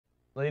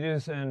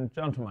ladies and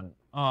gentlemen.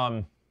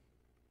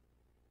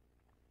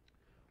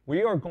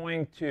 We are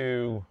going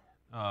to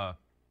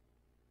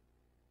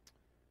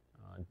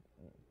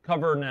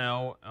cover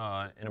now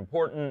an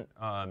important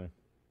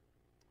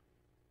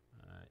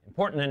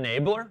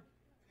enabler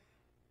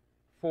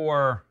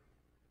for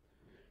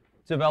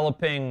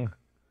developing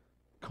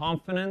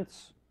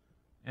confidence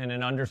and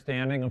an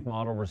understanding of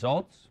model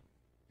results,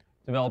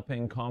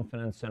 developing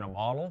confidence in a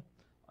model,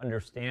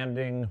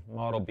 understanding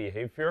model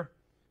behavior,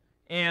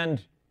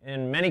 and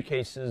in many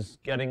cases,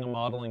 getting a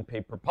modeling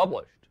paper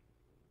published.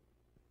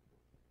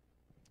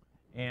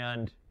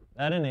 And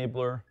that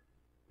enabler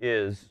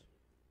is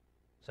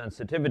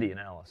sensitivity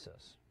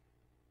analysis.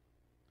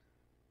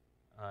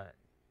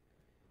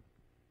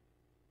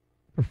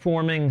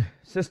 Performing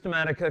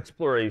systematic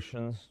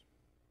explorations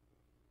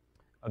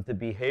of the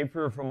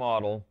behavior of a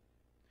model,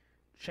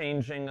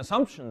 changing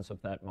assumptions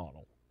of that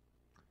model.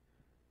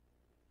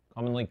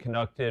 Commonly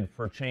conducted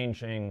for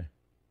changing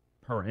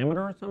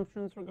parameter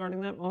assumptions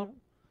regarding that model.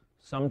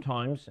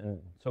 Sometimes in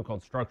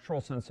so-called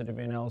structural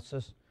sensitivity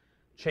analysis,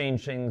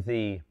 changing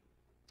the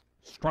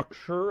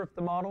structure of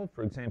the model,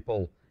 for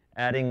example,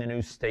 adding a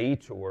new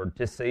state or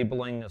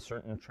disabling a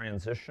certain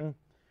transition.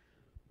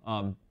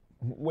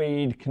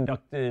 Wade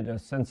conducted a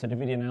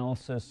sensitivity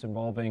analysis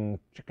involving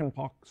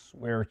chickenpox,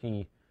 where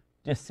he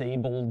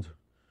disabled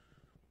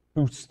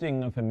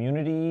boosting of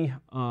immunity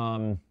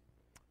upon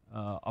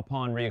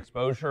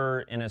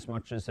re-exposure, in as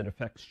much as it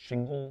affects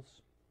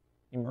shingles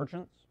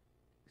emergence,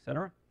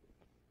 etc.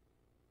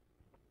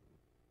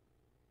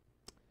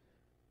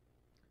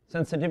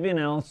 Sensitivity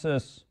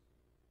analysis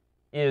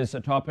is a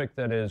topic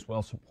that is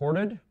well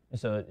supported,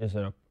 is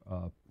a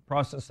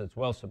process that's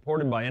well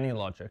supported by any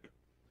logic.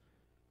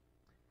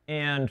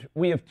 And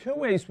we have two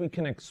ways we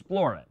can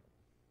explore it.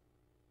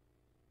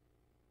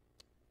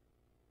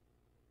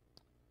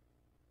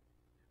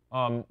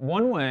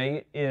 One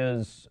way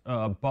is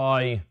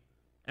by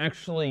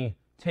actually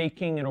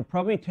taking, it'll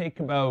probably take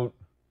about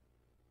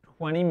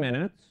 20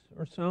 minutes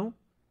or so.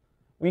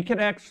 We could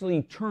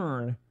actually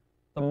turn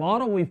the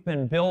model we've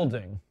been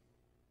building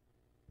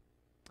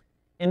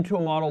into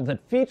a model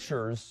that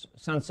features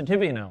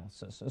sensitivity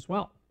analysis as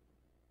well.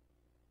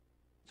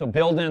 So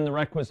build in the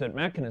requisite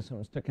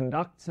mechanisms to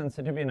conduct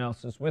sensitivity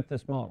analysis with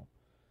this model.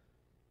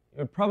 It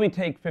would probably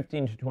take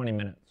 15 to 20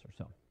 minutes or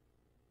so.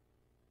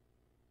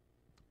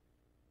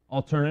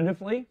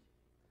 Alternatively,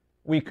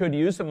 we could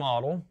use a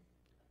model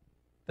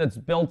that's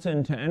built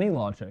into any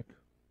logic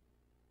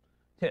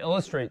to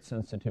illustrate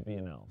sensitivity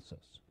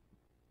analysis.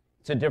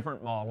 It's a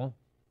different model,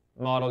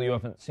 a model you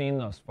haven't seen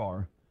thus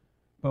far,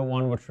 but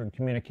one which would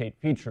communicate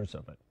features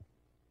of it.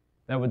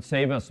 That would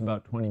save us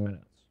about 20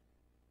 minutes.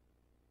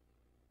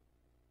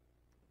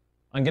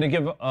 I'm going to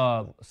give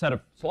a set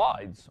of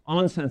slides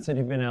on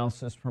sensitivity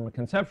analysis from a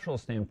conceptual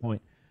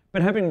standpoint,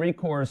 but having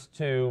recourse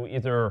to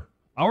either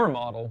our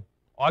model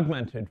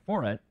augmented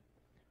for it,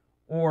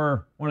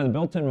 or one of the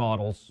built-in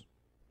models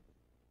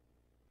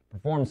to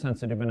perform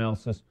sensitive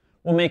analysis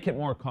will make it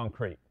more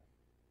concrete.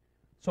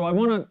 So I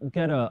want to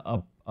get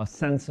a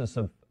census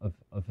of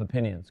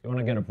opinions. I want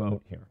to get a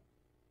vote here.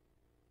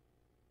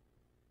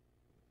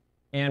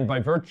 And by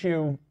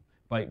virtue,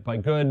 by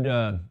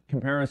good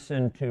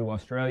comparison to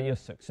Australia's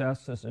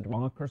success as a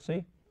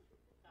democracy,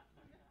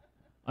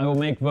 I will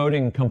make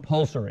voting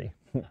compulsory.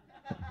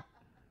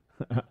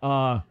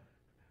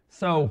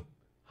 So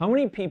how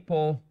many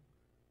people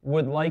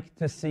would like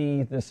to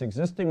see this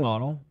existing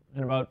model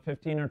in about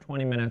 15 or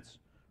 20 minutes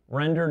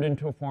rendered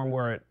into a form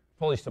where it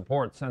fully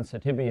supports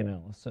sensitivity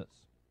analysis?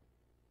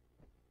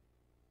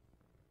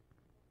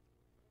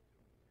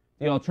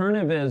 The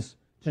alternative is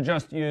to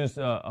just use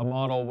a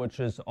model which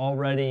is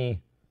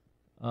already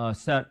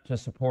set to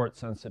support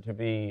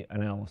sensitivity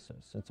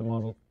analysis. It's a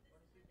model.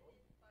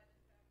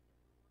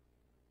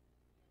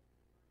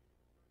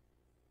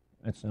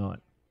 It's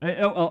not.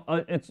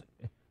 It's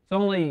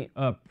only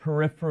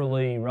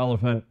peripherally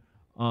relevant.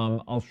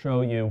 I'll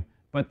show you.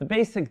 But the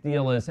basic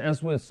deal is,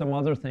 as with some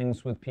other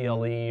things with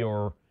PLE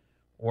or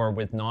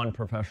with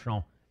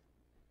non-professional,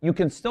 you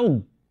can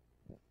still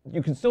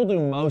do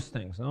most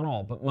things, not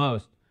all, but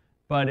most.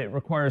 But it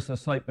requires a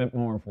slight bit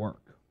more of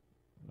work.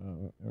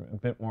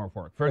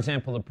 For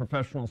example, the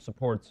professional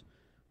supports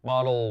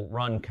model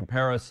run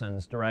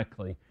comparisons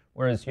directly,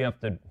 whereas you have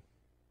to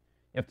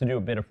do a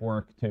bit of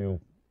work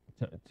to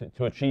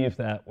achieve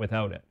that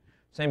without it.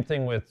 Same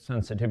thing with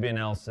sensitivity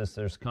analysis.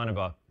 There's kind of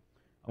a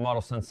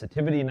model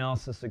sensitivity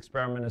analysis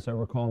experiment, as I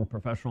recall, in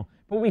professional.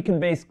 But we can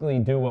basically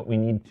do what we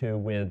need to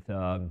with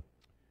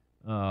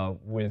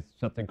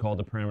something called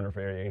the parameter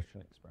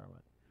variation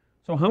experiment.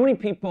 So how many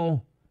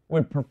people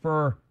would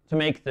prefer to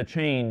make the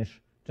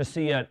change to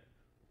see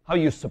how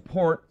you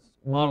support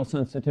model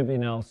sensitivity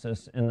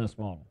analysis in this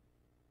model?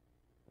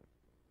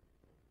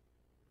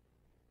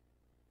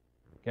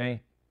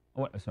 Okay.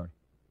 Oh, sorry.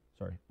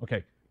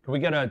 Okay. Can we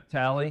get a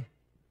tally?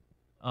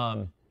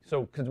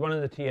 So could one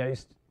of the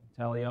TAs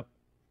tally up?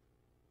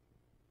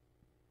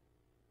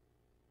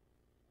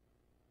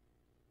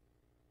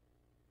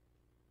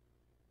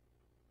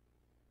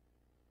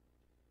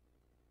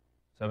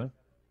 7?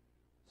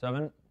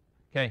 7?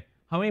 Okay.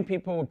 How many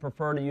people would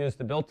prefer to use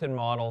the built-in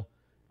model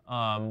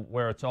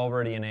where it's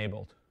already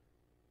enabled?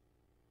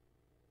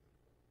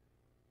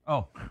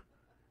 Oh,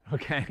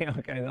 okay,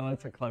 okay, no,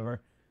 that's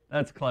clever.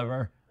 That's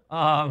clever.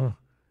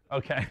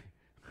 Okay.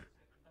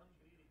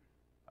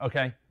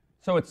 Okay.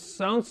 So it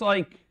sounds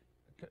like,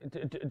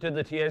 did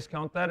the TAs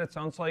count that? It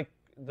sounds like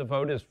the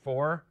vote is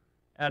for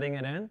adding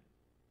it in.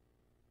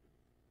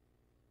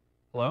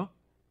 Hello?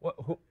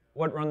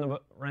 What ran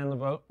the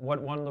vote?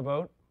 What won the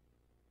vote?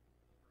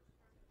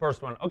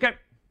 First one. Okay.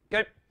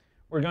 Okay.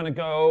 We're going to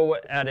go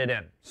add it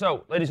in.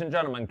 So, ladies and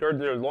gentlemen,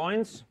 gird your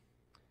loins.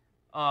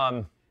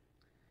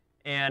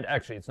 And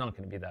actually, it's not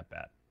going to be that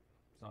bad.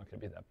 It's not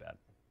going to be that bad.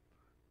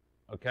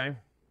 Okay.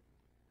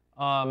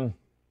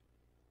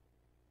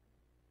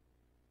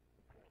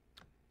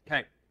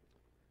 Okay.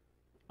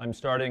 I'm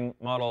starting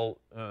model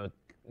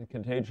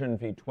contagion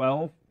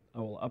v12. I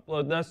will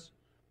upload this.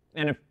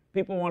 And if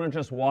people want to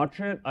just watch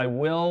it, I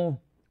will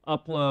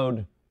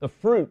upload the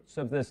fruits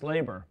of this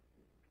labor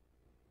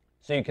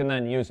so you can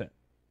then use it.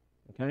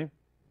 Okay?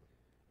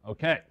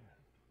 Okay.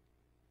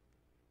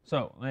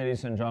 So,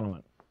 ladies and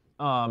gentlemen,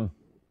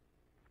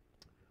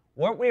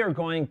 what we are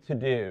going to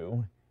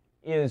do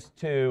is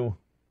to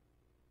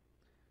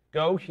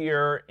go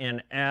here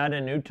and add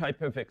a new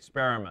type of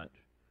experiment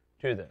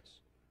to this.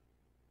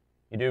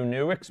 You do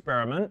new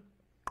experiment.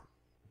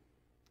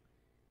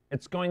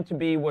 It's going to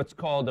be what's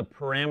called a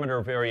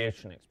parameter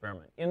variation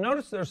experiment. You'll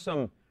notice there's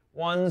some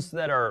ones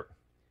that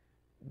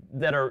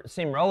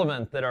seem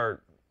relevant that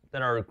are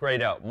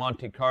grayed out.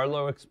 Monte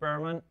Carlo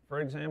experiment,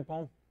 for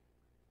example,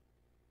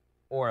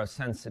 or a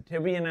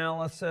sensitivity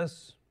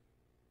analysis.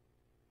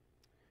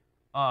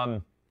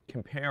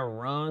 Compare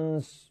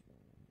runs,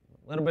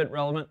 a little bit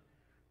relevant.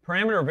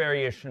 Parameter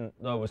variation,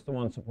 though, is the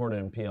one supported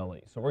in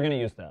PLE. So we're going to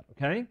use that,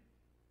 okay?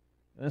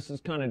 And this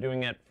is kind of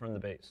doing it from the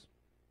base.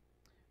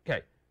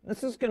 Okay,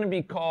 this is going to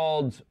be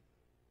called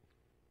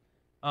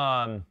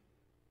parameter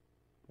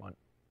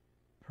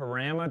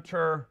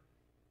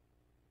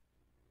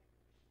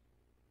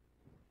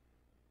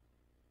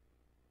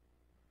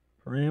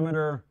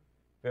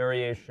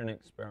variation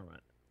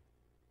experiment.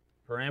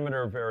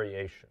 Parameter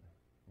variation,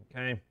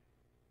 okay?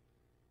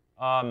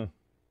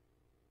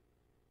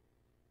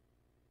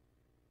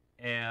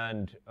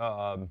 And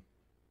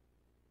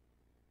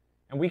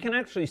we can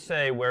actually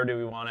say where do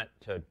we want it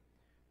to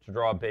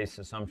draw base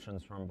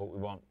assumptions from, but we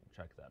won't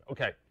check that.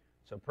 Okay,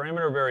 so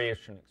parameter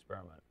variation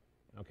experiment.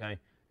 Okay,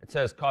 it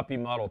says copy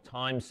model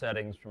time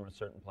settings from a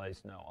certain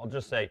place. No, I'll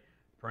just say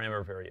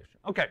parameter variation.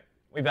 Okay,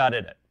 we've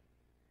added it.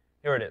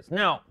 Here it is.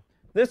 Now,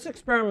 this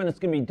experiment is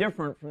going to be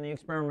different from the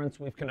experiments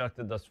we've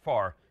conducted thus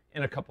far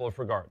in a couple of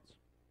regards.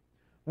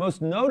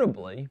 Most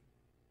notably,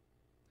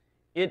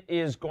 it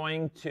is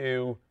going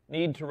to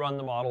need to run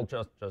the model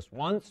just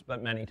once,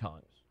 but many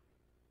times.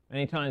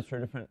 Many times for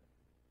different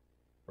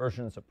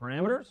versions of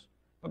parameters,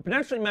 but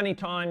potentially many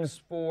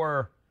times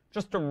for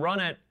just to run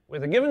it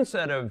with a given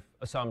set of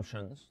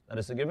assumptions, that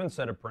is a given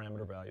set of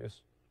parameter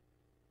values,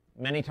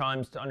 many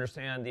times to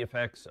understand the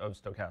effects of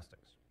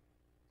stochastics.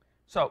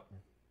 So,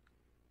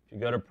 if you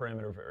go to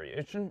parameter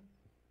variation,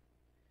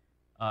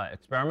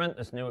 experiment,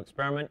 this new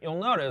experiment, you'll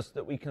notice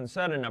that we can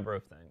set a number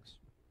of things.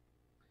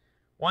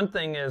 One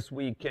thing is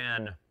we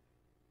can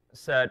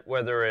set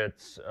whether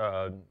it's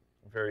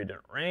varied in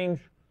range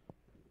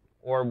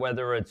or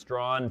whether it's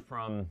drawn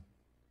from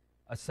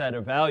a set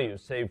of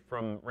values, say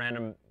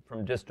from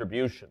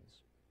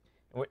distributions.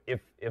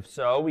 If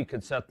so, we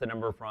could set the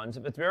number of runs.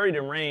 If it's varied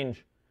in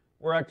range,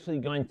 we're actually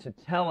going to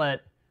tell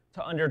it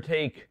to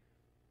undertake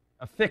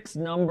a fixed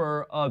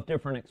number of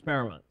different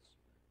experiments.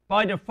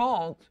 By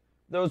default,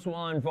 those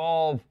will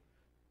involve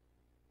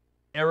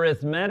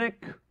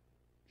arithmetic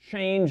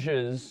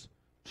changes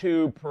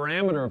to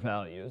parameter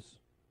values.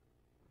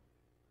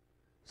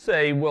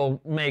 Say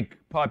we'll make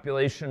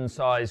population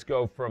size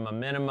go from a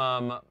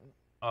minimum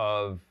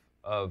of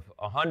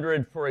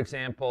 100, for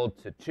example,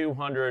 to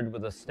 200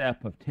 with a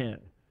step of 10. You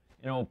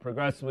know, we'll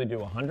progressively do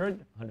 100,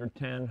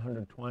 110,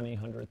 120,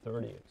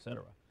 130,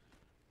 etc.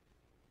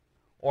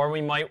 Or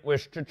we might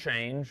wish to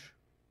change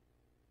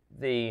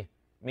the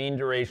mean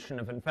duration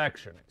of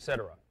infection,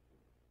 etc.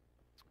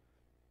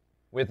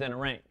 within a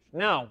range.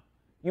 Now,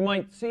 you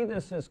might see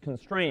this as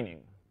constraining,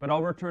 but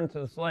I'll return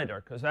to this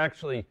later, because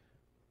actually,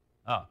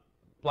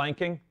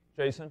 blanking,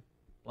 Jason,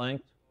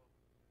 blanked.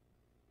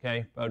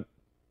 Okay, about,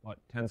 what,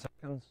 10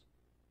 seconds?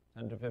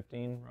 10 to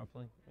 15,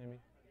 roughly, maybe?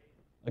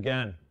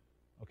 Again,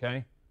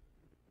 okay?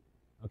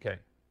 Okay.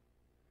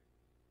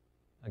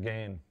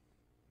 Again.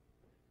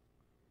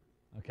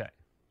 Okay.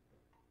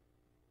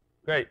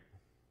 Great.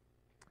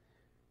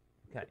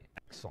 Okay,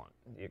 excellent.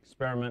 The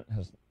experiment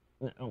has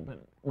now been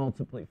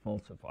multiply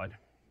falsified.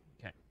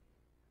 Okay.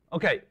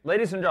 Okay,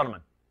 ladies and gentlemen,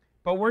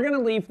 but we're going to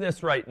leave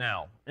this right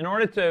now. In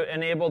order to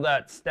enable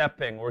that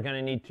stepping, we're going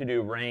to need to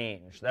do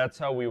range. That's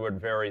how we would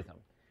vary them.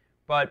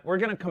 But we're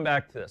going to come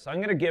back to this. I'm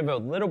going to give a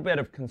little bit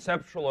of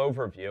conceptual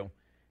overview,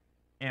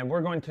 and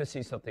we're going to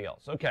see something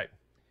else. Okay,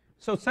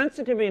 So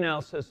sensitivity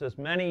analysis has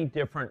many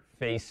different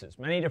faces,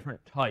 many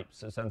different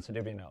types of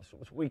sensitivity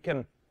analysis. We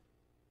can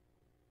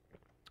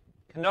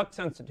conduct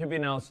sensitivity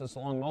analysis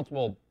along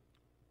multiple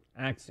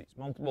axes,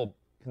 multiple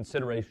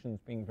considerations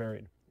being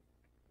varied.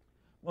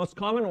 Most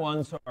common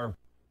ones are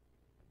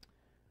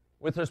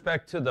with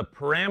respect to the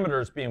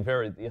parameters being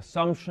varied, the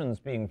assumptions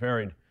being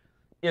varied.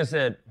 Is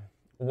it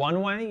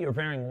one way, you're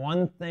varying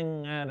one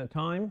thing at a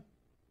time,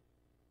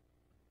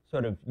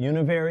 sort of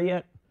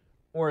univariate,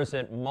 or is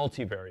it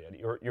multivariate?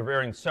 You're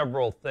varying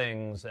several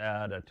things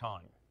at a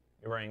time.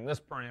 You're varying this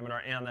parameter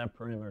and that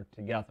parameter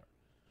together.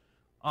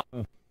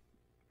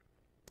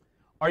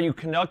 Are you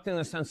conducting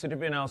the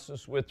sensitivity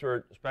analysis with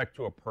respect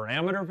to a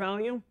parameter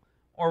value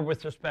or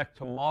with respect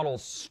to model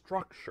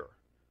structure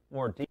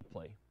more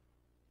deeply?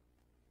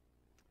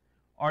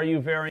 Are you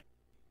varying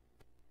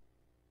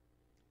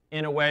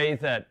in a way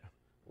that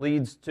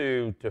leads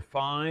to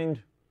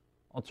defined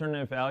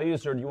alternative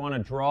values, or do you want to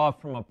draw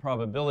from a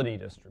probability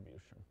distribution?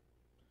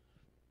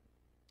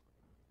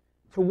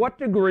 To what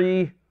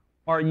degree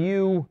are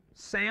you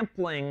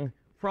sampling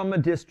from a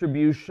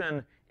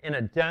distribution in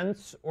a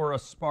dense or a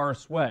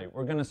sparse way?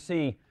 We're going to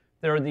see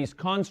there are these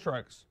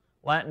constructs,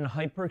 Latin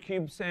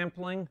hypercube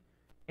sampling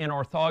and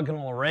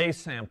orthogonal array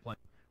sampling,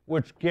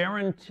 which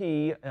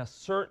guarantee a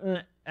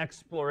certain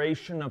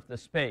exploration of the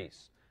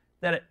space.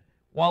 That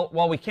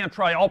while we can't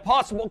try all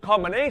possible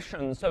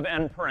combinations of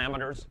n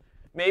parameters,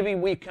 maybe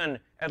we can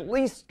at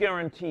least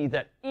guarantee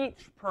that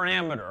each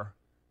parameter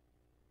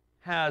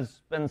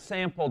has been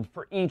sampled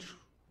for each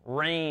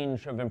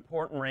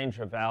important range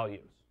of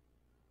values.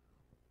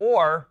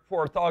 Or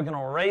for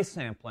orthogonal array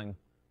sampling,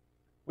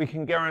 we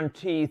can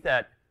guarantee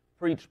that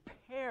for each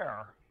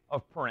pair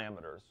of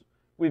parameters,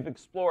 we've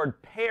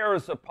explored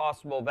pairs of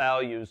possible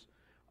values,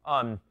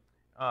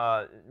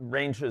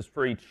 ranges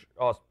for each.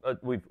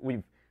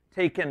 We've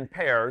taken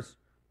pairs,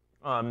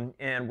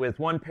 and with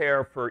one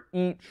pair for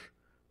each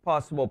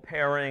possible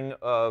pairing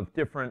of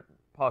different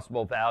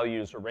possible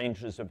values or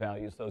ranges of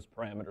values those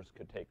parameters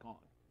could take on.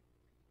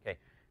 Okay,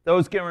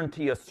 those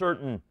guarantee a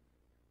certain,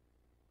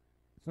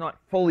 it's not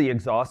fully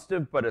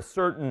exhaustive, but a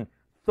certain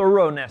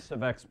thoroughness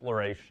of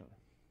exploration.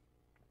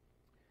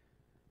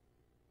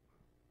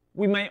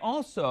 We may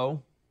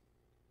also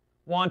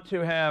want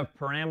to have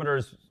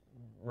parameters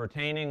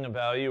retaining a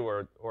value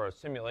or a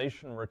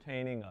simulation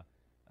retaining a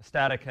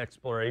static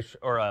exploration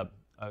or a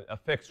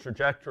fixed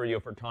trajectory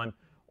over time,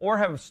 or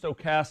have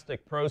stochastic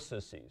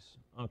processes,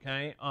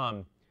 okay,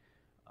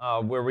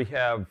 where we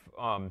have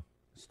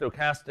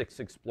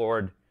stochastics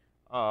explored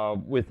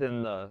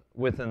within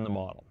the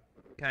model,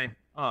 okay,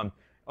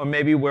 or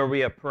maybe where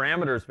we have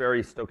parameters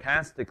vary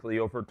stochastically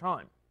over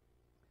time.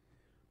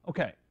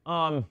 Okay,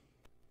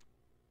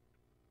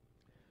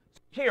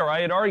 here I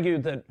had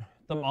argued that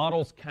the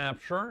models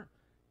capture,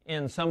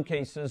 in some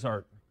cases,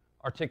 are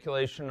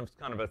articulation of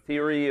kind of a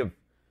theory of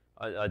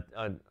a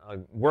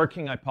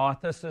working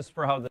hypothesis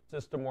for how the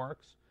system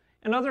works.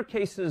 In other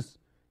cases,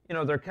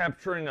 they're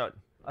capturing a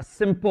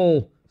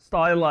simple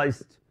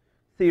stylized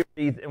theory,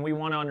 and we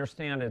want to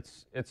understand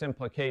its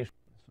implications.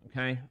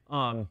 Okay,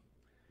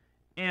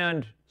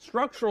 and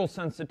structural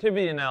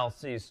sensitivity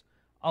analyses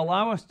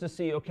allow us to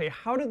see, okay,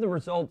 how did the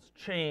results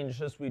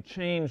change as we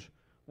change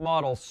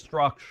model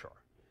structure?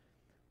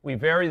 We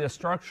vary the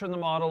structure of the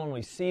model, and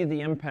we see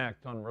the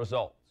impact on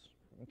results.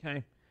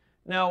 Okay,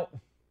 now,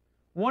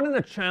 one of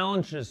the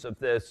challenges of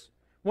this,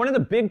 one of the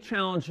big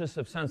challenges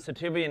of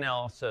sensitivity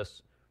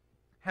analysis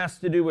has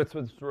to do with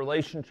its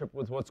relationship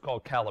with what's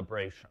called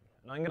calibration.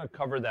 And I'm going to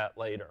cover that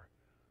later.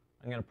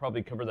 I'm going to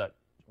probably cover that,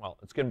 well,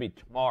 it's going to be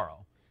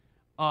tomorrow.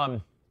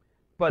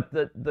 But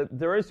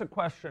there is a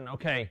question,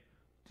 okay,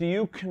 do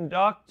you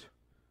conduct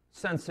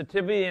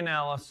sensitivity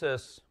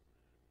analysis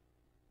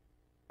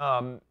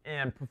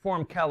and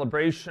perform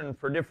calibration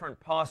for different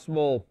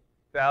possible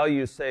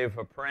values, say, of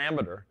a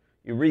parameter?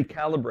 You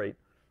recalibrate.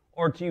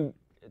 Or do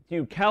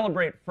you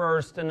calibrate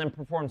first and then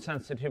perform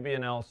sensitivity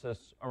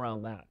analysis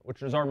around that,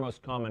 which is our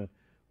most common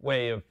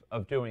way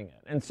of doing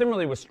it. And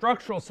similarly with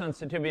structural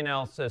sensitivity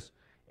analysis,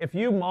 if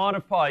you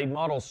modify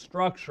model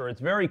structure, it's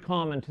very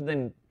common to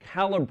then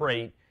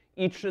calibrate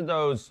each of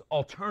those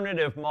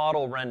alternative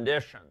model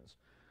renditions.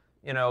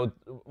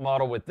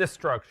 Model with this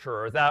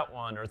structure or that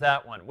one,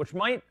 which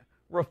might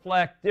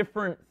reflect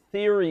different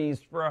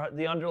theories for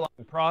the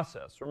underlying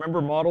process. Remember,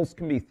 models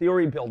can be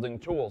theory-building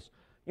tools.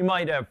 You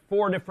might have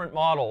 4 different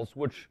models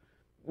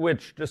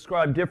which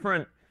describe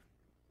different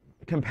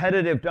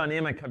competitive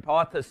dynamic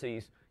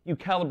hypotheses. You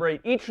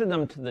calibrate each of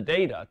them to the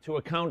data to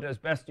account as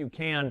best you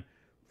can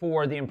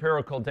for the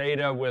empirical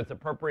data with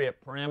appropriate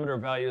parameter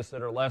values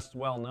that are less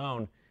well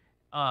known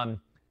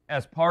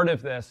as part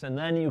of this, and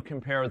then you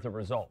compare the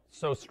results.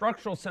 So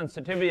structural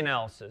sensitivity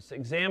analysis,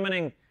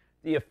 examining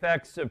the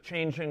effects of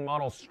changing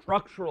model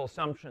structural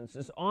assumptions,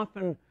 is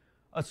often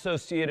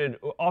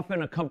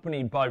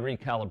accompanied by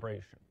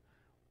recalibration.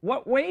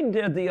 What Wade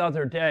did the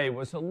other day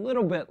was a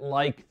little bit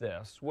like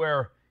this,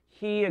 where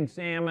he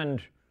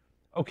examined,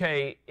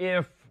 okay,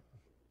 if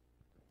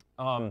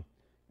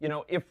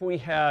we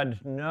had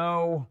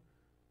no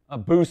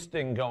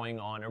boosting going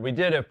on, or we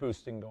did have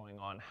boosting going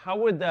on, how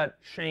would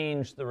that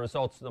change the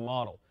results of the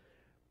model?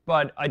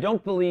 But I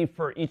don't believe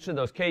for each of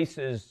those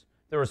cases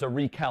there was a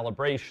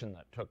recalibration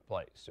that took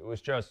place. It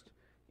was just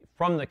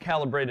from the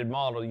calibrated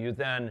model, you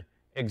then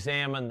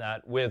examine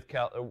that with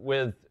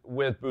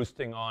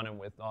boosting on and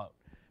without.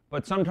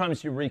 But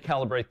sometimes you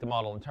recalibrate the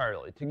model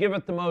entirely to give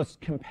it the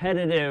most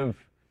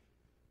competitive,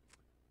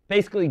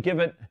 basically give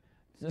it,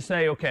 to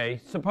say, okay,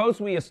 suppose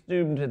we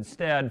assumed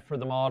instead for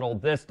the model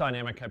this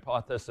dynamic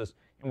hypothesis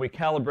and we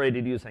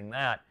calibrated using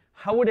that,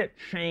 how would it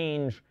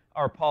change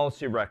our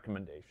policy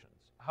recommendations?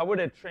 How would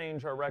it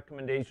change our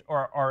recommendation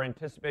or our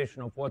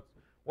anticipation of what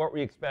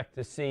we expect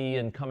to see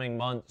in coming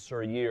months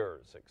or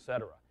years, et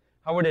cetera?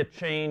 How would it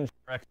change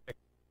our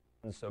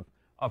expectations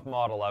of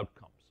model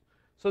outcomes?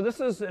 So this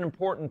is an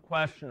important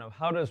question of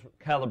how does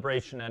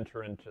calibration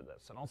enter into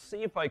this? And I'll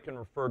see if I can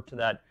refer to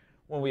that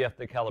when we have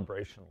the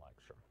calibration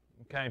lecture.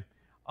 Okay?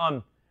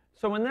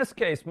 So in this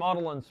case,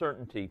 model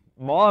uncertainty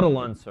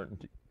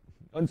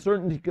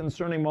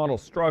concerning model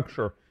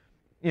structure,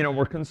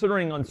 we're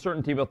considering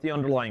uncertainty about the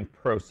underlying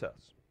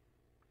process.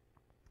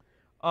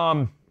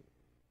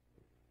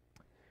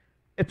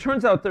 It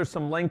turns out there's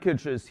some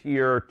linkages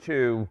here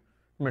to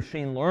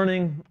machine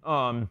learning,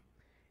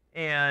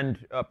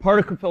 and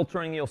particle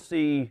filtering you'll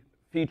see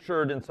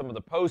featured in some of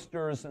the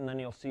posters, and then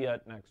you'll see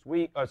it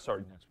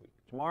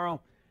tomorrow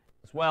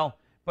as well.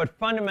 But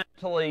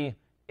fundamentally,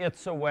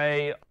 it's a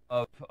way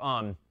of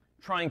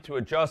trying to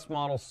adjust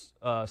model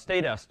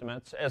state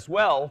estimates as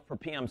well for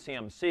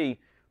PMCMC,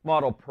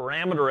 model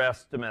parameter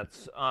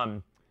estimates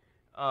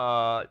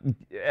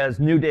as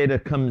new data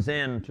comes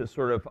in to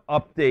sort of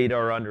update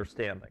our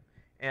understanding.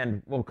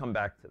 And we'll come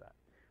back to that.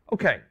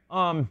 Okay,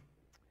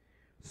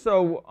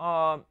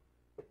 so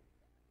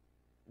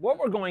what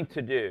we're going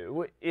to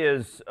do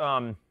is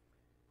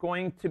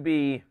going to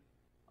be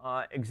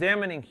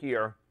examining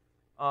here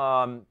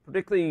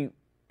particularly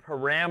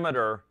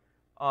parameter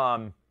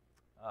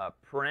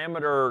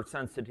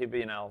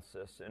sensitivity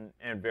analysis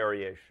and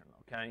variation.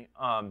 Okay,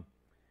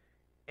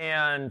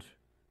 and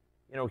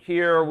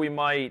here we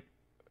might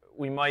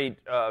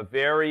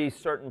vary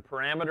certain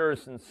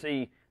parameters and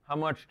see how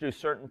much do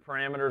certain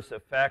parameters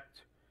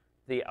affect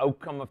the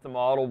outcome of the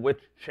model,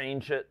 which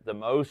change it the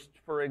most,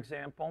 for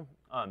example,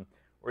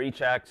 where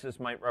each axis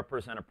might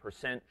represent a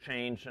 %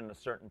 change in a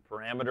certain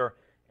parameter,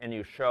 and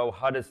you show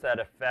how does that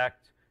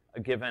affect a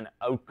given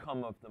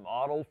outcome of the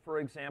model, for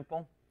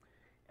example.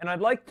 And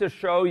I'd like to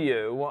show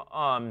you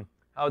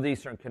how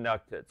these are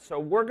conducted. So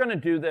we're going to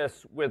do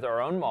this with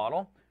our own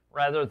model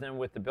rather than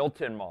with the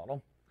built-in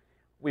model.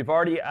 We've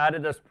already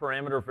added this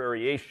parameter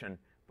variation,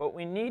 but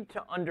we need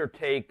to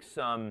undertake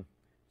some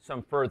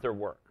further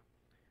work.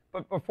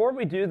 But before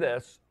we do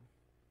this,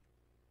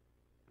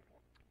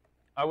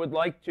 I would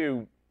like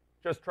to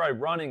just try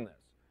running this.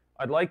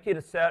 I'd like you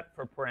to set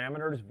for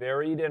parameters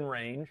varied in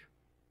range,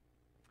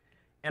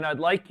 and I'd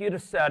like you to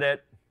set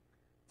it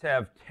to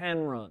have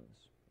 10 runs.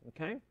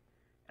 Okay?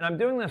 And I'm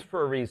doing this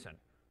for a reason.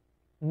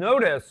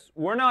 Notice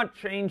we're not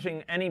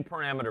changing any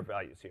parameter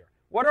values here.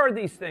 What are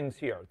these things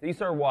here?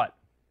 These are what?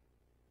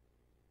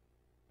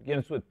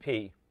 Begins with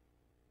P.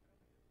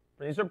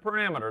 These are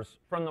parameters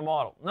from the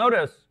model.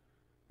 Notice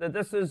that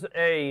this is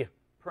a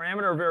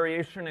parameter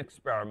variation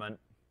experiment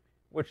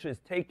which is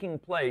taking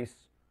place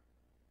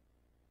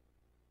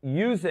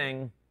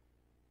using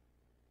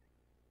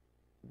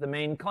the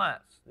main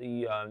class,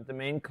 the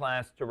main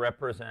class to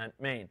represent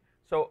main.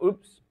 So,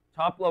 oops,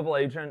 top-level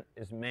agent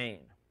is main.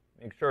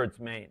 Make sure it's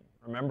main.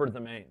 Remember the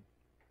main.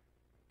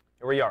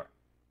 Here we are.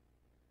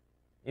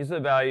 These are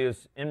the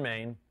values in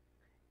main.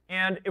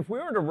 And if we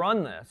were to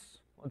run this,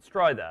 let's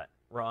try that.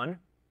 Run.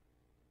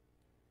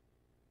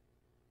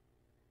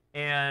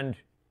 And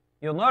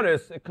you'll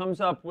notice it comes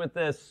up with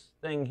this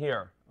thing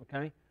here.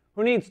 Okay?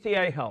 Who needs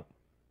TA help?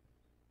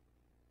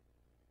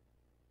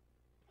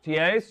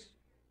 TAs?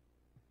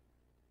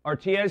 Are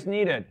TAs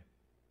needed?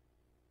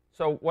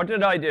 So what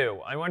did I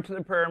do? I went to the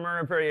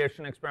parameter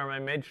variation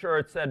experiment, I made sure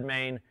it said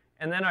main,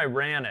 and then I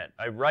ran it.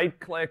 I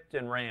right-clicked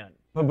and ran.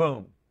 Boom,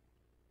 boom.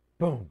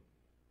 Boom.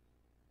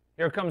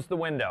 Here comes the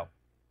window.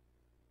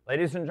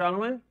 Ladies and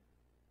gentlemen,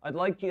 I'd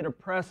like you to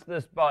press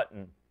this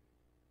button.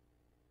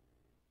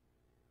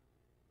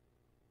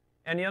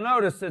 And you'll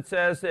notice it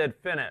says it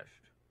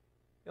finished.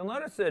 You'll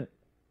notice it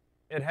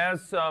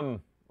has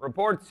some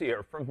reports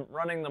here from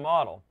running the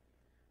model.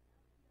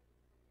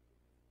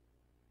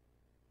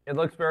 It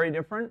looks very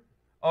different.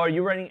 Oh, are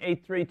you writing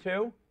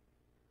 832?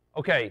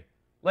 Okay.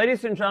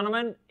 Ladies and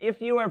gentlemen,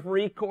 if you have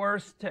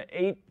recourse to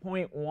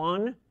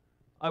 8.1,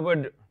 I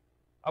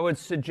would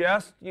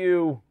suggest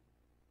you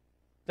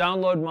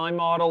download my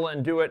model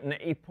and do it in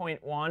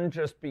 8.1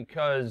 just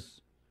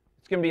because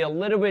it's going to be a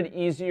little bit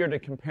easier to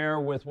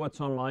compare with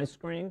what's on my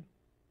screen.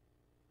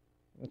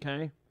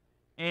 Okay?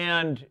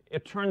 And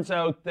it turns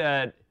out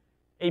that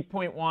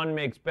 8.1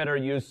 makes better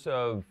use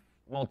of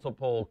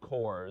multiple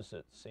cores,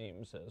 it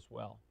seems, as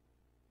well.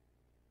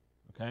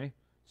 Okay?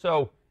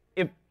 So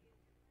if...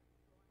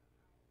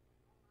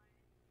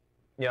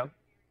 Yeah.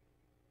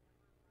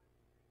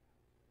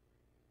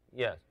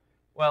 Yes.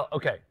 Well,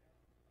 okay.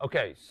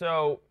 Okay,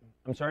 so,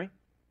 I'm sorry?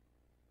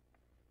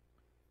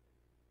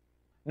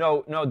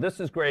 No, no, this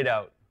is grayed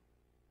out.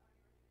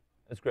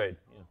 It's grayed,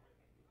 yeah.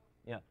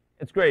 Yeah,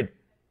 it's grayed.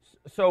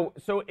 So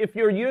if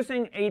you're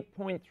using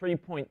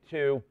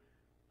 8.3.2,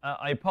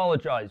 I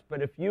apologize,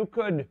 but if you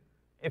could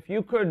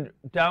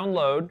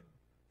download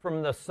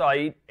from the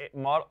site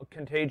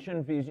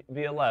Contagion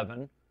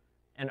v11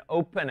 and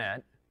open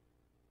it,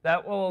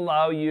 that will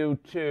allow you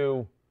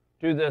to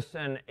do this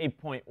in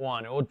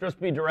 8.1. It will just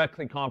be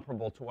directly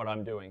comparable to what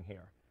I'm doing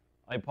here.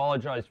 I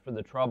apologize for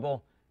the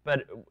trouble,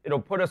 but it'll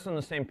put us on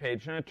the same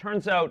page. And it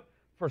turns out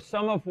for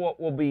some of what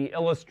we'll be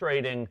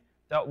illustrating,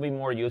 that will be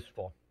more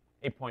useful.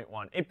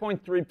 8.1.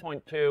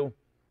 8.3.2,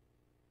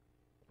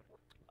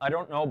 I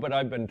don't know, but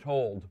I've been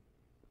told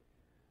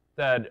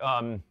that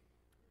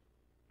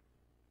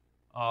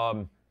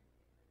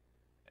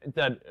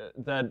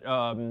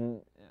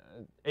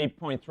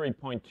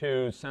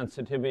 8.3.2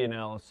 sensitivity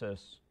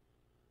analysis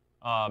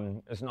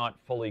is not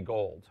fully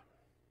gold.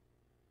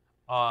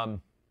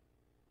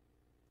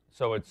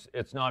 So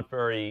it's not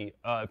very,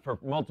 for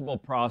multiple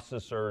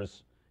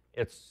processors,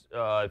 it's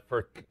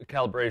for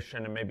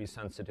calibration and maybe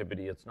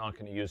sensitivity, it's not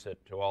going to use it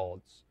to all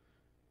its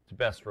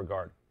best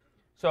regard.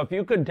 So if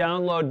you could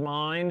download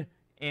mine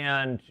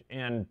and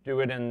do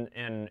it in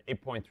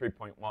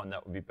 8.3.1,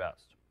 that would be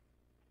best.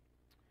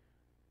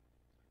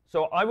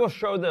 So I will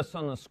show this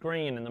on the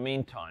screen in the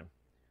meantime.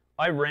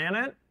 I ran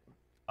it.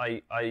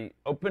 I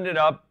opened it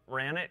up,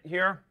 ran it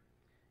here,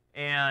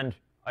 and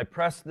I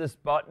pressed this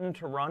button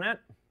to run it.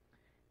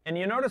 And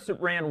you notice it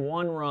ran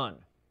one run.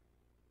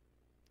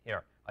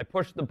 Here, I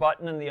pushed the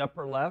button in the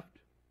upper left,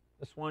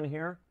 this one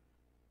here,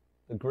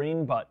 the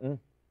green button.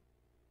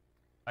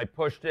 I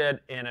pushed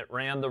it, and it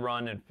ran the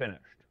run and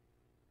finished.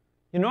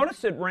 You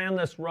notice it ran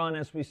this run,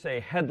 as we say,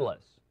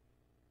 headless.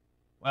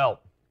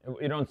 Well,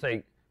 you don't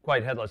say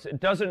quite headless. It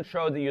doesn't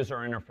show the user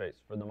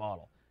interface for the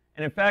model.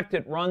 And in fact,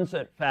 it runs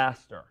it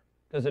faster,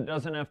 because it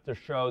doesn't have to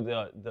show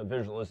the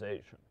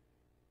visualization.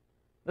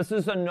 This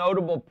is a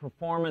notable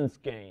performance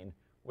gain.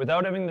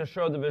 Without having to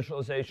show the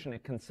visualization,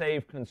 it can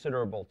save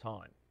considerable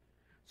time.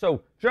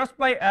 So just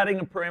by adding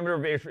a parameter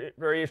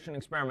variation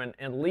experiment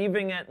and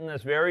leaving it in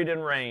this varied in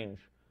range,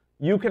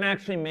 you can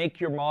actually make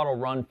your model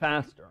run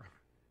faster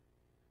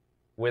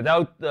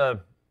without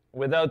the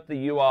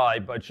UI,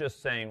 but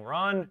just saying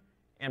run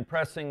and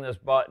pressing this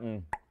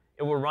button.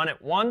 It will run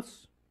it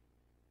once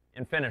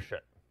and finish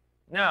it.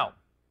 Now,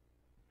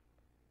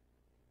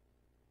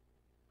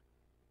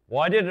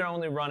 why did it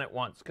only run it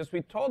once? Because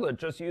we told it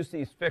just use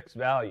these fixed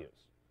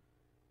values.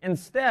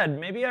 Instead,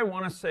 maybe I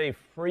want to say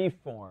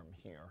freeform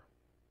here.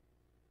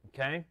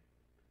 Okay?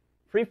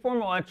 Freeform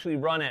will actually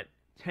run it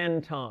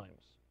 10 times.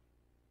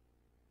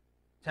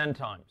 10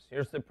 times.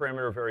 Here's the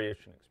parameter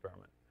variation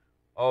experiment.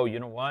 Oh, you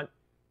know what?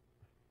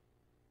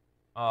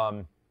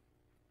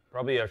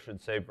 Probably I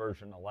should say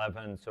version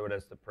 11, so it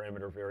has the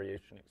parameter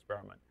variation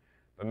experiment.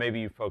 But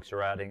maybe you folks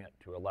are adding it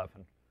to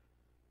 11.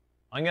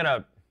 I'm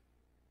gonna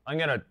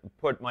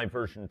put my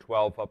version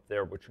 12 up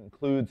there, which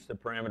includes the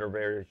parameter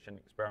variation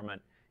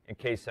experiment, in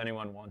case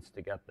anyone wants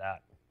to get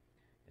that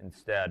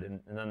instead, and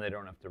then they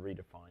don't have to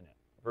redefine it.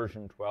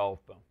 Version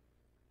 12, boom.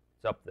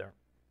 It's up there.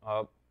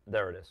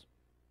 There it is.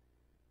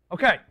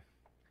 Okay,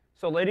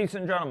 so ladies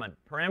and gentlemen,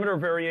 parameter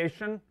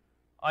variation,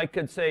 I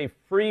could say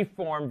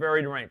free-form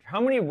varied range.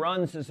 How many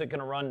runs is it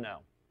going to run now?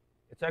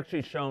 It's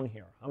actually shown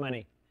here. How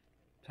many?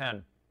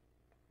 10.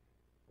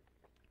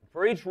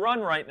 For each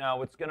run right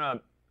now, it's going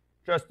to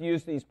just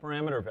use these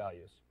parameter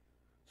values.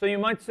 So you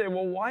might say,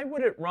 well, why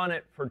would it run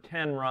it for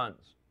 10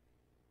 runs?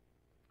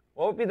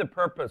 What would be the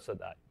purpose of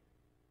that?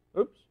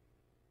 Oops.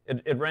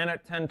 It ran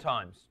it 10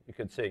 times, you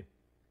could see.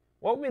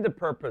 What would be the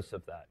purpose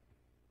of that,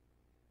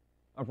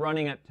 of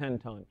running it 10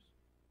 times?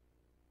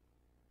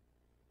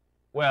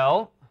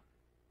 Well,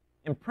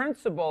 in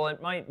principle,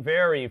 it might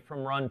vary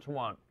from run to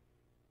run.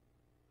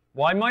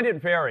 Why might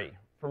it vary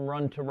from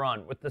run to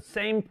run with the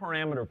same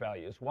parameter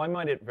values? Why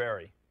might it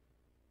vary?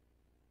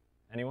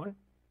 Anyone?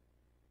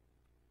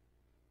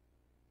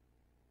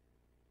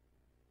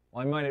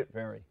 Why might it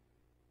vary?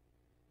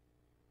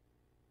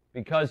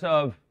 Because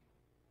of,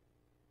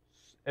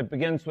 it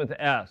begins with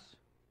S,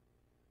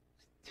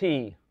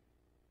 T,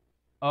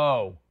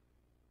 O,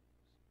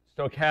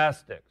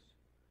 stochastics.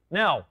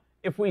 Now,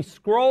 if we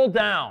scroll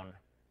down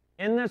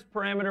in this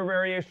parameter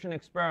variation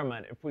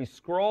experiment, if we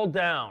scroll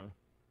down,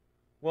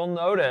 we'll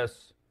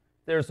notice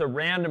there's a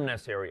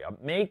randomness area.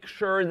 Make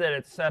sure that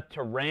it's set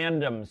to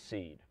random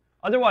seed.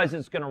 Otherwise,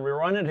 it's going to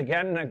rerun it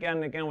again and again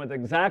and again with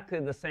exactly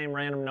the same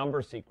random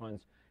number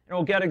sequence, and it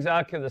will get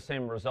exactly the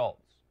same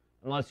results,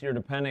 unless you're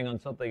depending on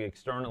something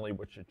externally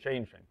which is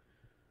changing.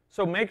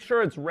 So make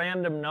sure it's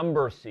random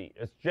number seed.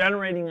 It's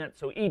generating it,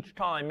 so each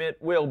time it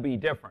will be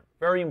different.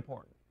 Very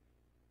important.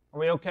 Are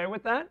we okay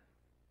with that?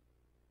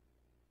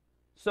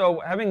 So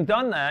having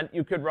done that,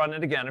 you could run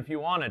it again if you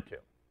wanted to.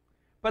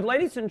 But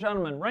ladies and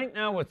gentlemen, right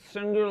now it's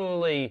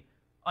singularly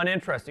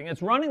uninteresting.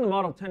 It's running the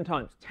model 10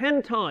 times.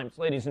 10 times,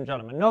 ladies and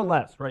gentlemen, no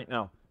less right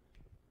now.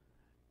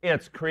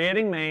 It's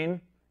creating main.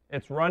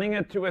 It's running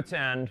it to its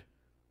end.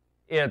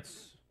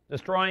 it's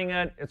destroying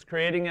it, it's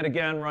creating it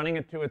again, running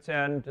it to its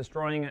end,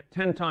 destroying it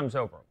 10 times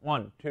over.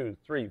 1, 2,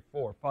 3,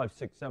 4, 5,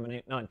 6, 7,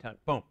 8, 9, 10.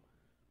 Boom.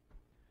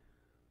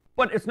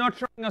 But it's not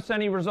showing us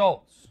any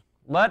results.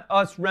 Let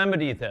us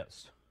remedy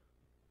this.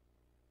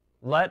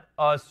 Let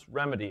us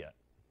remedy it.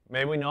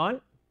 May we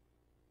not?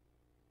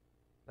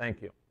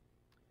 Thank you.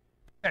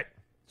 Okay,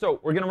 so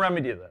we're going to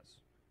remedy this.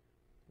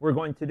 We're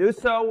going to do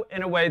so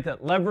in a way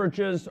that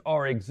leverages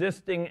our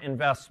existing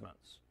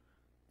investments.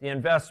 The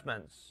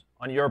investments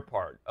on your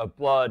part of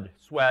blood,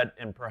 sweat,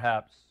 and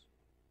perhaps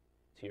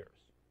tears.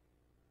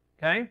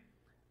 Okay?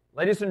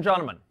 Ladies and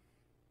gentlemen.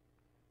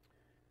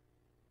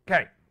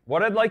 Okay,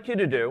 what I'd like you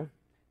to do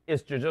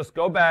is to just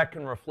go back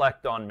and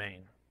reflect on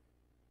Maine.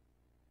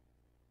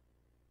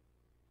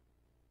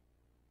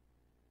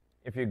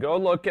 If you go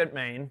look at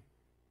Maine,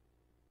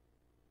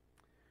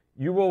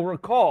 you will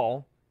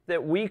recall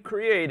that we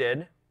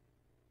created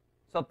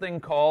something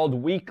called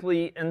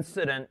weekly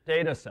incident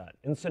data set,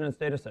 incidence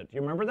data set. Do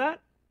you remember that?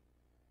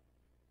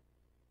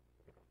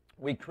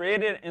 We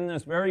created it in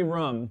this very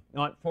room,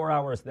 not 4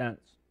 hours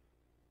thence.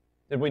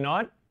 Did we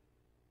not?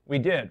 We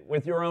did,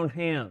 with your own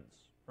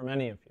hands, for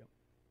many of you.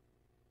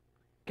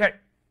 Okay,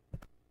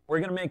 we're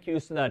going to make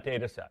use of that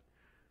data set.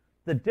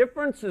 The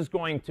difference is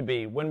going to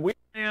be, when we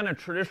ran a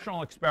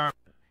traditional experiment,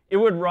 it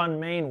would run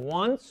Maine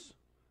once,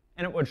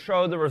 and it would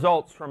show the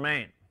results for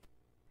Maine.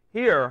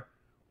 Here,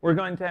 we're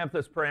going to have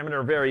this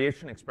parameter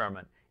variation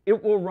experiment.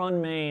 It will run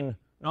Maine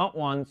not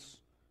once,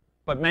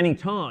 but many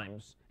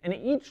times. And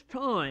each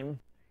time,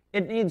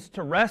 it needs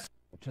to rescue,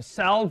 to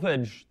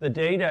salvage the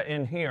data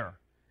in here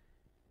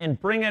and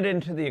bring it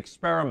into the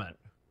experiment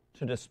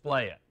to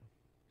display it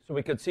so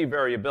we could see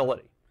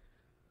variability.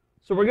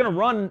 So we're going to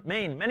run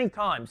Maine many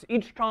times.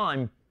 Each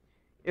time,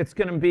 it's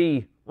going to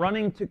be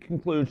running to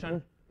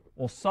conclusion.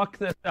 We'll suck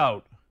this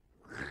out,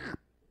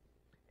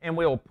 and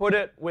we'll put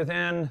it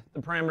within the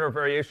parameter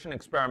variation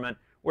experiment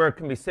where it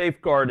can be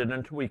safeguarded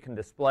until we can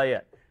display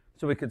it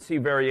so we could see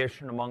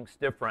variation amongst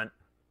different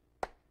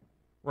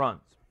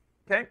runs.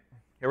 Okay?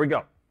 Here we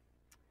go.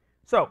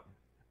 So,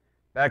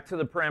 back to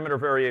the parameter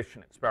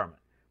variation experiment.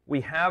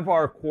 We have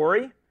our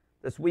query,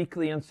 this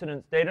weekly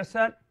incidence data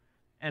set,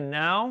 and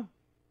now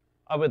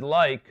I would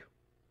like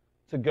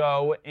to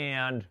go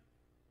and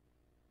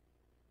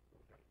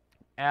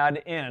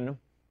add in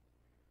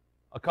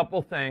a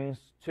couple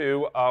things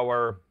to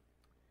our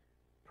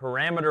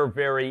parameter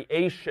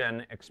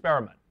variation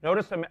experiment.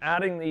 Notice I'm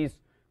adding these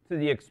to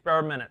the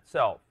experiment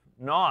itself,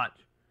 not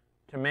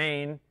to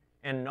Maine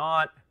and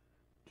not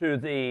to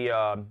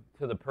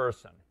the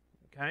person.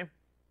 Okay?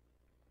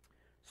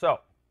 So,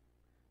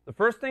 the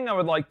first thing I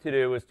would like to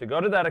do is to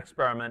go to that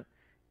experiment,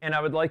 and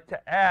I would like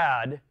to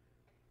add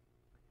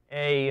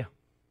a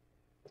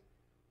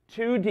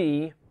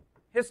 2D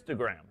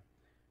histogram.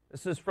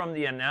 This is from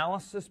the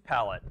analysis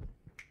palette.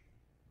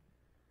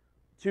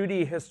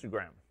 2D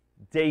histogram,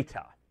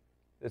 data.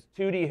 This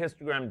 2D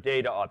histogram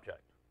data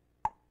object.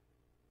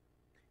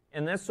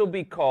 And this will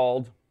be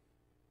called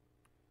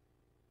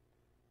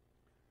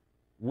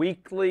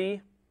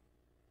weekly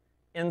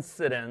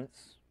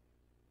incidence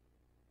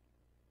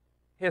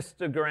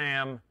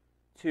histogram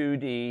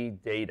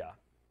 2D data.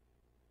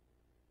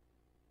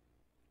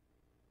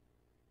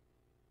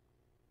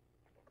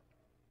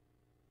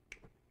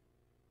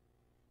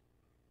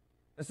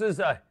 This is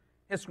a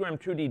histogram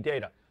 2D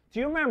data.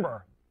 Do you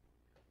remember,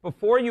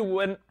 before you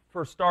went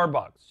for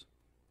Starbucks,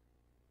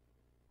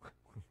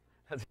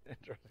 that's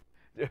interesting.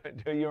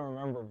 Do you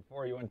remember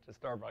before you went to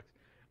Starbucks?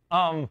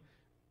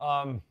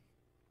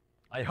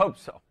 I hope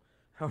so.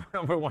 I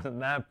hope it wasn't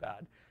that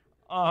bad.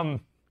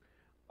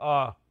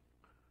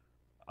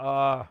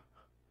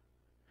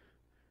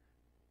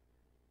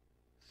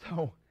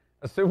 So,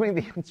 assuming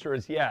the answer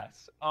is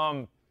yes,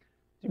 do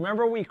you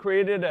remember we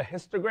created a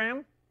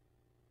histogram?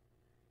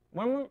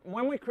 When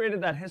we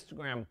created that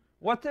histogram,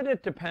 what did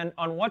it depend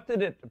on? What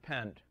did it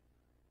depend?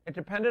 It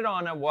depended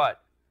on a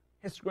what?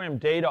 Histogram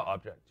data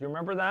object. Do you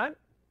remember that?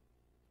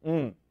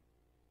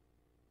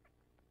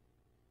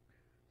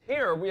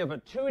 Here we have a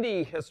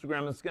 2D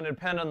histogram that's going to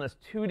depend on this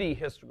 2D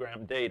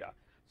histogram data.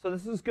 So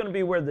this is going to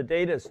be where the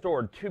data is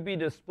stored to be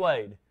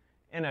displayed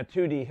in a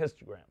 2D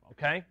histogram,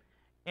 okay?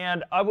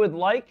 And I would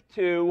like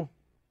to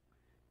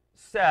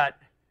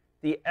set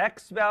the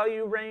x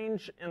value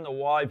range and the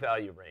y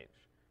value range.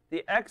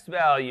 The x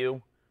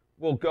value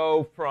will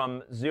go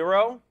from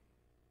 0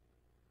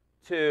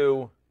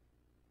 to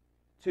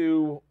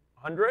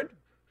 200.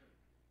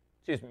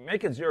 Excuse me,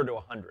 make it 0 to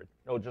 100.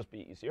 It'll just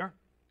be easier.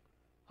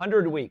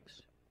 100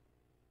 weeks.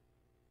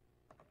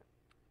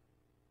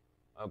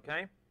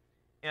 Okay?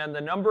 And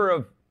the number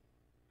of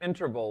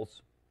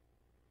intervals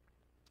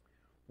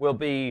will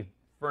be,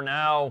 for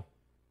now,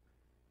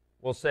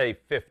 we'll say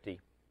 50.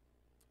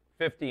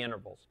 50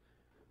 intervals.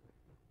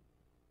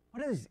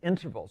 What are these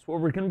intervals? Well,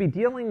 we're going to be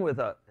dealing with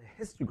a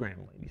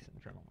histogram, ladies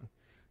and gentlemen.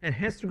 And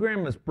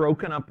histogram is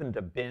broken up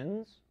into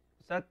bins.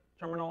 Is that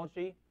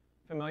terminology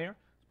familiar?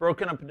 It's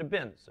broken up into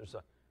bins. There's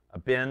a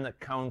bin that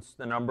counts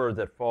the number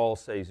that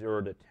falls, say,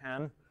 0 to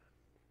 10.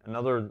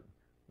 Another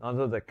Those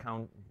are the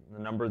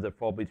number that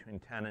fall between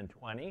 10 and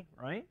 20,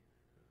 right?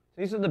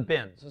 So these are the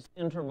bins. This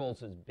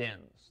intervals is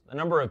bins. The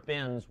number of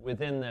bins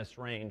within this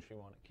range you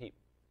want to keep.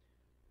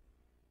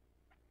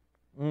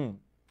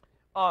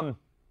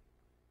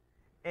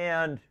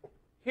 And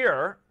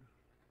here,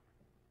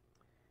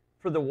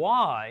 for the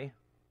y,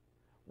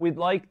 we'd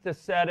like to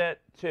set it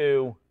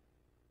to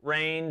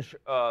range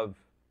of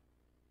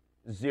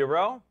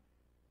 0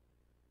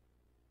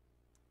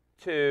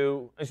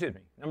 to,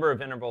 number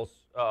of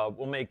intervals,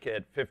 we'll make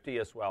it 50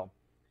 as well.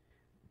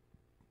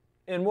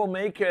 And we'll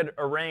make it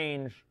a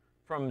range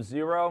from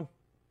 0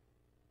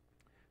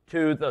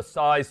 to the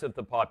size of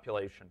the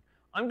population.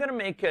 I'm going to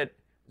make it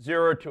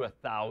 0 to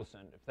 1,000,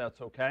 if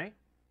that's OK.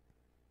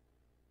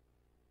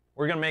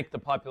 We're going to make the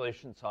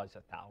population size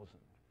 1,000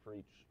 for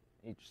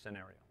each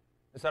scenario.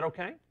 Is that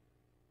OK?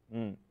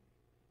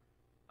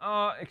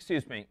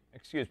 Excuse me.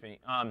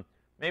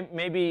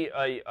 Maybe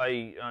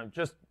I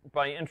just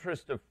by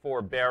interest of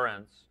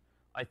forbearance,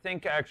 I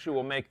think actually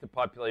we'll make the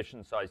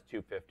population size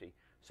 250.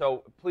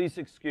 So please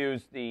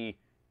excuse the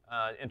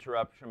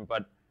interruption,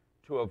 but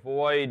to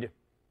avoid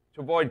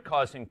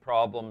causing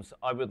problems,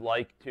 I would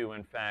like to,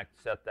 in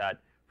fact, set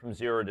that from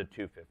 0 to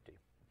 250.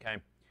 Okay,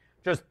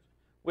 just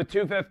with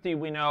 250,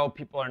 we know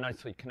people are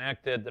nicely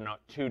connected. They're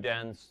not too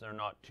dense. They're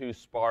not too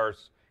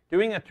sparse.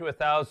 Doing it to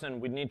 1,000,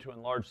 we need to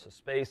enlarge the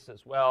space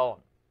as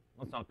well.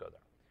 Let's not go there.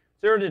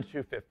 0 to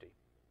 250.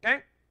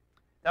 Okay,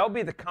 that will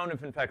be the count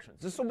of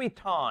infections. This will be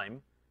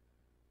time,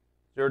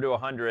 0 to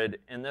 100,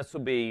 and this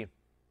will be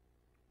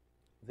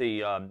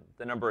the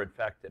number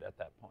infected at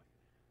that point.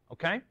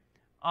 Okay,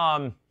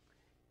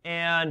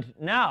 and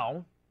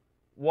now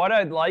what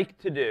I'd like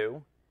to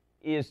do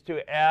is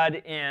to add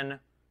in,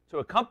 to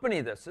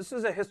accompany this. This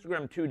is a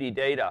histogram 2D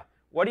data.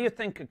 What do you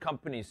think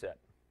accompanies it?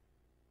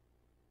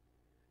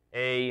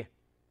 A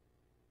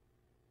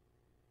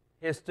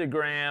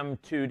histogram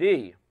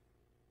 2D.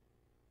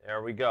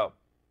 There we go.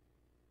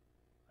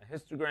 A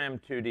histogram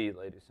 2D,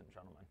 ladies and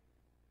gentlemen.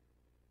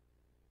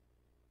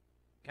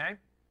 Okay?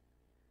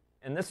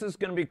 And this is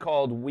going to be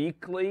called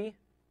weekly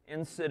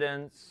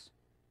incidence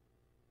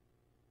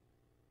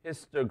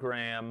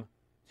histogram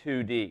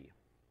 2D.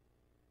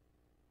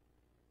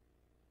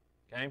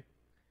 Okay?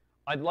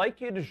 I'd like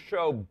you to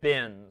show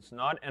bins,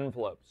 not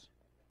envelopes.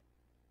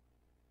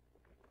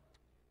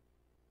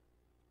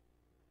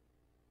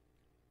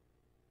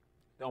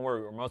 Don't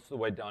worry, we're most of the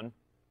way done.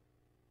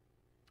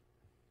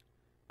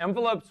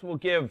 Envelopes will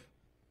give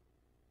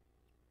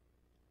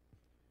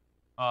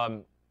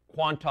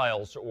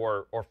quantiles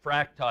or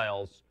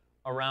fractiles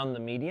around the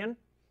median,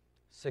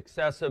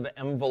 successive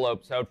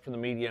envelopes out from the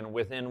median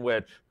within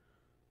which,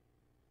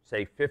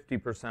 say,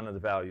 50% of the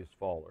values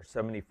fall, or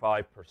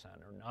 75%,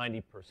 or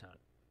 90%.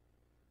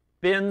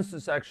 Bins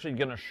is actually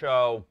going to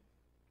show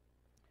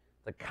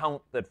the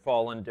count that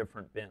fall in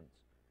different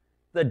bins.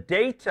 The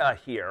data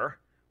here,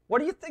 what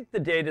do you think the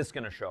data is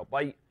going to show?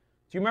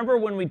 Do you remember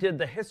when we did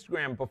the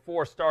histogram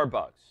before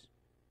Starbucks?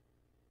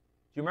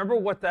 Do you remember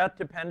what that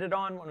depended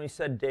on when we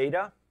said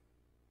data?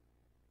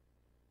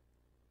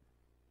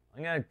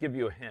 I'm going to give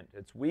you a hint.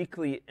 It's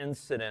weekly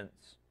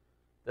incidence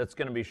that's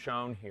going to be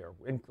shown here.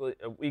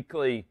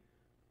 Weekly,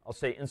 I'll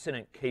say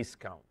incident case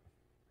count.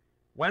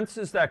 Whence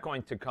is that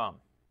going to come?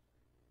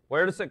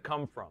 Where does it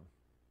come from?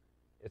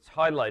 It's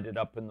highlighted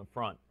up in the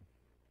front.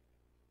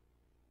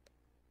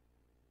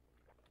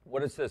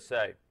 What does this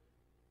say?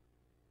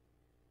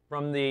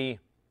 From the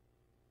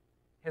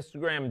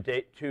histogram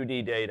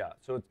 2D data.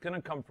 So it's going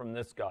to come from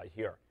this guy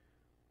here.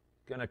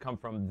 It's going to come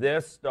from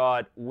this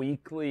dot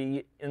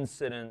weekly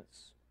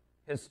incidence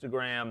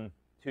histogram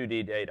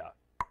 2D data.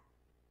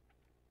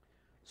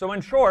 So in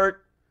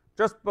short,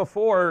 just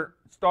before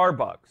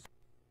Starbucks,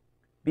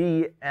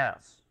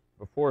 BS,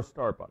 before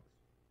Starbucks,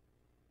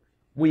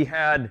 we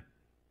had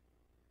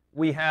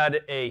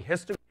a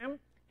histogram,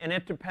 and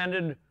it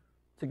depended,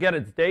 to get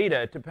its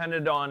data, it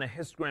depended on a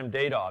histogram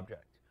data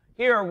object.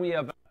 Here we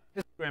have a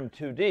histogram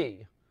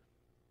 2D,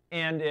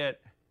 and to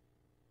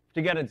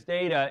get its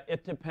data,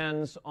 it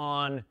depends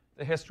on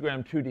the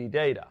histogram 2D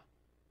data.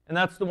 And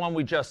that's the one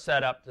we just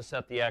set up to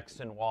set the X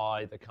and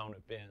Y, the count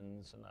of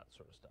bins, and that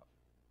sort of stuff.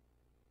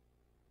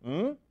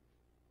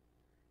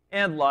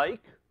 And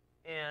like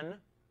in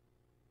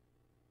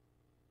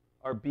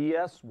our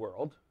BS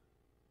world,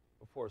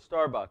 before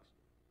Starbucks,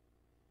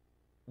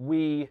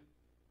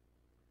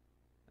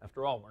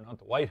 after all, we're not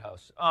the White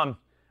House.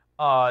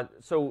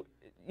 So,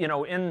 you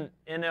know, in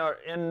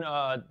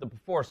the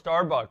before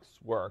Starbucks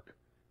work,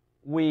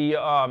 we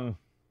were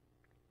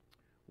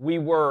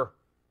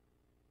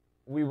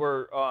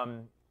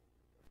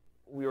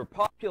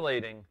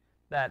populating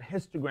that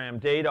histogram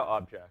data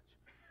object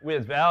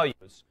with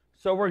values.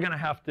 So we're going to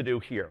have to do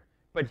here.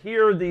 But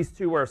here, these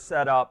two are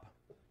set up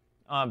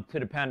to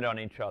depend on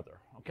each other.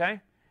 Okay?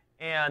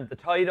 And the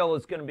title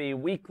is going to be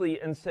Weekly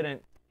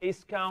Incident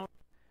Case Count.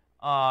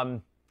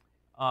 And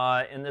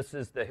this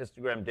is the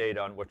histogram data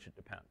on which it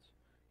depends.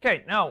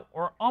 Okay, now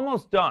we're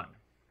almost done.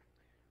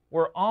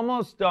 We're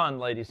almost done,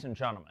 ladies and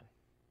gentlemen.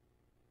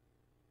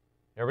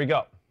 Here we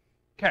go.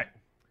 Okay,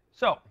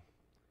 so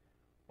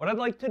what I'd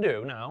like to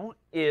do now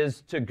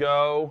is to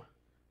go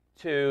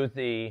to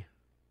the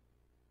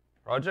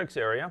projects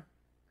area,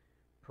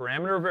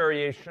 parameter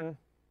variation,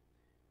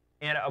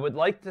 and I would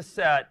like to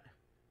set,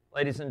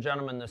 ladies and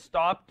gentlemen, the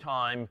stop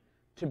time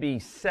to be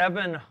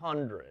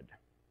 700.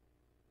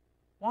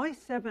 Why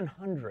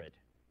 700?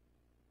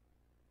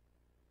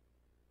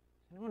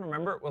 Anyone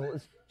remember? Well,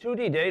 it's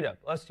 2D data,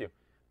 bless you.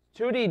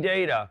 2D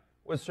data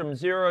was from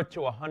 0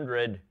 to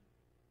 100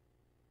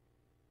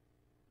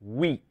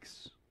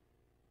 weeks,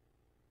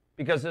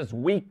 because it's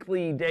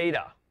weekly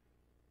data.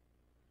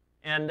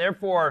 And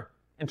therefore,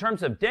 in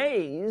terms of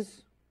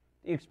days,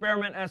 the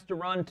experiment has to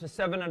run to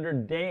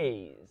 700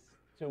 days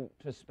to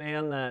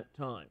span that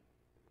time.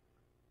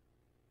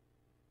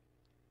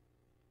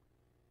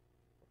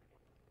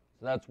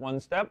 So that's one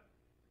step.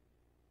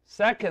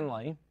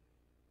 Secondly,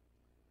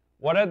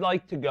 what I'd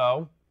like to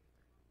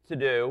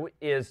do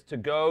is to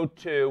go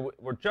to,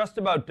 we're just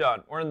about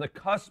done. We're in the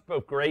cusp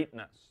of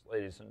greatness,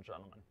 ladies and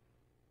gentlemen.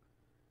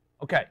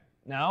 Okay,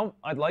 now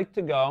I'd like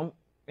to go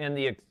in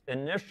the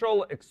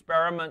initial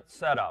experiment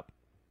setup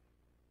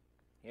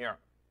here.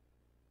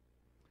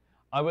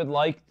 I would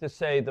like to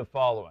say the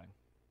following,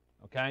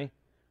 okay?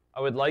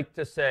 I would like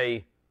to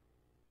say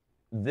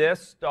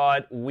this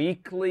dot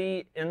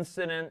weekly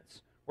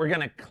incidence. We're going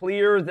to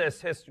clear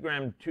this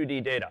histogram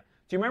 2D data.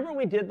 Do you remember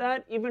we did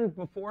that even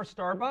before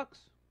Starbucks?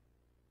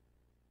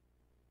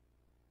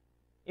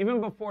 Even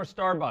before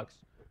Starbucks.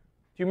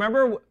 Do you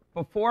remember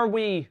before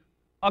we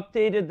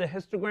updated the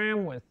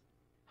histogram with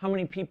how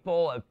many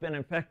people have been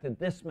infected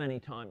this many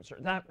times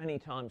or that many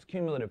times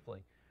cumulatively?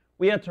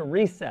 We had to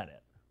reset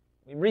it.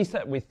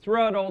 We threw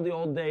out all the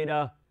old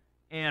data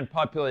and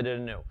populated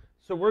anew.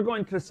 So we're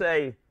going to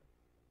say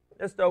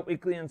this dot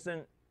weekly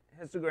incident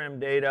histogram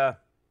data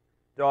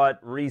dot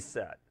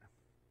reset.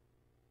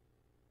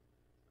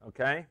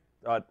 Okay?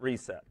 Dot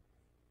reset.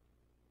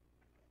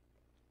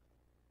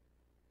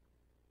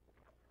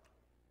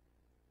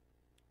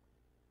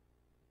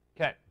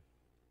 Okay.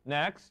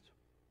 Next,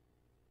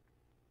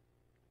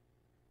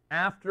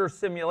 after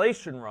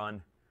simulation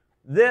run,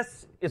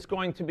 this is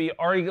going to be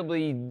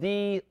arguably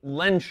the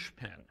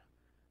linchpin,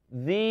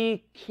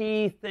 the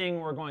key thing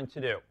we're going to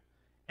do.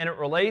 And it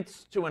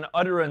relates to an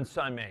utterance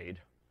I made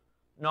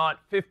not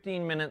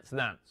 15 minutes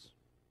thence.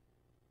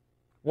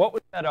 What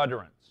was that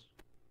utterance?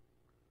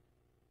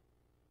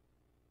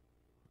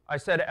 I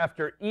said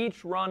after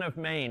each run of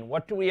main,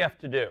 what do we have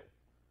to do?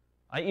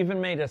 I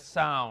even made a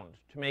sound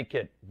to make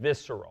it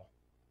visceral.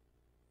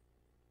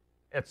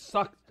 It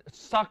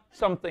sucked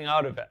something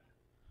out of it.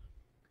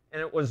 And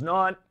it was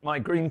not my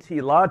green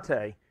tea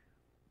latte,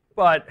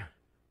 but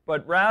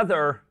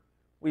rather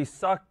we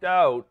sucked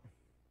out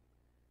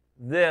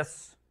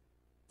this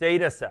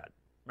data set.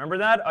 Remember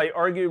that? I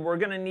argued we're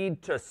going to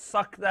need to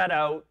suck that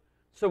out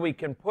so we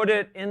can put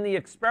it in the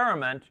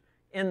experiment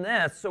in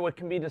this so it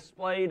can be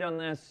displayed on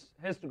this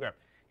histogram.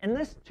 And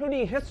this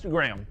 2D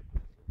histogram,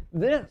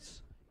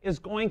 this is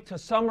going to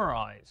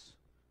summarize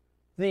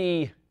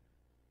the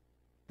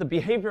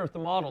behavior of the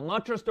model,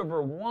 not just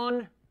over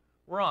one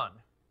run,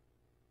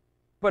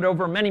 but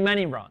over many,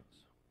 many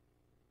runs.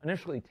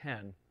 Initially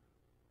 10,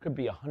 could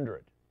be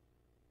 100.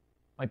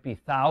 Might be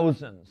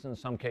thousands in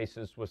some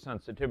cases with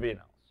sensitivity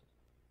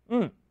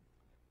analysis.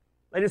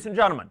 Ladies and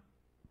gentlemen,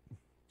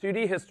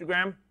 2D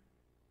histogram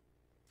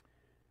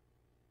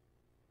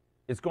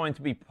is going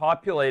to be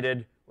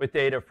populated with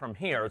data from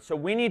here. So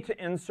we need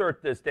to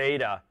insert this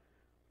data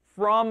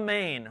from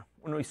main.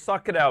 When we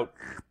suck it out,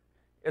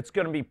 it's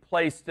going to be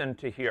placed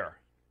into here,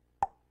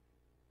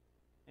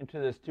 into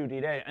this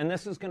 2D data. And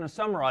this is going to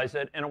summarize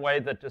it in a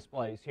way that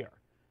displays here.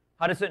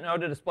 How does it know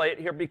to display it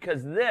here?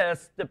 Because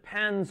this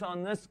depends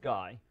on this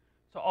guy.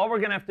 So all we're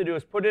going to have to do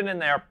is put it in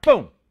there,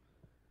 boom,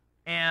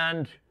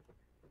 and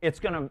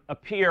it's going to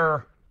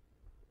appear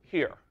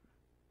here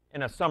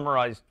in a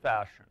summarized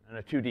fashion, in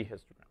a 2D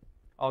histogram.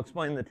 I'll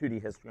explain the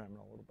 2D histogram in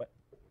a little bit.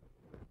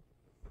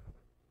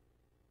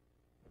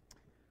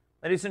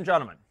 Ladies and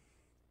gentlemen,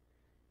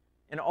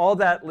 and all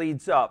that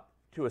leads up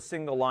to a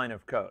single line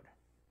of code.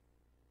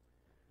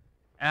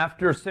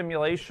 After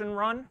simulation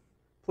run,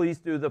 please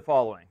do the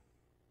following.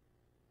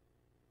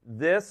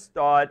 This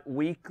dot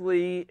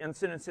weekly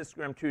incidence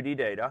histogram 2D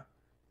data,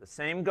 the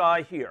same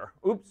guy here.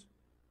 Oops,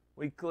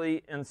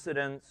 weekly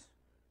incidence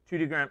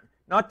 2D gram,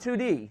 not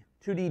 2D,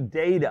 2D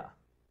data.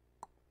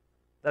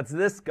 That's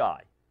this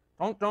guy.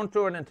 Don't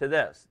do it into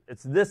this.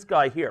 It's this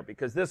guy here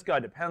because this guy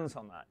depends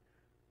on that.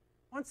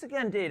 Once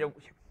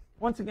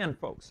again,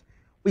 folks,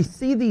 we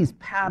see these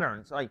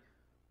patterns. I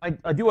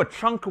do a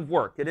chunk of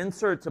work. It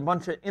inserts a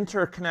bunch of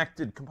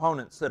interconnected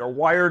components that are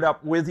wired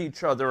up with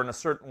each other in a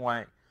certain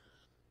way.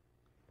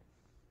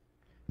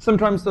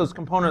 Sometimes those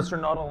components are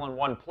not all in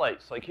one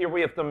place. Like here we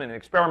have them in an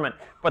experiment,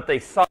 but they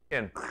suck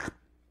in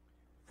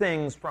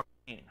things from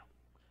main.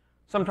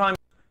 Sometimes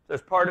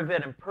there's part of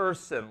it in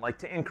person, like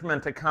to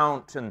increment a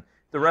count, and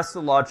the rest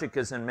of the logic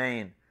is in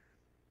main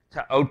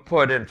to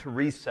output and to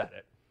reset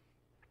it.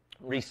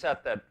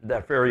 Reset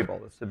that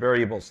variable. It's the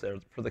variables there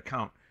for the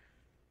count.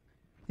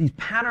 These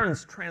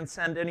patterns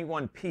transcend any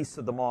one piece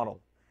of the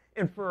model.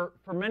 And for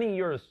many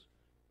years,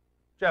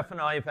 Jeff and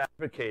I have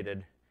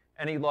advocated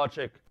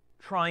AnyLogic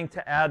trying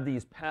to add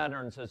these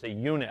patterns as a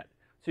unit.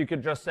 So you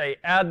could just say,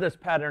 add this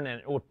pattern in.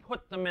 It would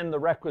put them in the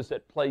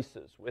requisite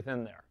places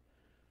within there.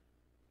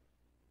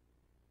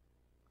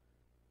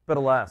 But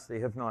alas, they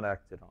have not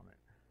acted on it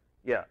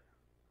yet.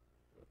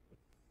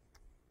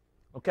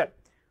 OK,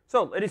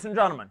 so ladies and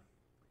gentlemen,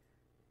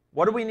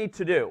 what do we need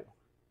to do?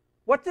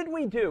 What did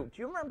we do?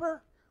 Do you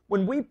remember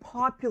when we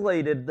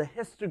populated the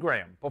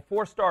histogram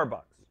before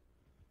Starbucks?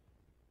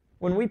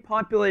 When we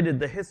populated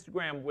the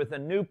histogram with a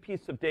new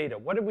piece of data,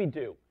 what did we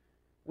do?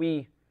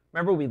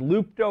 Remember, we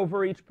looped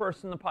over each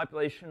person in the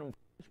population. And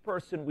each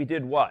person, we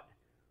did what?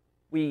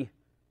 I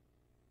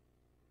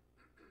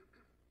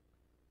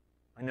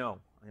know.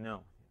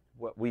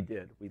 What we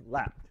did, we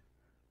lapped.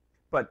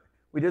 But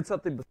we did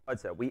something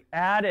besides that. We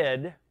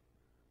added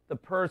the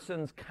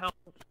person's count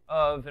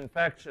of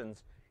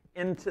infections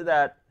into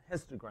that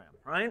histogram,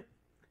 right?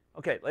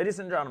 OK, ladies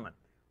and gentlemen,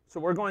 so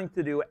we're going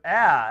to do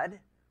add.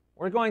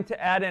 We're going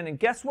to add in, and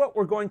guess what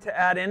we're going to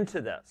add into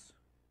this?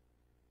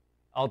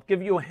 I'll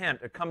give you a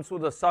hint. It comes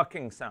with a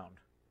sucking sound.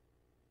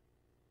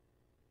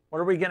 What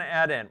are we going to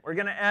add in? We're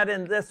going to add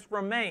in this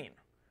from main.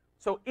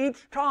 So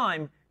each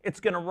time, it's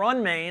going to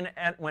run main,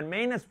 and when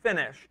main is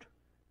finished,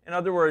 in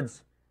other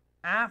words,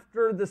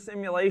 after the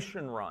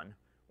simulation run,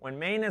 when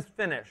main is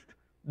finished,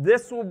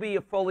 this will be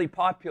fully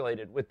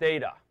populated with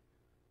data.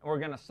 And we're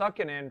going to suck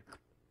it in,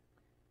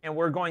 and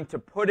we're going to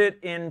put it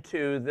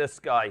into this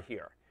guy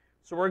here.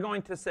 So we're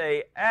going to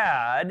say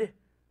add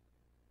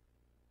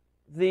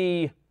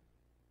the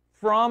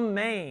from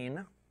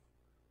main,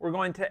 we're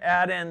going to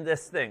add in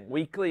this thing,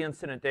 weekly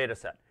incident data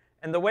set.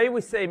 And the way we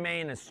say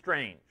main is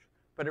strange,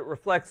 but it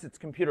reflects its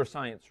computer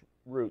science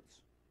roots.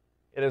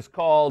 It is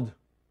called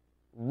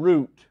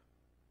root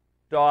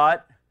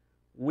dot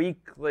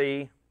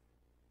weekly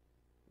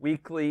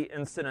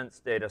incidence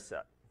data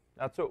set.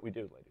 That's what we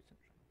do, ladies and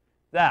gentlemen.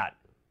 That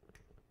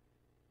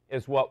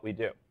is what we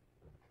do.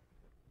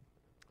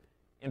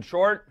 In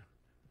short,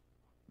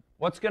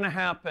 what's going to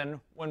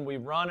happen when we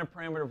run a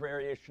parameter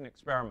variation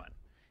experiment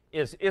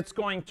is it's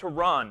going to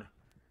run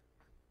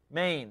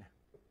main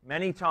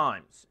many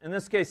times. In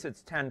this case,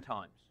 it's 10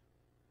 times.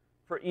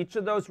 For each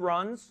of those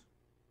runs,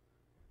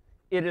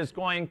 it is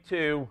going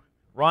to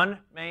run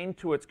main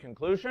to its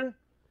conclusion.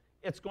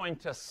 It's going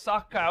to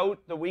suck out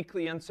the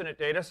weekly incident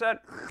data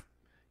set.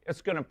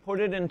 It's going to put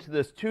it into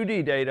this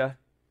 2D data,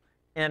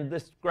 and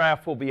this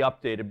graph will be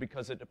updated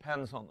because it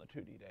depends on the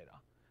 2D data.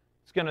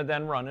 It's going to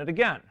then run it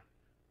again.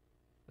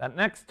 That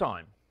next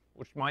time,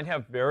 which might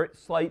have very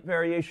slight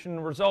variation in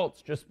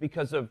results just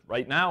because of,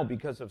 right now,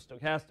 because of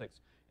stochastics,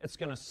 it's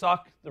going to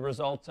suck the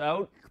results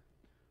out,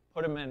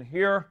 put them in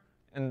here,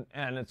 and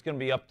it's going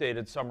to be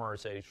updated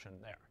summarization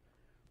there.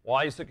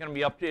 Why is it going to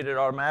be updated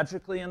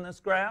automatically in this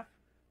graph?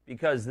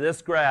 Because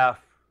this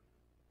graph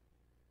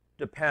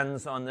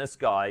depends on this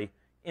guy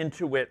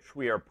into which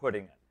we are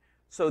putting it.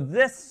 So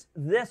this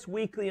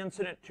weekly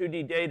incident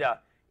 2D data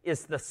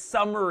is the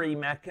summary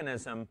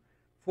mechanism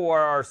for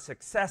our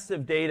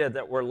successive data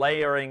that we're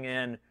layering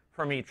in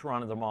from each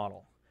run of the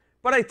model.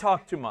 But I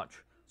talk too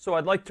much, so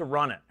I'd like to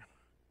run it.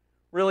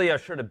 Really, I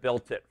should have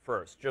built it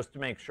first, just to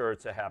make sure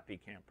it's a happy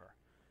camper.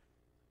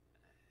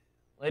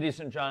 Ladies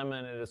and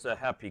gentlemen, it is a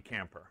happy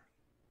camper.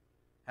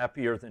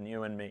 Happier than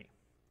you and me.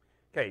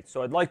 OK,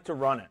 so I'd like to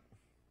run it.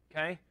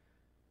 OK?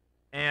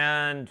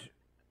 And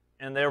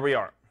there we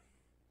are.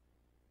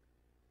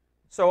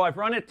 So I've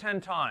run it 10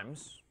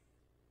 times.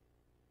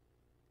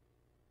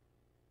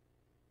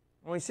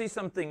 And we see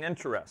something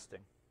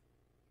interesting.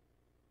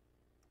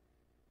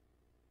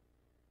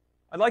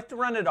 I'd like to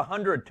run it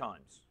 100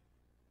 times.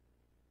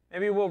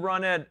 Maybe we'll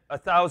run it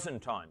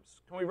 1,000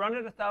 times. Can we run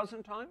it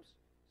 1,000 times? Is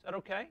that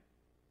OK?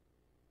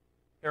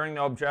 Hearing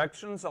no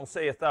objections, I'll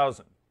say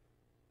 1,000.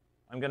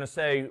 I'm going to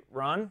say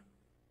run.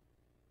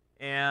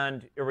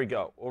 And here we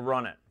go. We'll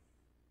run it.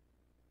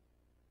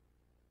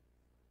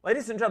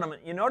 Ladies and gentlemen,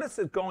 you notice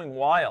it going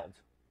wild.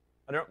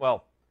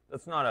 Well,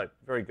 that's not a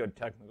very good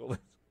technical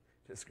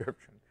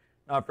description.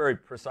 Not very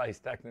precise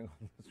technical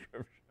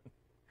description.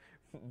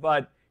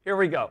 But here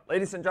we go.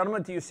 Ladies and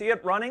gentlemen, do you see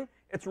it running?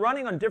 It's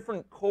running on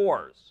different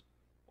cores.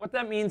 What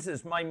that means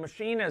is my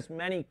machine has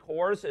many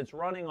cores. It's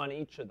running on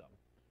each of them.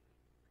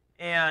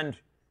 And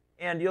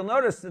you'll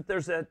notice that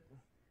there's a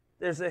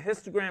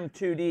histogram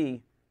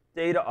 2D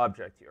data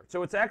object here.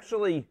 So it's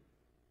actually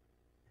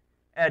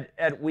at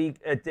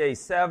day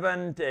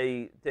 7,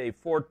 day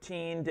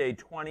 14, day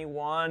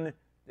 21,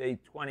 day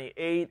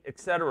 28,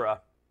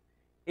 etc.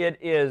 It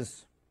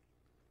is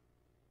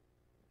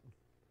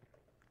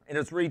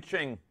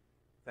reaching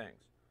things.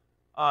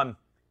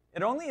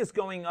 It only is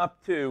going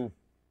up to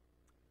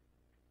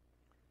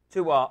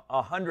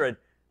 100.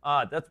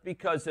 That's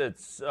because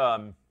it's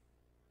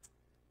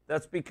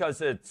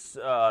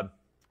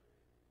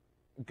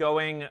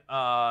going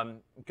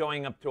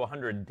up to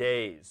 100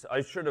 days.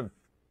 I should have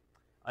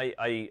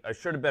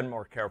been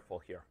more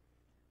careful here.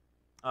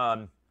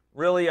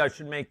 Really, I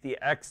should make the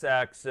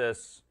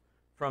x-axis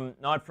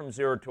not from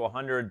 0 to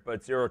 100,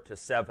 but 0 to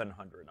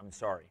 700. I'm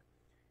sorry.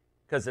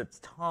 because it's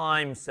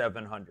time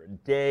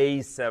 700,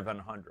 day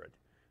 700.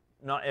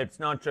 It's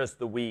not just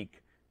the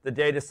week. The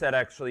data set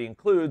actually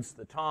includes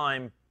the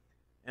time,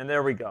 and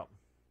there we go.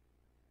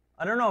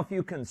 I don't know if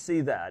you can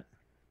see that.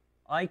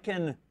 I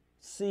can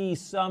see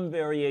some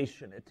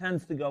variation. It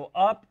tends to go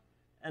up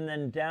and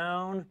then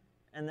down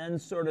and then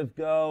sort of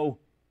go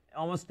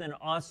almost in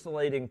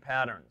oscillating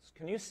patterns.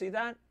 Can you see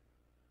that?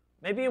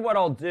 Maybe what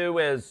I'll do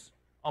is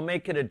I'll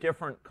make it a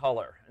different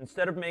color.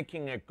 Instead of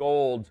making it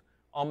gold,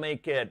 I'll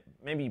make it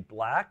maybe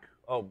black.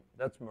 Oh,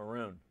 that's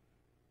maroon.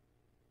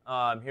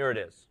 Here it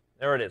is.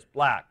 There it is,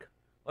 black.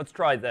 Let's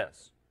try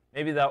this.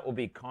 Maybe that will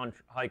be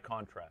high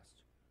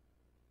contrast.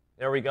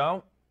 There we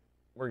go.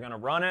 We're going to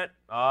run it.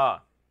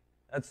 Ah,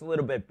 that's a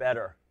little bit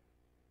better.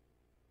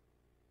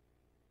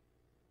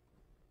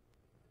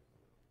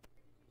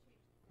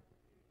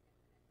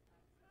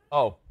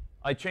 Oh,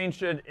 I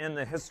changed it in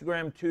the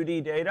histogram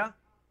 2D data.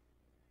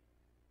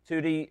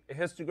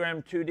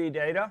 Histogram 2D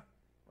data,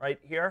 right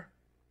here.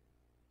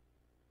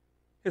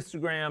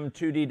 Histogram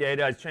 2D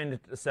data, I changed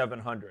it to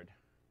 700.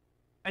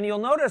 And you'll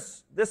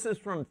notice this is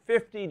from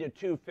 50 to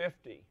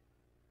 250.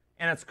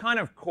 And it's kind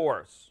of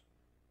coarse.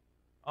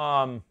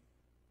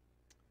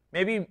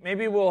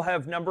 Maybe we'll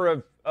have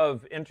number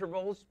of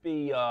intervals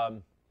be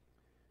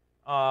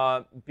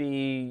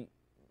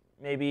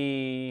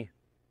maybe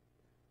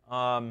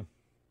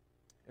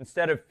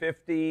instead of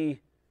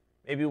 50,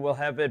 maybe we'll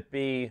have it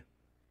be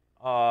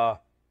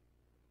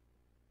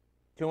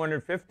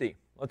 250.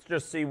 Let's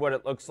just see what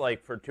it looks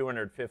like for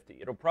 250.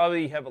 It'll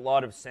probably have a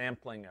lot of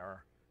sampling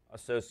error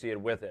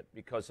associated with it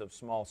because of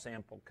small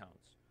sample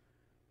counts.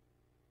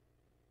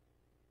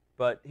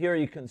 But here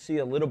you can see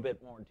a little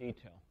bit more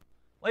detail.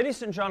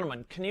 Ladies and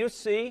gentlemen, can you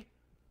see?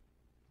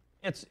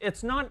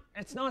 It's not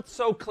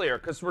so clear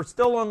because we're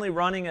still only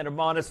running at a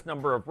modest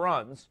number of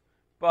runs.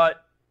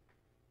 But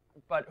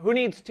who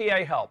needs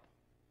TA help?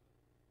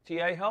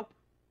 TA help?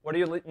 What do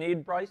you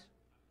need, Bryce?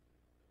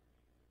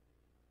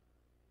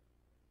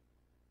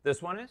 This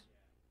one is?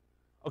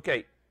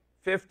 Okay,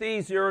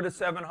 50, 0 to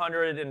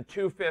 700, and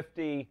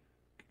 250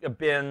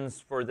 bins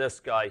for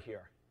this guy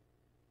here.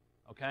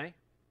 Okay?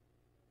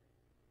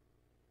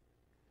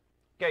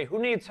 Okay,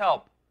 who needs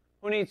help?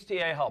 Who needs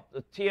TA help?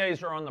 The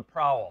TAs are on the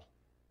prowl.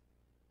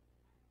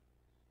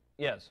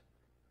 Yes.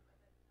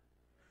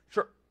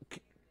 Sure.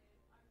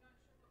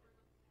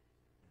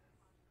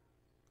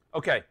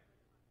 Okay.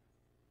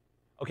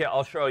 Okay,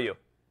 I'll show you.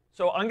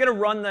 So I'm going to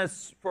run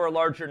this for a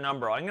larger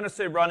number. I'm going to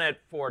say run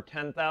it for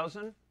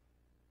 10,000.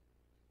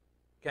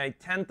 Okay,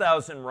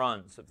 10,000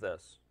 runs of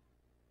this.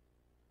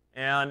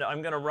 And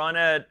I'm going to run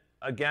it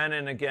again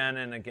and again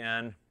and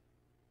again.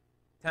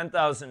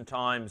 10,000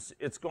 times.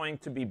 It's going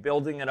to be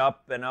building it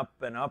up and up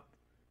and up.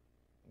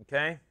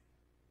 Okay?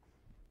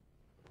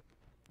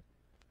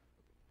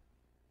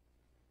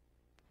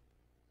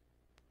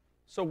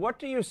 So what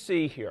do you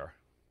see here?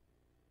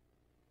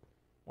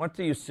 What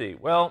do you see?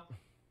 Well,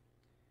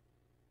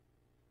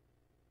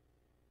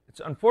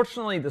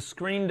 unfortunately, the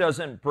screen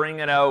doesn't bring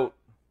it out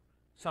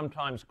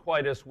sometimes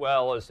quite as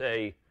well as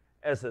an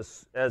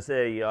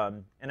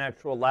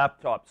actual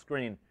laptop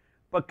screen.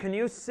 But can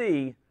you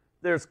see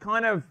there's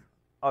kind of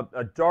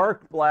a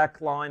dark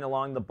black line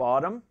along the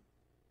bottom,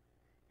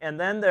 and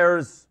then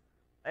there's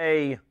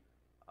a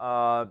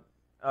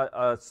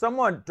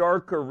somewhat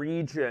darker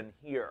region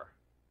here.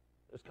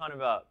 There's kind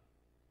of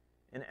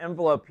an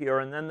envelope here,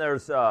 and then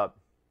there's a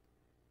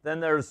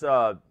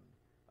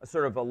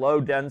sort of a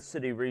low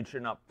density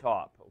region up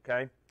top.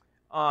 Okay,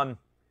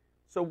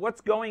 so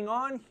what's going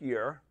on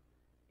here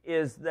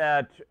is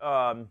that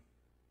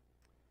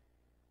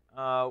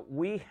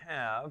we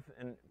have,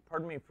 and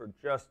pardon me for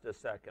just a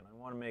second, I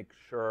want to make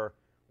sure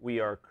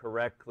we are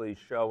correctly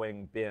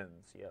showing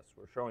bins. Yes,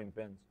 we're showing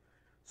bins.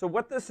 So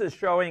what this is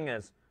showing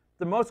is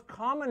the most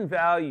common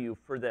value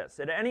for this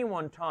at any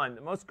one time.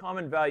 The most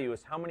common value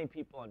is how many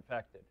people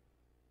infected.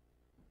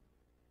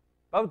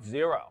 About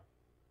 0.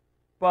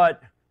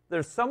 But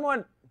there's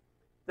a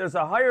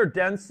higher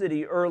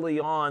density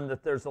early on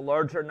that there's a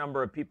larger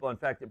number of people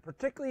infected,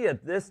 particularly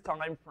at this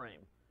time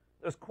frame.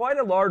 There's quite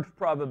a large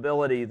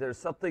probability. There's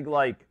something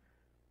like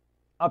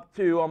up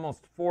to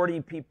almost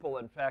 40 people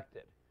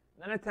infected.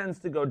 Then it tends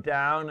to go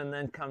down and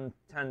then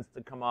tends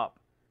to come up.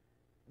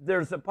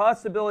 There's a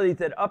possibility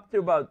that up to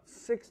about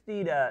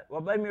 60 to,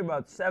 well, maybe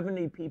about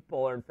 70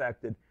 people are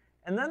infected.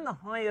 And then the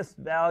highest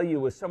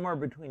value is somewhere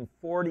between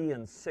 40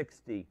 and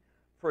 60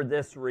 for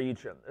this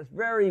region. There's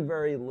very,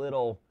 very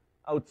little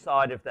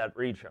outside of that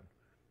region.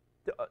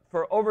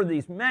 For over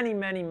these many,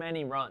 many,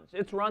 many runs.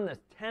 It's run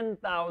this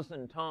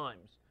 10,000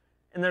 times.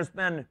 And there's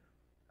been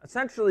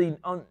essentially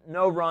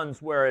no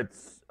runs where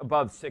it's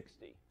above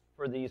 60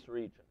 for these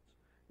regions.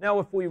 Now,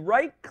 if we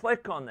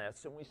right-click on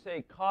this and we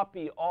say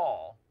copy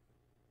all,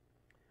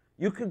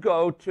 you could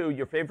go to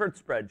your favorite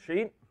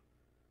spreadsheet,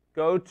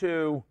 go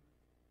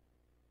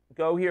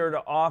here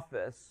to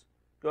Office,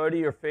 go to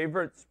your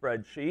favorite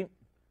spreadsheet,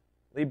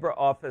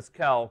 LibreOffice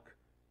Calc,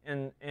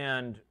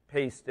 and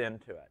paste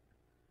into it.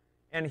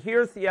 And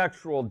here's the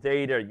actual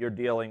data you're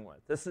dealing with.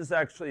 This is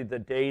actually the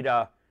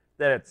data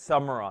that it's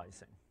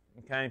summarizing.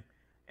 Okay?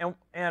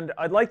 And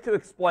I'd like to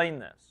explain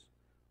this.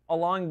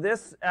 Along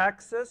this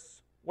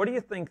axis, what do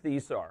you think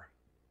these are?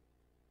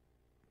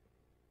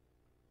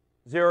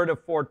 0 to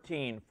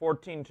 14,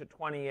 14 to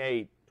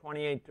 28,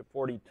 28 to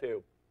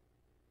 42.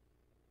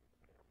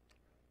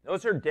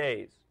 Those are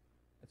days.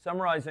 It's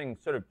summarizing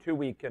sort of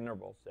 2-week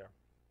intervals there.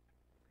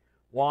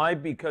 Why?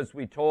 Because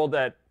we told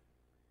that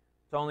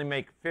to only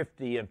make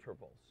 50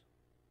 intervals.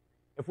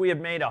 If we had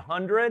made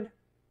 100,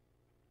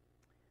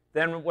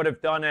 then we would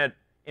have done it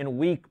in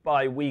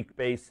week-by-week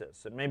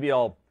basis. And maybe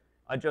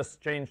I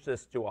just changed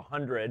this to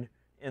 100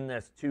 in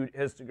this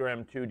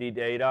histogram 2D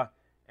data,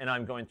 and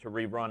I'm going to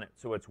rerun it.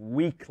 So it's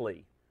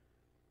weekly.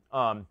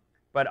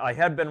 But I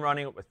had been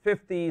running it with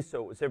 50,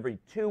 so it was every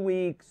 2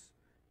 weeks,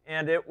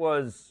 and it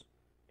was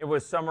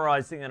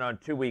summarizing it on a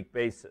 2-week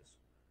basis.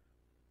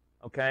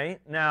 Okay,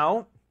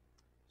 now,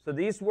 so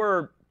these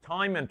were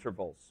time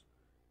intervals,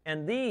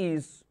 and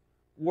these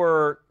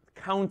were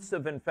counts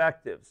of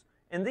infectives.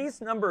 And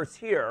these numbers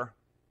here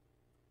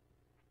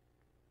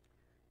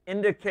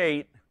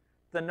indicate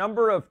the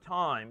number of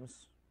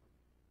times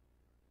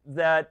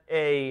that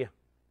a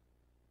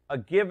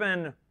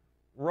given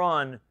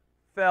run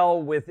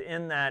fell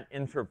within that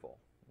interval.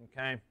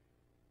 Okay?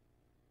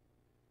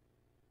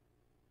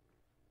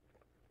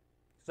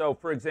 So,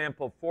 for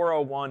example,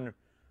 401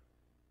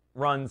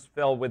 runs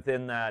fell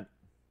within that.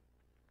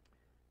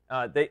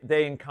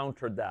 They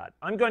encountered that.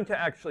 I'm going to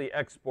actually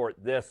export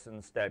this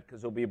instead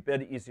because it'll be a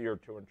bit easier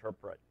to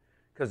interpret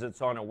because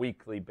it's on a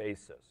weekly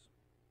basis.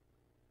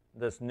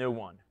 This new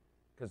one,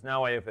 because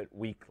now I have it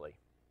weekly.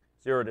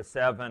 0 to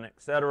 7,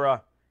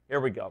 etc. Here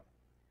we go.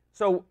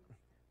 So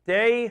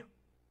day,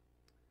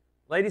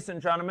 ladies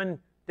and gentlemen,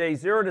 day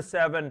 0 to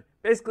 7,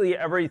 basically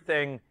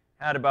everything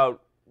had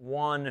about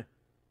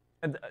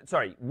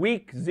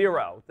week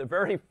 0, the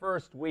very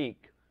first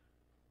week,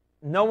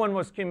 no one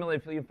was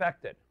cumulatively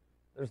infected.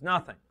 There's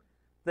nothing.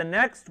 The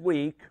next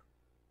week,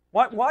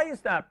 why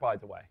is that, by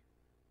the way?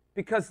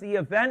 Because the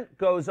event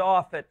goes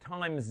off at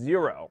time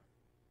 0.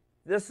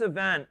 This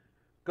event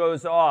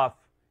goes off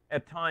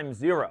at time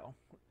 0,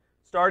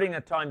 starting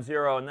at time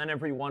 0, and then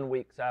every 1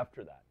 week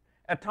after that.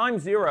 At time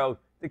 0,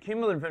 the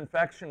cumulative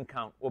infection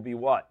count will be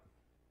what?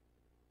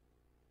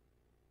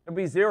 It'll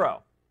be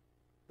 0.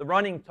 The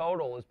running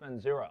total has been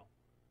 0.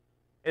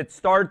 It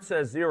starts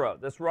as 0.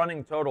 This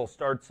running total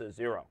starts as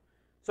 0.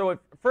 So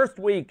first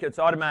week, it's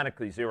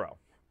automatically 0.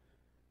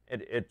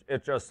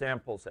 It just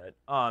samples it.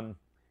 So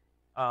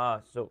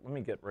let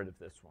me get rid of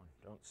this one.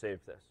 Don't save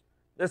this.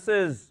 This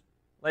is,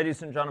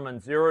 ladies and gentlemen,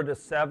 0 to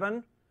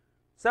 7.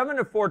 7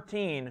 to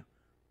 14,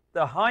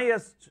 the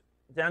highest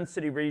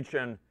density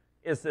region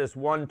is this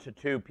 1 to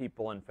 2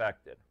 people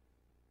infected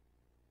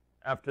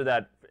after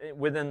that,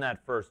 within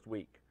that first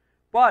week.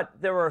 But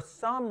there are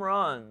some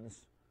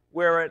runs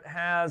where it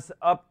has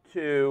up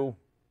to,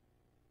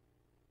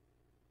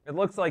 it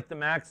looks like the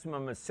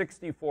maximum is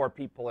 64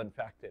 people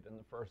infected in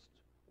the first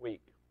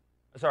week.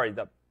 Sorry,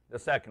 the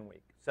second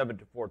week, 7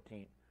 to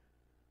 14.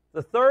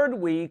 The third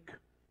week,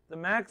 the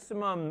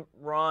maximum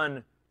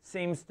run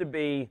seems to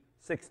be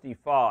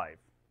 65.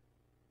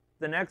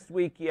 The next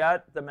week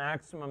yet, the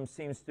maximum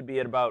seems to be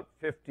at about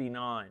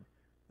 59.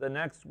 The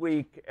next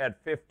week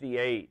at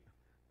 58.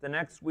 The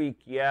next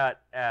week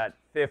yet at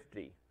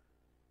 50.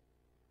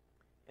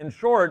 In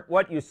short,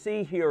 what you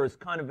see here is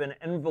kind of an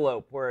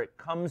envelope where it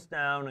comes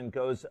down and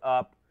goes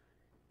up.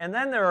 And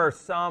then there are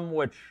some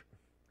which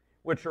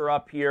are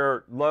up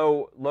here,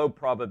 low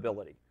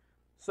probability.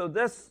 So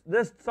this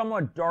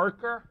somewhat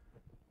darker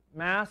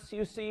mass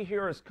you see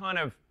here is kind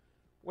of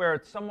where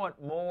it's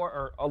somewhat more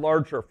or a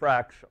larger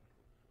fraction.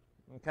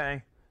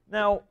 Okay?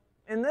 Now,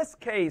 in this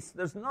case,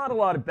 there's not a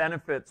lot of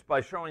benefits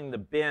by showing the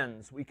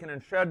bins. We can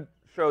instead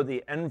show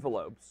the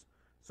envelopes.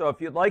 So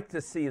if you'd like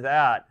to see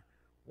that,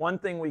 one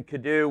thing we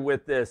could do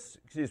with this,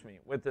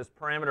 with this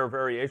parameter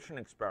variation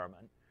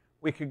experiment,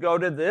 we could go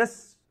to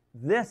this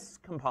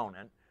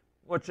component,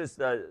 which is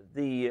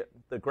the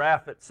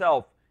graph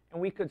itself,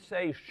 and we could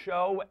say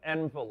show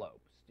envelopes.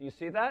 Do you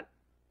see that?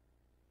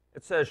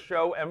 It says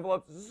show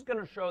envelopes. This is going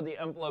to show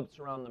the envelopes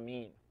around the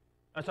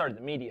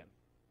the median.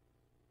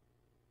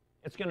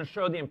 It's going to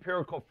show the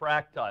empirical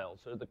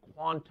fractiles or the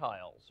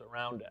quantiles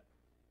around it.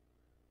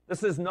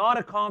 This is not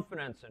a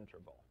confidence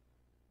interval.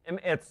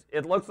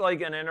 It looks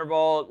like an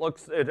interval.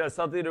 It has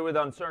something to do with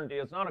uncertainty.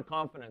 It's not a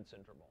confidence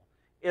interval.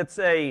 It's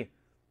the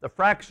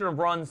fraction of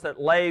runs that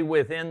lay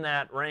within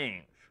that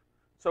range.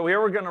 So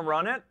here we're going to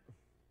run it.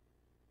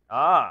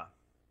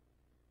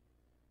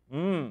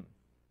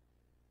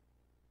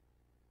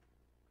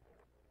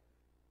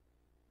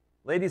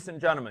 Ladies and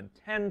gentlemen,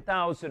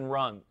 10,000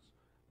 runs.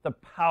 The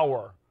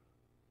power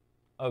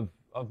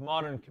of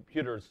modern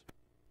computers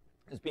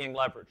is being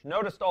leveraged.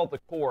 Notice all the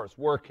cores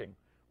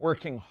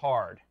working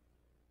hard.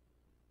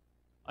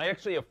 I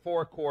actually have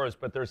 4 cores,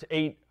 but there's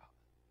 8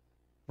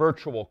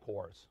 virtual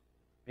cores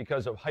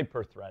because of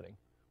hyper-threading,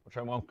 which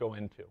I won't go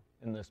into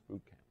in this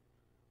boot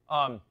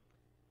camp.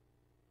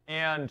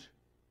 And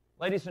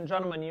ladies and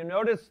gentlemen, you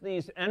notice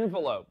these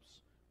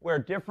envelopes. where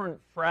different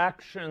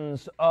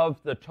fractions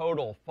of the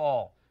total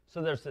fall.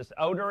 So there's this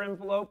outer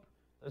envelope,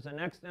 there's a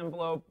next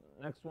envelope,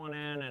 next one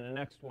in, and a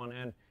next one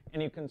in,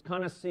 and you can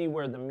kind of see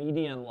where the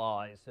median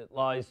lies. It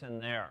lies in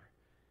there.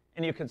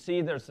 And you can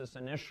see there's this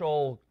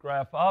initial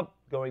graph up,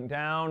 going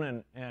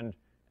down, and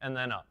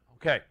then up.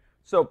 Okay,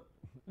 so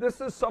this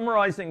is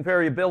summarizing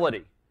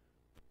variability.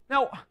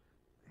 Now,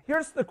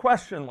 here's the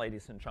question,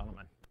 ladies and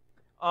gentlemen.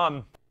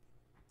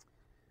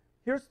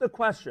 Here's the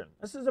question.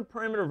 This is a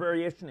parameter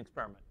variation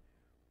experiment.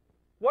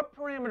 What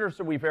parameters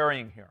are we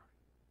varying here?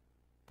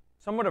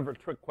 Somewhat of a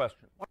trick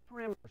question. What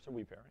parameters are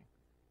we varying?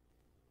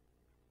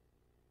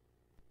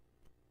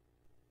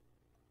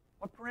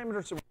 What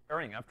parameters are we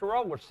varying? After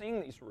all, we're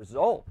seeing these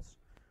results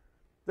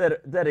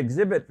that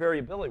exhibit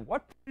variability.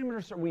 What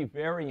parameters are we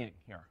varying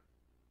here?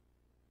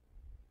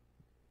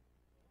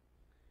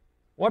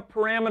 What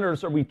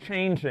parameters are we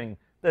changing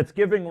that's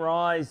giving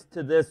rise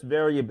to this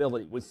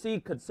variability? We see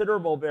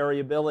considerable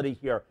variability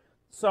here.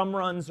 Some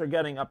runs are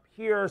getting up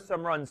here,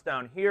 some runs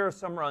down here,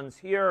 some runs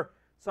here,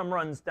 some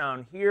runs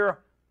down here.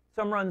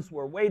 Some runs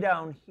were way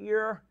down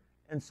here,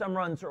 and some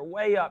runs are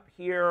way up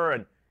here,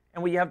 and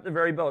we have the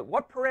variability.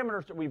 What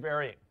parameters are we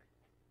varying?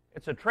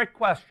 It's a trick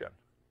question.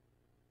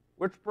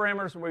 Which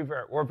parameters are we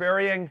varying? We're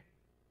varying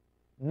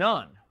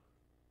none.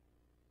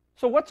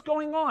 So what's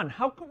going on?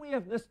 How can we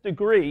have this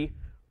degree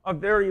of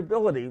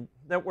variability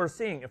that we're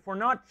seeing if we're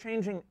not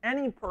changing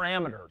any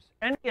parameters,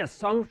 any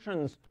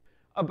assumptions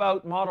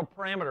about model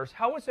parameters?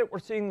 How is it we're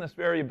seeing this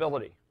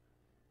variability?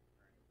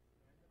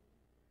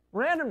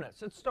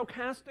 Randomness. It's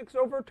stochastics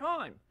over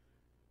time.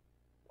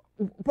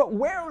 But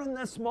where in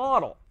this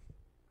model?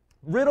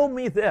 Riddle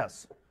me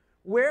this.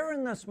 Where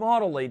in this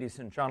model, ladies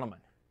and gentlemen,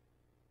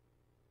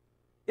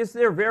 is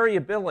there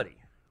variability?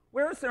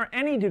 Where is there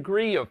any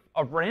degree of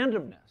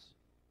randomness?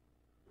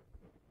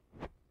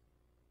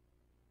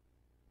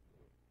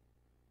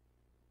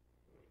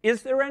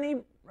 Is there any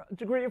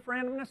degree of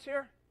randomness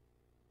here?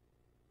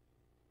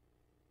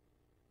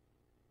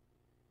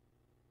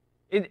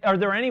 Are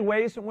there any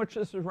ways in which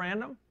this is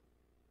random?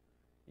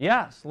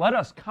 Yes, let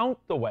us count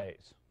the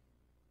ways.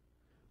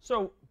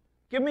 So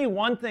give me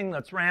one thing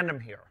that's random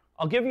here.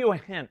 I'll give you a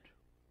hint. Do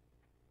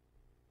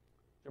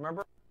you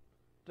remember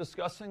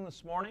discussing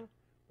this morning?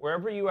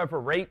 Wherever you have a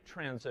rate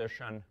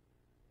transition,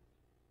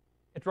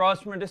 it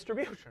draws from a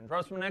distribution,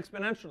 draws from an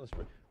exponential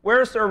distribution.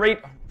 Where is there a rate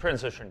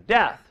transition?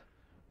 Death.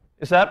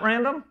 Is that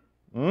random?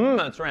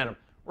 That's random.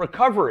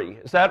 Recovery.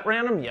 Is that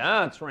random?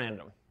 Yeah, it's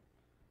random.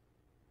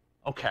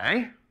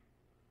 Okay.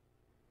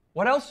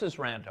 What else is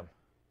random?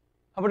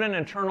 How about an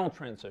internal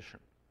transition?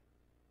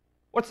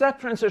 What's that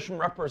transition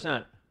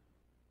represent?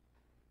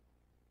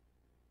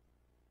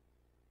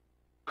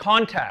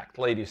 Contact,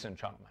 ladies and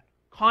gentlemen.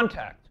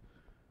 Contact.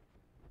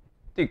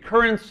 The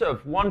occurrence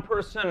of one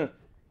person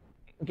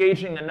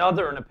engaging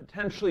another in a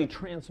potentially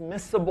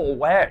transmissible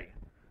way.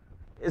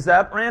 Is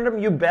that random?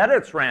 You bet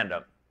it's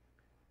random.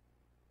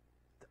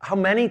 How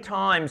many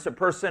times a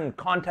person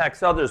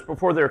contacts others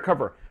before they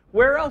recover?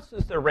 Where else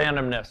is there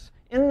randomness?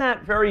 In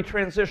that very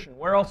transition,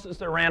 where else is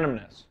there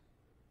randomness?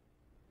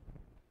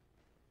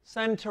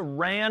 Send to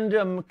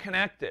random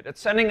connected. It's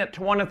sending it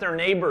to one of their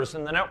neighbors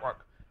in the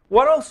network.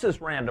 What else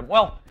is random?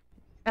 Well,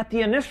 at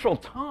the initial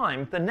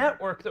time, the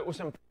network that was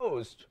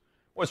imposed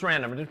was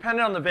random. It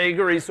depended on the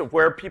vagaries of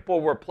where people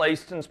were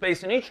placed in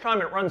space, and each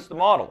time it runs the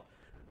model,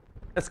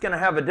 it's going to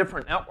have a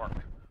different network.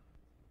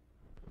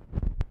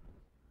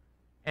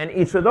 And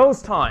each of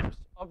those times,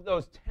 of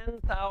those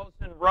 10,000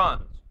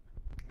 runs,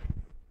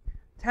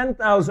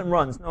 10,000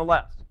 runs, no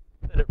less,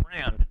 that it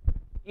ran,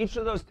 each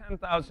of those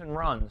 10,000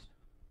 runs,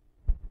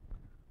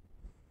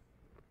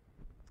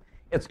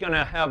 it's going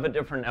to have a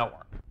different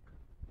network.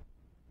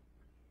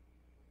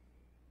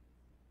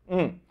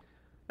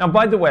 Now,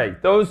 by the way,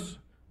 those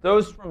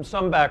from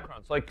some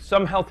backgrounds, like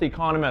some health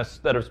economists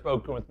that have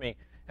spoken with me,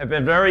 have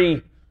been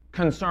very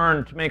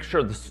concerned to make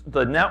sure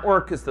the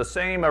network is the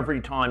same every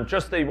time,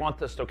 just they want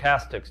the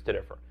stochastics to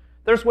differ.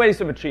 There's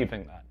ways of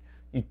achieving that.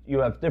 You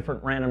have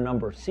different random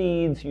number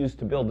seeds used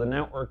to build the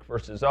network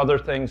versus other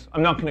things.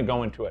 I'm not going to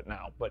go into it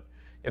now, but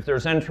if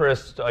there's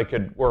interest, I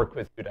could work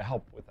with you to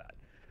help with that.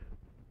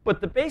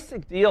 But the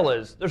basic deal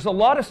is there's a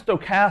lot of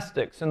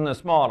stochastics in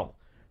this model.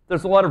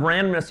 There's a lot of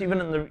randomness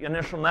even in the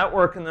initial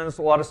network, and then there's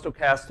a lot of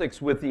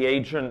stochastics with the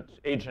agent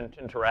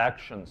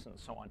interactions and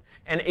so on,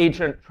 and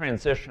agent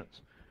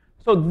transitions.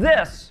 So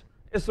this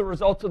is the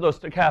result of those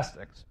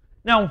stochastics.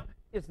 Now,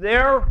 is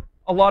there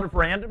a lot of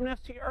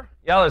randomness here?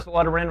 Yeah, there's a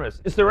lot of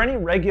randomness. Is there any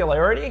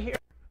regularity here?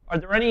 Are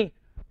there any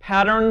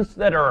patterns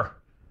that are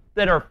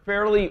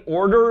fairly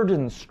ordered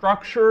and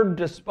structured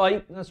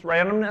despite this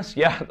randomness?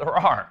 Yeah, there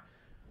are.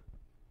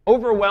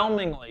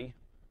 Overwhelmingly,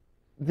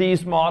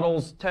 these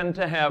models tend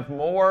to have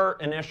more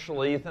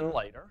initially than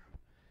later.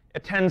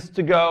 It tends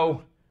to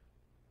go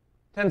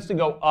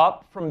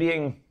up from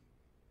being,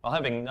 well,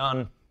 having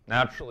none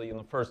naturally in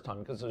the first time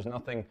because there's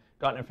nothing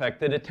gotten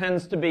affected. It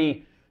tends to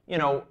be,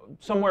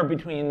 somewhere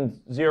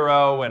between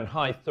 0 and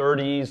high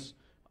 30s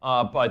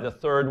by the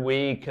third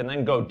week, and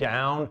then go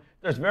down.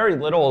 There's very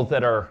little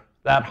that are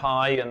that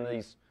high in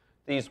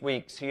these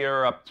weeks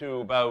here up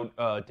to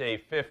about day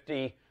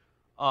 50.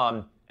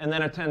 And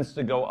then it tends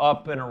to go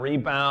up in a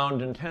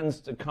rebound and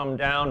tends to come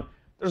down.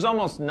 There's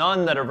almost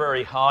none that are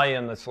very high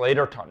in this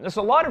later time. There's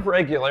a lot of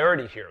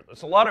regularity here.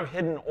 There's a lot of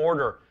hidden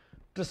order,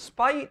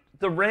 despite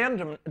the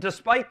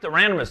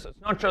randomness.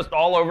 It's not just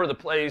all over the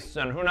place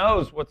and who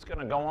knows what's going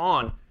to go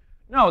on.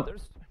 No,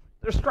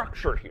 there's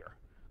structure here.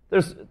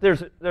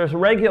 There's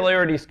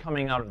regularities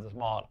coming out of this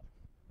model.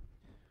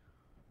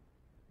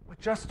 With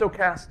just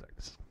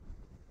stochastics.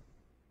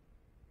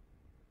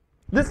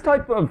 This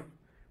type of,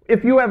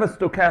 if you have a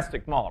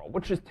stochastic model,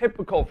 which is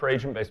typical for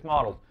agent-based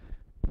models,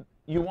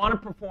 you want to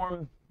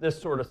perform this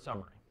sort of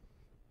summary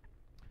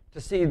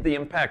to see the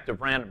impact of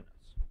randomness.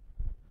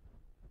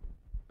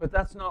 But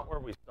that's not where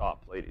we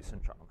stop, ladies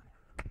and gentlemen.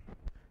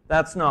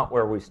 That's not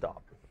where we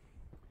stop.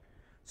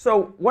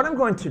 So what I'm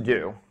going to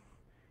do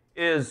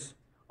is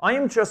I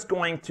am just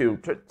going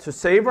to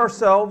save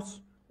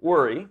ourselves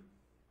worry,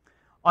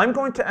 I'm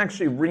going to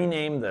actually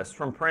rename this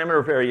from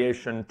parameter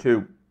variation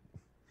to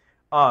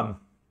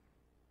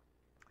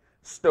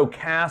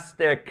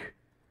stochastic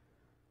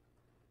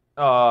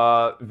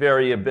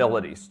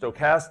variability.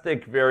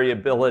 Stochastic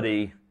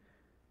variability,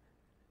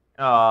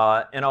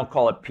 and I'll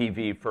call it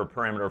PV for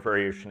parameter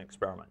variation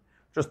experiment,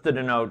 just to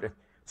denote.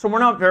 So we're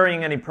not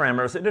varying any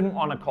parameters. I didn't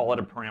want to call it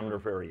a parameter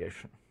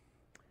variation.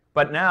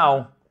 But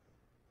now,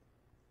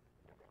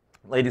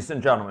 ladies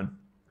and gentlemen,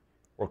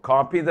 we'll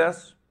copy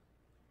this.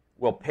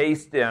 We'll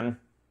paste in.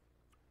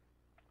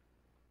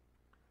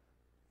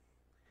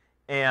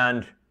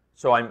 And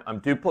so I'm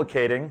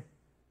duplicating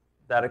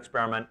that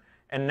experiment.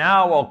 And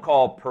now I'll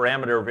call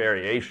parameter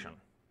variation,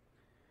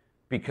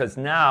 because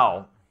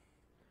now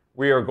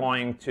we are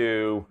going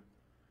to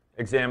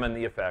examine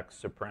the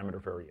effects of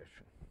parameter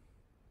variation.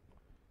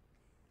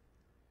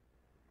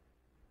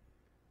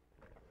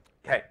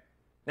 Okay,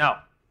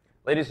 now,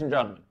 ladies and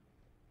gentlemen,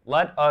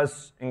 let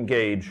us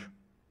engage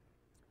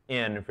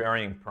in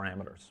varying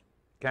parameters.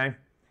 Okay,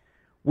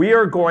 we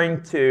are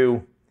going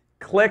to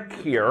click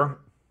here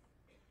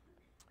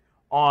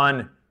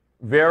on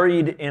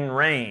varied in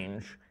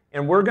range,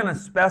 and we're going to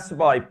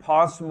specify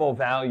possible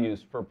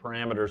values for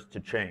parameters to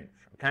change.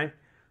 Okay,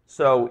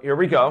 so here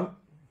we go.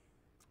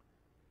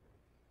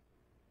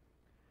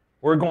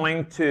 We're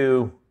going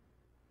to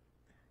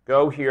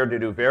go here to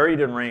do varied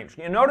in range.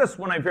 You notice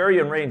when I vary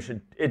in range,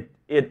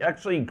 it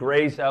actually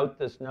grays out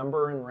this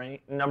number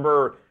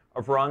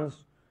of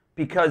runs,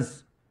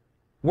 because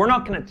we're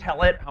not going to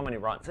tell it how many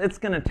runs. It's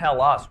going to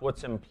tell us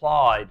what's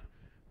implied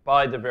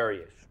by the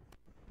variation.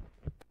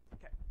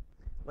 Okay.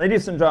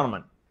 Ladies and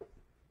gentlemen,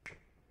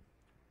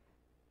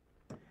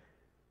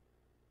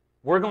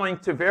 we're going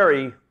to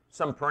vary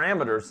some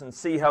parameters and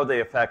see how they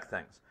affect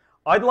things.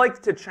 I'd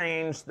like to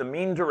change the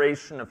mean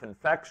duration of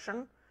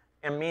infection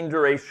and mean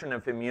duration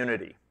of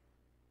immunity.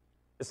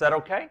 Is that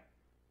okay?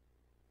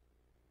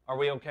 Are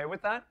we okay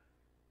with that?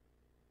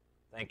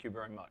 Thank you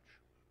very much.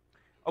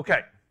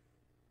 Okay.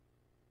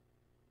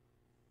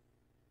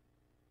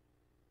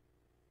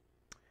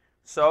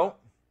 So,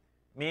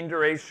 mean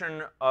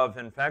duration of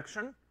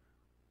infection,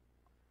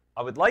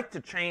 I would like to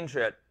change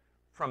it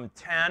from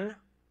 10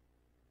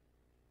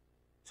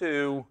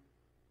 to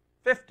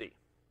 50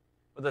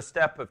 with a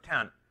step of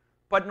 10.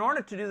 But in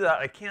order to do that,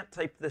 I can't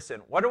type this in.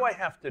 What do I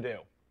have to do?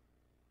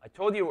 I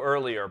told you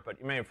earlier, but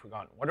you may have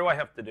forgotten. What do I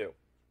have to do?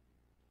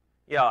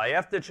 Yeah, I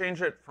have to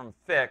change it from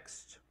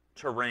fixed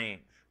to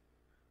range.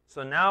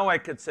 So now I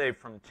could say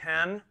from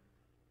 10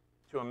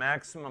 to a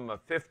maximum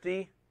of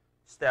 50,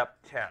 step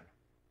 10.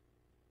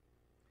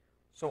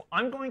 So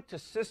I'm going to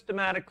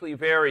systematically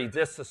vary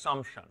this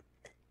assumption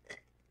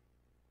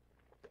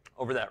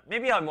over there.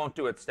 Maybe I won't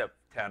do it step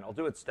 10. I'll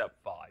do it step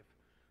 5.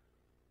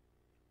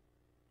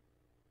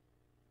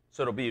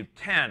 So it'll be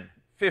 10,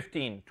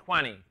 15,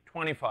 20,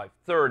 25,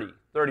 30,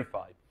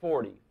 35,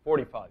 40,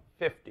 45,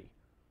 50.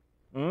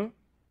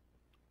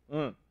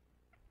 Are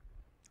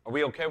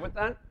we okay with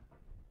that?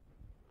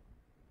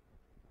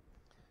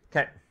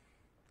 Okay.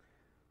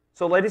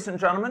 So ladies and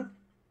gentlemen,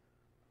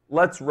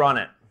 let's run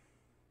it.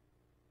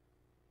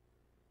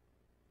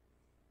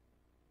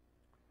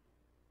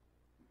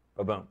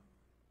 Ba-boom.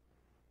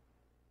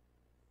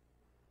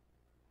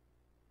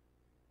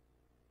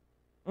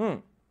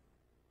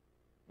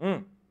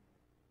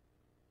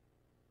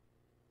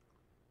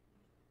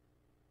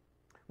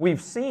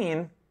 We've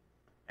seen,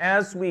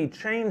 as we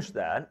change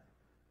that,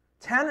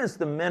 10 is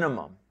the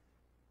minimum.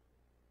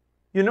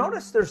 You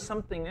notice there's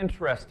something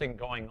interesting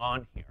going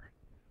on here.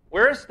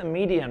 Where's the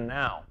median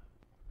now?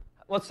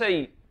 Let's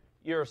say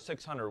you're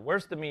 600.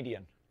 Where's the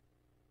median?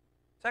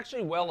 It's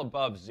actually well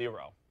above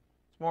 0.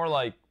 It's more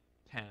like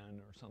 10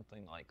 or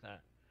something like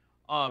that.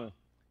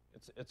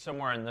 It's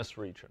somewhere in this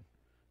region,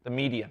 the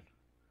median.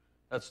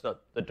 That's the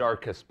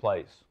darkest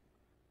place.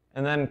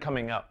 And then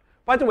coming up.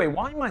 By the way,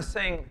 why am I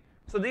saying,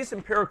 so these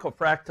empirical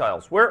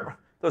fractiles, where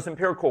those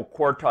empirical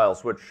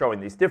quartiles, which showing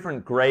these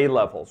different gray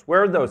levels,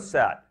 where are those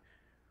set?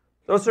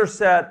 Those are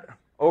set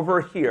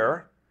over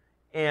here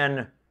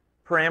in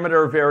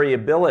parameter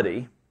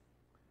variability.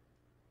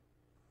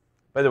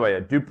 By the way, I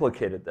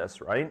duplicated this,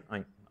 right?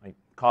 I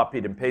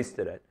copied and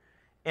pasted it.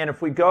 And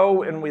if we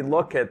go and we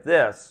look at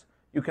this,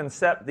 you can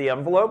set the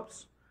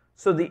envelopes.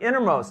 So the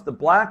innermost, the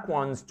black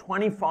ones,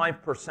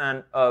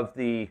 25% of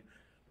the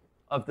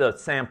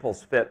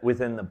samples fit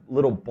within the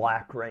little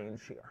black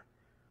range here.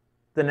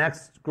 The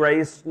next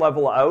grays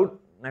level out,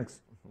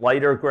 next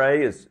lighter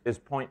gray is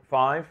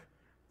 0.5.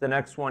 The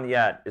next one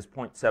yet is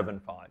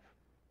 0.75.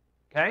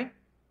 Okay?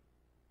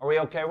 Are we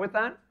okay with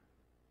that?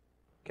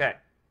 Okay.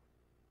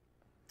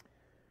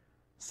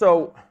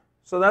 So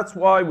that's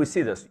why we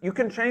see this. You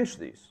can change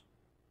these.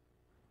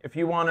 If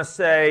you want to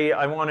say,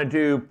 I want to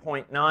do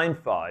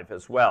 0.95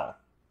 as well,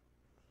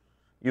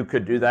 you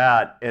could do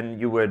that, and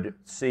you would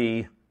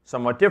see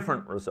somewhat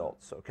different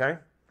results, okay?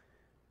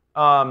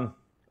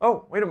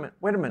 Oh, wait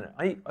a minute.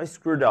 I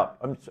screwed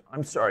up.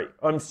 I'm sorry.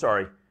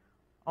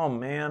 Oh,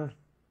 man.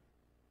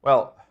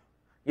 Well,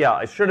 yeah,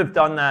 I should have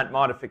done that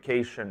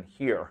modification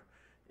here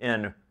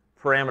in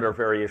parameter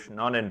variation,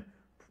 not in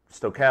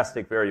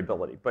stochastic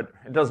variability, but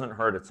it doesn't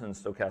hurt, it's in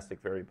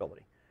stochastic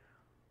variability.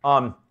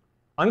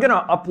 I'm going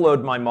to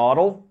upload my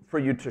model for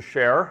you to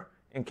share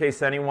in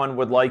case anyone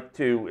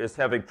is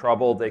having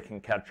trouble, they can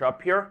catch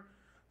up here.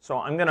 So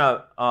I'm going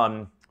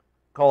to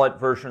call it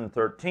version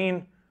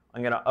 13.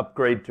 I'm going to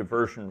upgrade to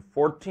version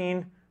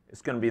 14.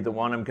 It's going to be the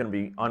one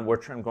on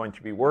which I'm going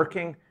to be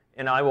working,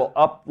 and I will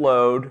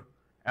upload,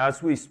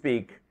 as we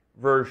speak,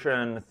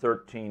 version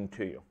 13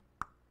 to you.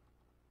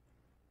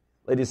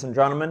 Ladies and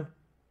gentlemen,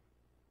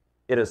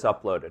 it is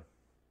uploaded.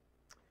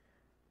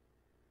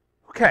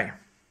 Okay.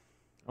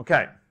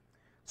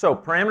 So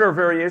parameter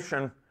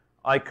variation,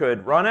 I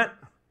could run it,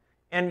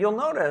 and you'll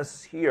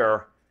notice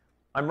here,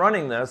 I'm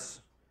running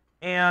this,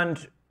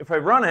 and if I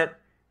run it,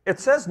 it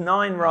says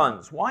 9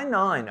 runs. Why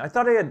 9? I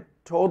thought I had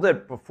told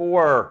it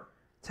before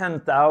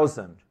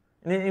 10,000,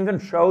 and it even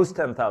shows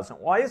 10,000.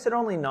 Why is it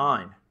only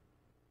 9?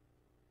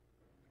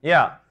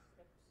 Yeah,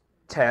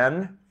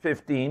 10,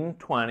 15,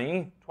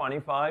 20,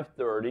 25,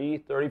 30,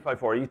 35,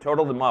 40. You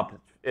total them up,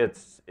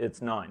 it's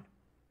 9.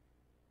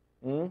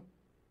 9.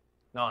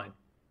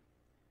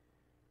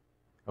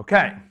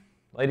 Okay,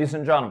 ladies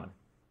and gentlemen,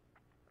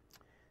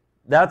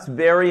 that's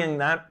varying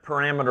that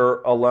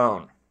parameter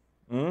alone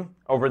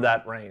over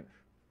that range.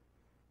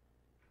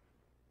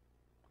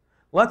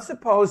 Let's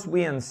suppose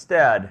we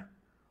instead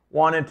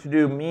wanted to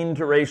do mean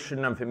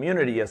duration of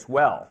immunity as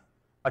well.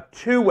 A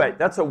two-way,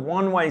 that's a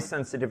one-way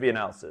sensitivity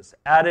analysis,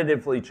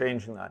 additively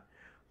changing that.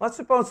 Let's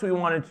suppose we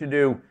wanted to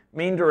do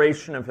mean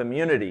duration of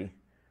immunity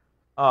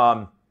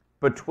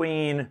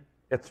between,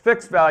 its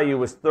fixed value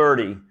was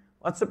 30.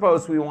 Let's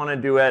suppose we want to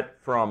do it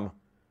from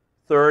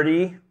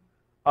 30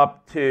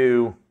 up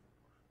to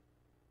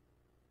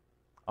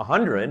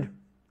 100,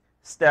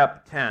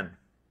 step 10.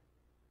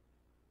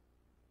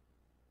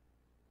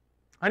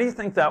 How do you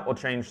think that will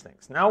change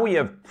things? Now we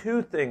have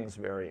two things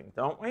varying,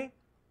 don't we?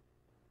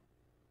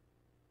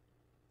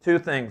 Two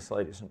things,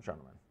 ladies and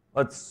gentlemen.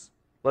 Let's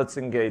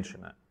engage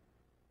in it.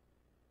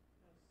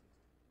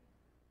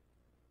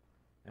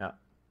 Yeah.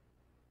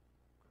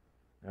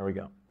 There we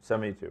go.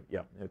 72.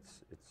 Yeah,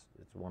 it's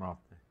one off.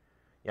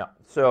 Yeah.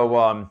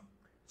 So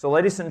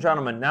ladies and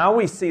gentlemen, now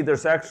we see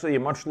there's actually a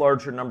much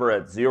larger number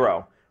at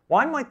 0.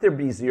 Why might there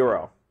be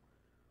 0?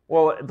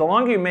 Well, the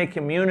longer you make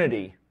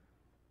immunity,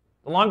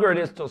 the longer it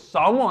is till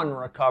someone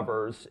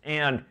recovers,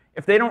 and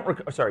if they don't,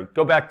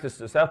 go back to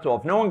susceptible.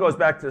 If no one goes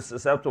back to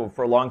susceptible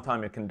for a long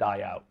time, it can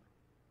die out.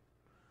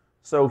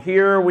 So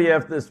here we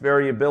have this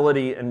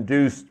variability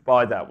induced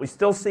by that. We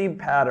still see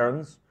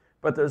patterns,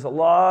 but there's a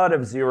lot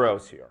of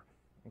zeros here,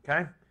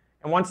 okay?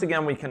 And once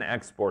again, we can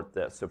export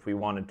this if we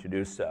wanted to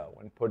do so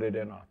and put it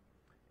in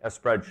a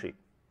spreadsheet,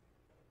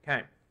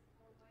 okay?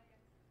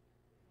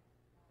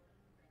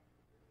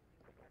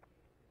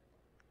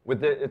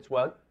 With it, it's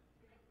what?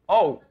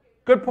 Oh,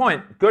 good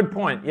point.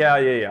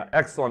 Yeah.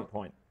 Excellent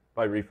point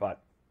by Refat.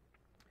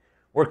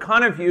 We're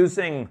kind of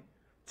using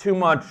too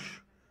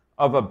much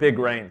of a big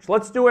range.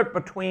 Let's do it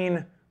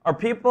between, are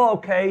people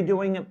okay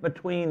doing it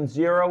between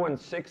 0 and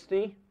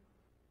 60?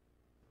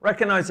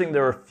 Recognizing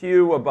there are a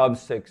few above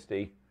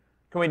 60.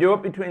 Can we do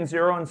it between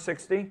 0 and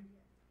 60? Is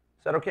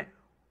that okay?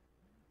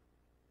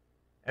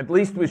 At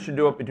least we should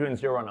do it between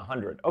 0 and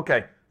 100.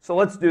 Okay, so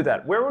let's do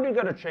that. Where would we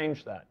go to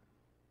change that?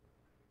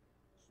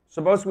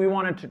 Suppose we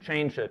wanted to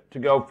change it to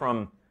go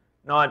from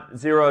not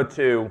 0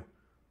 to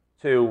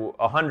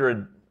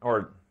 100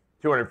 or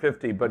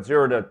 250, but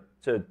 0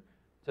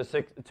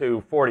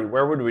 to 40.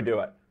 Where would we do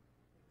it?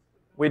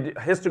 We'd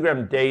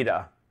histogram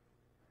data.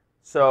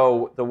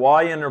 So the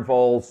y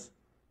intervals,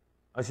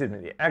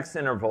 the x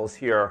intervals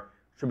here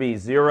should be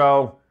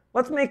 0.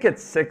 Let's make it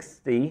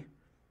 60,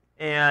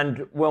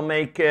 and we'll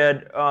make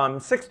it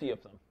 60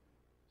 of them.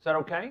 Is that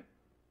okay?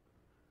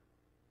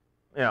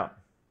 Yeah,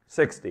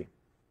 60.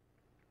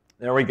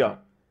 There we go.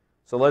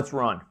 So let's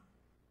run.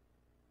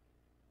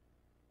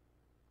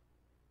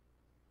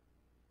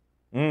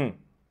 More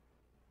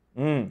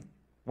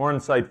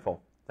insightful,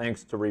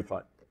 thanks to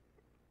Refut.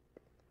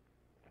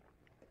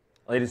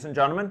 Ladies and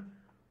gentlemen,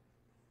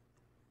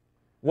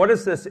 what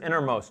is this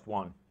innermost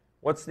one?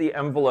 What's the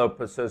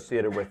envelope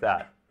associated with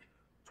that?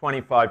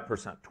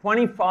 25%.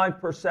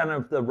 25%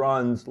 of the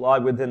runs lie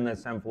within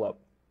this envelope.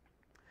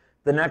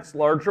 The next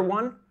larger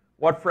one,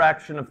 what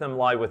fraction of them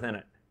lie within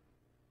it?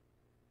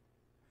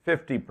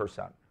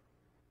 50%.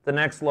 The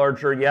next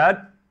larger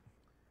yet,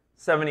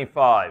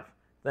 75.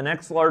 The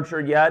next larger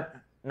yet,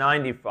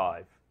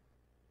 95.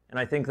 And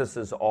I think this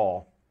is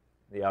all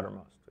the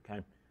outermost,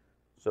 okay?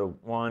 So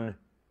 1,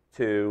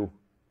 2,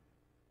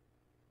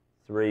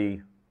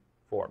 3,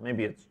 4.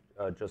 Maybe it's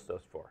just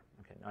those 4.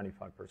 Okay,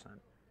 95%.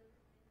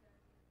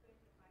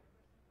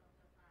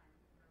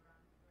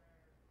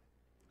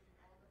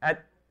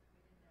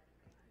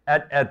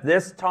 At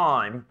this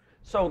time,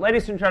 so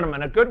ladies and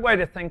gentlemen, a good way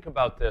to think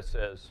about this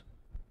is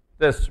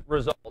this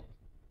result.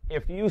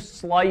 If you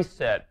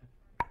slice it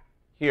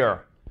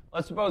here,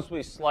 let's suppose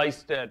we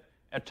sliced it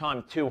at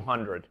time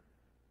 200.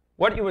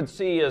 What you would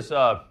see is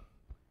a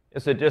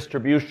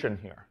distribution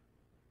here.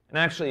 And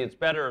actually, it's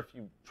better if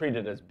you treat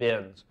it as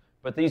bins,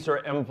 but these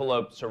are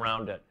envelopes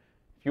around it.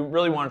 If you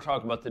really want to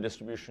talk about the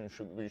distribution, you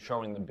should be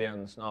showing the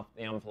bins, not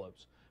the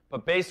envelopes.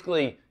 But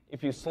basically,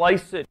 if you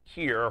slice it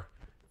here,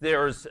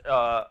 there's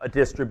a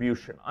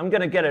distribution. I'm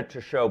going to get it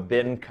to show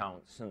bin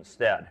counts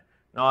instead,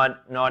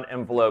 not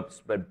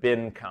envelopes, but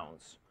bin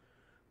counts,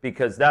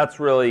 because that's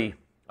really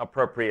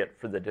appropriate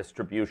for the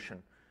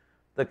distribution.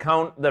 The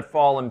count that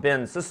fall in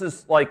bins, this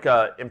is like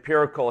an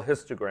empirical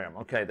histogram.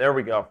 Okay, there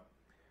we go.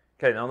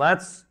 Okay, now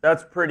that's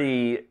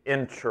pretty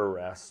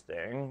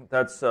interesting.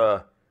 That's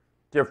a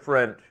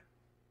different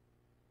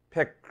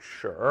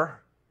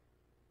picture.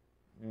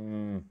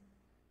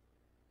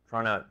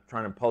 Trying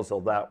to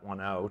puzzle that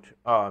one out.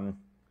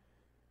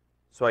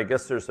 So I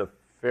guess there's a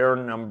fair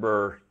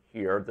number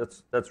here.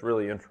 That's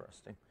really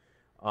interesting.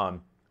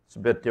 It's a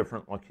bit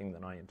different looking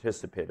than I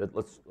anticipated.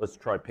 Let's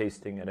try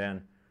pasting it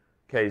in.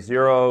 Okay,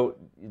 0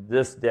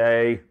 this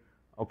day.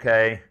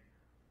 Okay,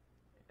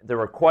 there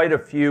were quite a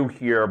few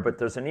here, but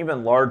there's an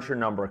even larger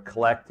number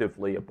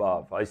collectively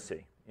above. I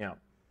see. Yeah,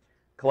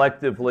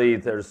 collectively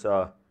there's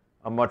a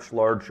much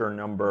larger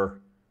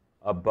number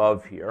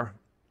above here.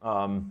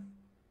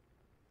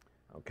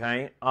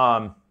 Okay,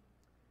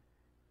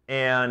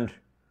 and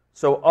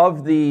so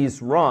of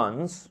these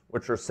runs,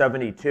 which are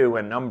 72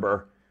 in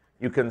number,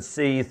 you can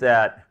see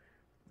that,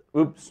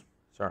 you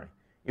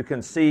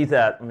can see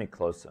that, let me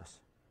close this.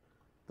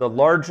 The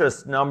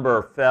largest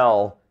number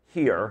fell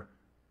here.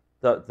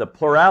 The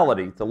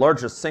plurality, the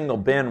largest single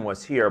bin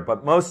was here,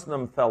 but most of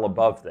them fell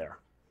above there.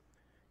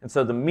 And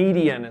so the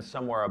median is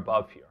somewhere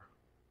above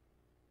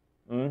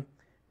here.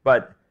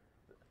 But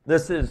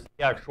this is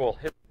the actual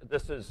history.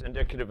 This is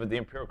indicative of the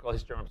empirical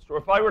histogram. So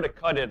if I were to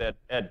cut it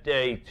at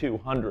day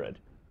 200,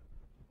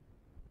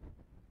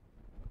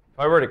 if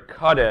I were to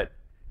cut it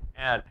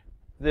at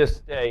this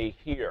day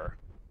here,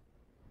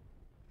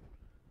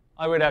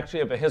 I would actually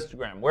have a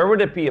histogram. Where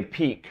would it be a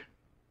peak?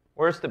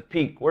 Where's the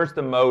peak? Where's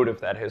the mode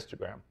of that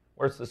histogram?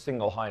 Where's the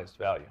single highest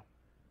value?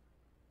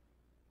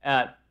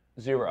 At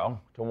 0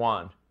 to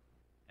 1.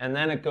 And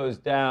then it goes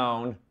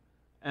down,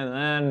 and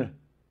then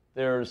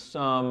there's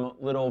some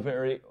little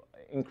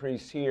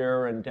increase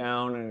here and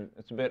down, and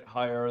it's a bit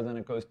higher, then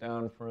it goes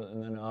down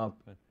and then up,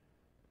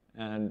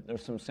 and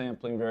there's some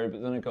sampling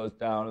variability, then it goes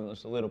down, and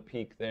there's a little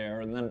peak there,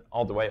 and then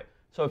all the way up.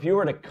 So if you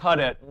were to cut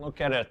it and look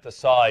at it at the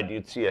side,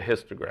 you'd see a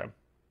histogram.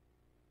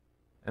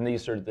 And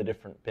these are the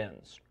different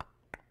bins.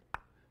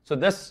 So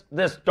this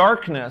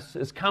darkness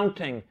is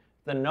counting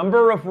the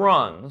number of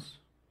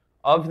runs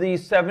of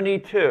these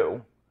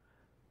 72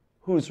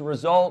 whose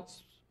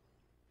results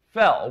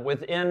fell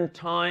within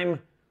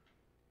time,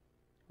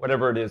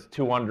 whatever it is,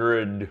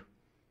 200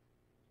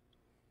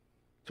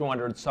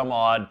 some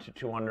odd to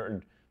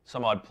 200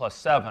 some odd plus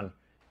 7.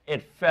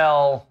 It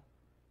fell,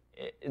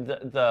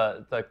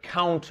 the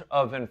count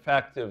of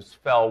infectives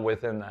fell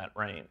within that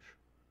range.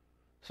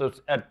 So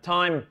it's at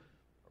time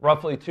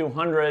roughly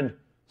 200,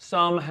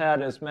 some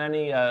had as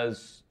many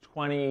as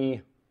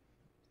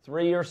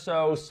 23 or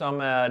so, some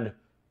had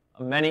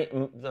many,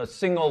 the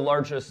single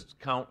largest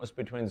count was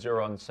between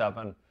 0 and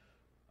 7,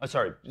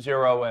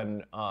 0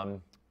 and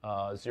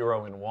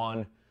 0 and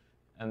 1,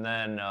 and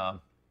then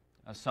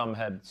some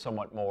had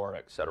somewhat more,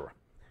 etc.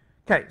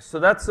 Okay, so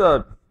that's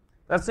the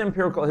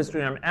empirical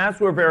histogram as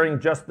we're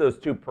varying just those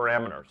two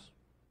parameters.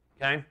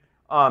 Okay,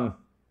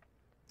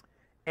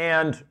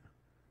 and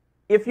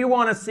if you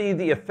want to see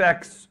the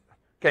effects,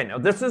 okay, now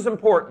this is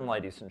important,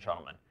 ladies and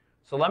gentlemen.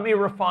 So let me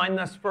refine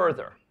this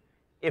further.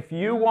 If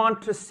you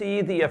want to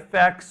see the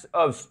effects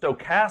of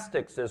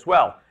stochastics as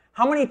well,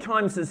 how many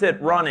times is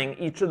it running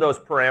each of those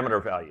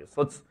parameter values?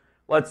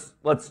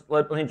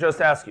 Let me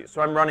just ask you.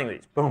 So I'm running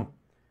these. Boom.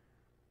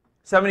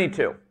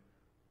 72.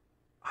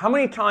 How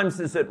many times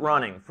is it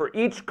running? For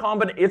each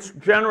it's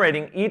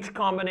generating each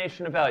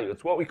combination of value.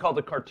 It's what we call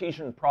the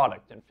Cartesian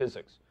product in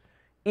physics.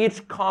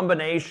 Each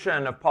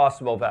combination of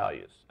possible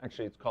values.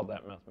 Actually, it's called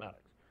that in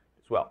mathematics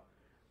as well.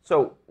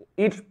 So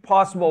each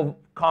possible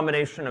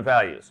combination of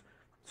values.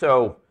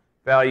 So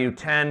value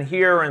 10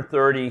 here and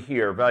 30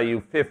 here.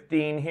 Value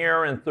 15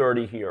 here and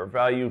 30 here.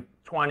 Value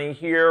 20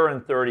 here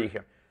and 30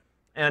 here.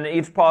 And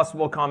each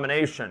possible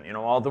combination,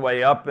 all the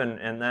way up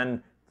and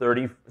then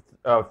 30,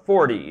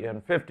 40,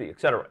 and 50,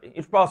 etc.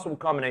 Each possible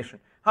combination.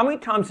 How many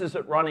times is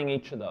it running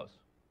each of those?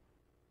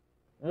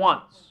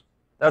 Once.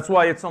 That's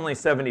why it's only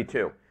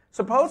 72.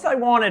 Suppose I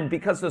wanted,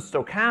 because of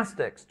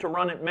stochastics, to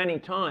run it many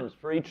times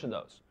for each of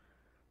those.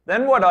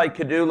 Then what I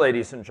could do,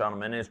 ladies and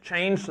gentlemen, is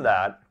change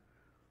that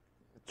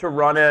to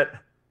run it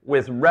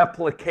with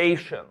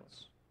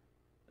replications.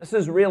 This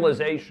is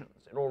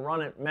realizations. It will run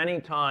it many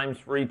times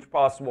for each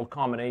possible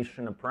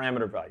combination of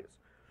parameter values.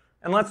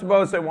 And let's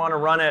suppose I want to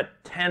run it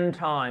 10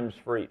 times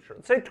for each.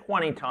 Let's say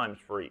 20 times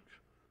for each.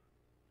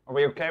 Are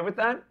we okay with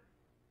that?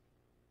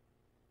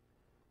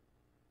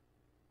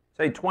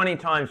 Say 20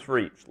 times for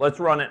each. Let's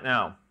run it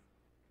now.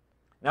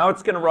 Now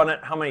it's going to run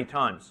it how many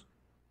times?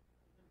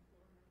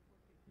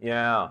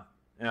 Yeah.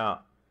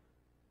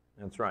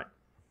 That's right.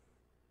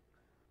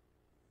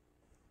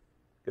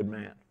 Good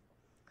man.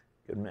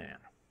 Good man.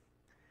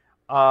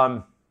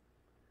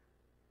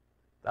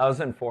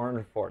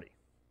 1,440.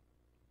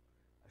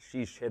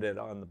 Ashish hit it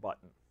on the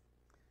button.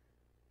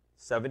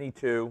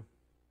 72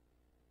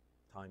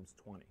 times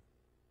 20.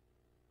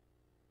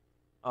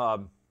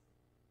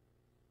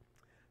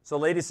 So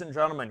ladies and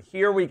gentlemen,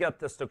 here we get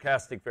the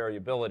stochastic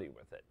variability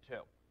with it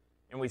too.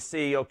 And we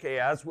see, okay,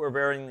 as we're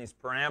varying these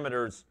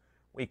parameters,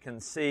 we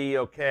can see,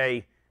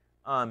 okay,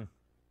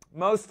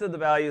 most of the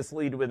values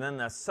lead within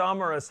this.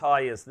 Some are as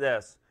high as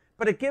this.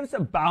 But it gives a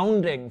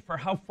bounding for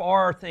how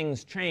far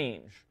things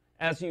change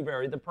as you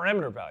vary the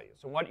parameter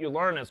values. And what you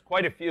learn is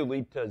quite a few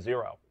lead to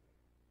 0.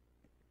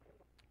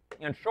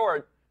 In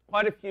short,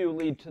 quite a few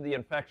lead to the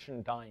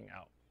infection dying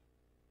out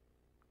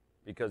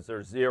because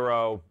they're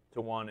 0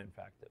 to 1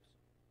 infectives.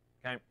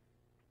 Okay?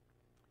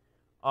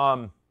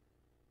 I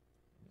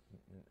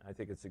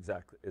think it's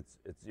 0 in this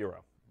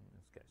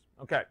case.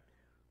 Okay.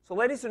 So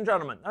ladies and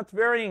gentlemen, that's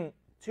varying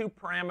 2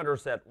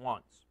 parameters at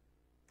once.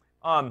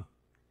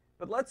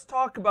 But let's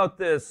talk about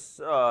this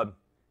a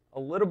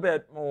little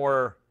bit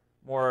more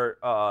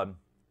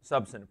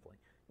substantively.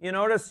 You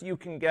notice you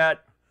can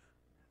get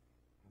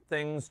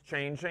things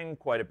changing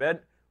quite a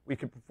bit. We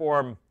could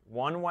perform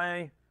one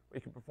way. We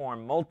could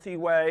perform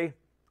multi-way.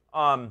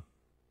 And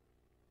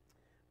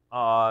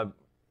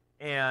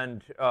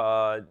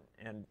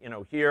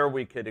here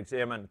we could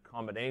examine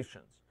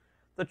combinations.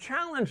 The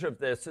challenge of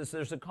this is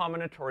there's a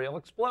combinatorial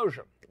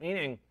explosion,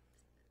 meaning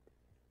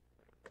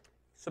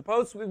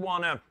suppose we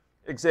want to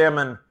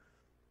examine,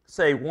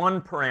 say,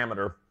 one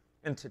parameter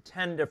into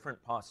 10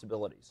 different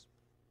possibilities.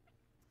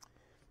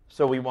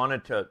 So we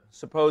wanted to,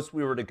 suppose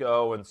we were to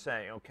go and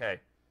say,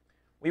 okay,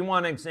 we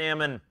want to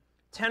examine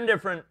 10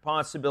 different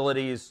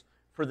possibilities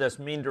for this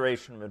mean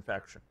duration of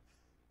infection.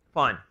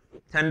 Fine,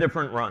 10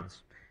 different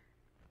runs.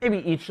 Maybe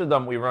each of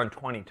them we run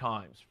 20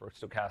 times for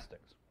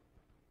stochastics.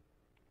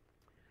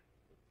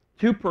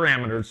 2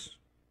 parameters,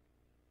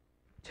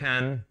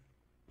 10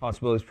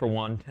 possibilities for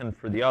one, 10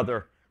 for the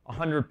other,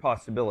 100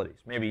 possibilities.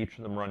 Maybe each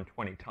of them run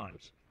 20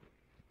 times.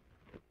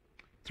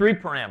 3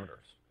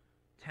 parameters,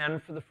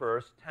 10 for the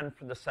first, 10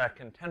 for the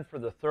second, 10 for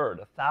the third,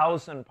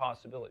 1,000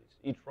 possibilities,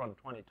 each run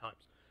 20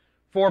 times.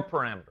 4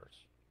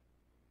 parameters,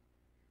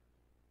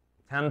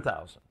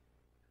 10,000,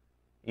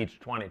 each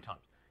 20 times.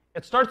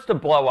 It starts to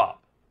blow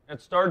up.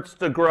 It starts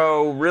to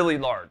grow really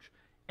large.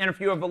 And if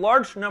you have a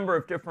large number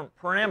of different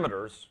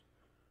parameters,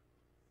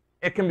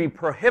 it can be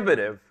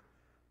prohibitive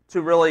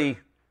to really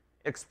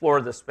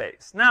explore the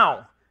space.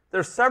 Now,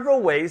 there's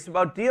several ways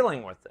about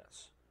dealing with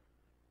this.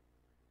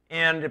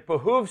 And it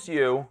behooves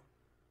you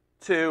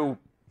to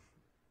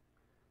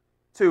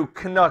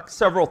conduct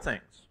several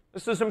things.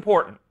 This is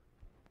important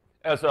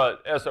as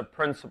a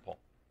principle.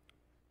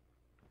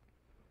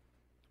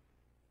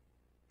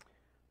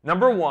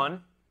 Number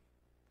one,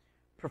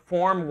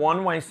 perform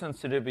one-way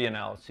sensitivity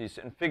analyses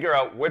and figure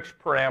out which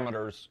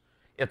parameters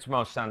it's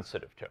most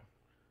sensitive to.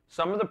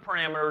 Some of the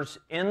parameters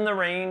in the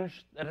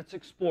range that it's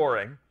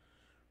exploring,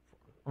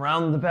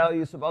 around the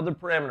values of other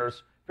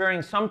parameters,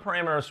 varying some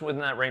parameters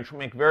within that range will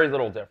make very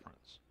little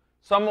difference.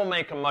 Some will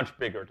make a much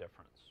bigger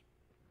difference.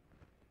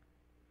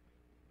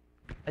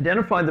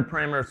 Identify the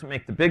parameters that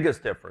make the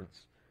biggest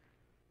difference.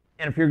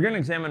 And if you're going to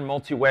examine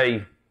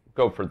multi-way,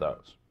 go for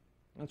those.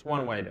 That's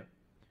one way to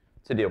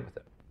deal with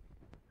it.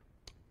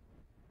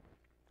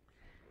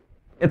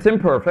 It's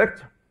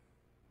imperfect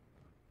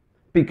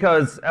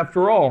because,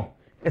 after all,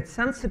 its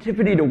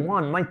sensitivity to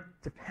one might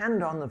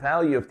depend on the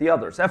value of the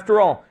others. After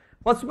all,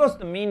 let's suppose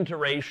the mean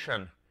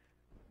duration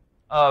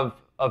of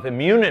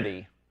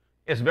immunity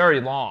is very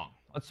long.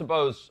 Let's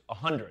suppose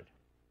 100.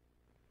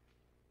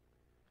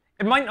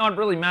 It might not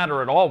really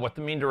matter at all what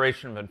the mean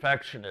duration of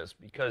infection is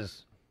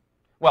because,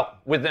 well,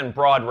 within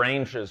broad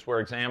ranges we're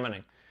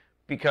examining,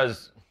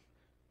 because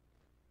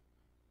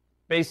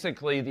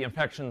basically the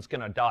infection's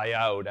going to die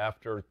out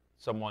after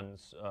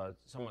someone's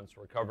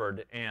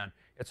recovered, and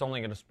it's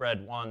only going to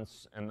spread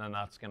once, and then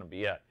that's going to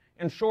be it.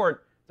 In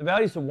short, the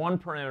values of one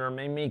parameter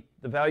may make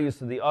the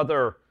values of the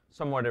other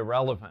somewhat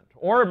irrelevant,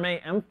 or may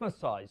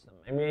emphasize them,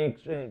 it may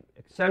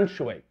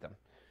accentuate them.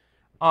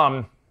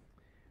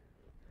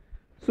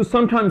 So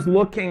sometimes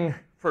looking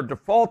for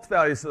default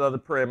values of other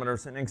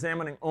parameters and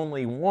examining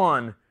only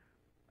one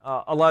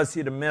allows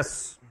you to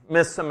miss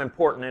some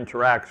important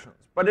interactions.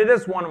 But it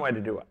is one way to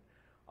do it.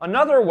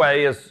 Another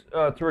way is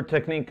through a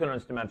technique known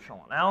as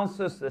dimensional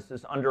analysis. This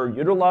is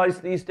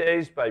underutilized these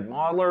days by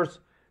modelers,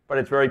 but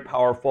it's very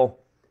powerful.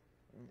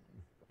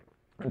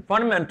 And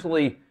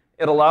fundamentally,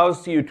 it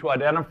allows you to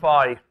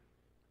identify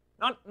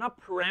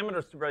not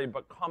parameters to vary,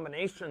 but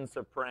combinations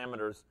of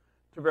parameters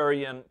to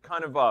vary in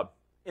kind of a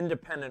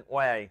independent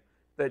way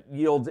that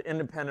yields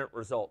independent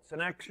results.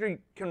 And actually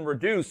can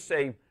reduce,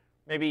 say,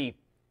 maybe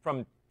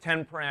from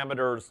 10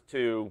 parameters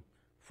to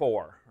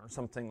 4 or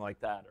something like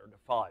that, or to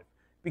 5,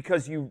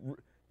 because you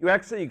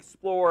actually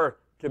explore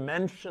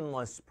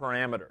dimensionless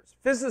parameters.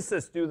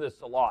 Physicists do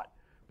this a lot,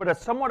 but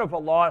it's somewhat of a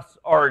lost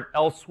art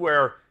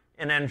elsewhere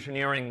in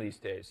engineering these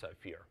days, I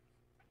fear.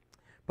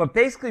 But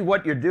basically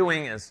what you're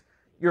doing is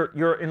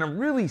you're in a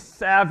really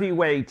savvy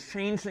way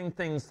changing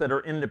things that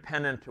are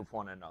independent of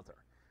one another.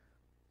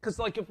 Because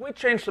like if we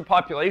change the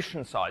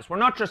population size, we're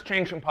not just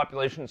changing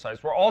population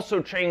size, we're also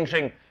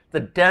changing the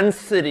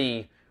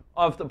density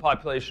of the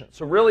population.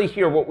 So really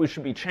here what we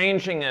should be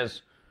changing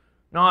is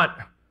not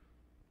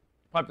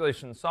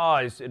population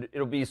size,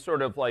 it'll be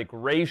sort of like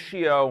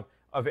ratio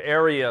of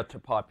area to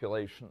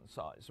population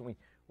size.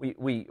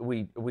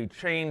 We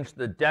change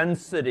the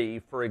density,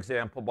 for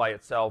example, by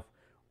itself,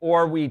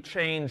 or we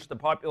change the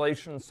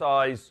population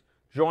size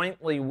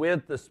jointly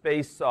with the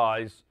space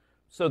size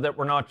so that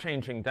we're not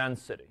changing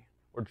density.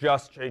 We're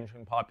just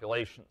changing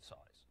population size.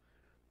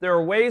 There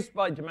are ways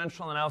by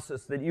dimensional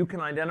analysis that you can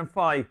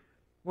identify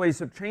ways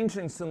of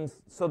changing some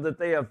so that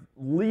they have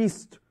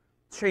least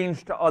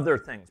changed to other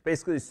things.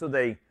 Basically, so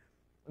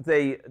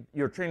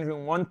you're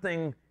changing one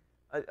thing,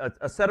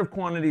 a set of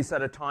quantities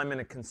at a time in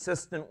a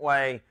consistent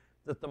way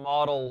that the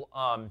model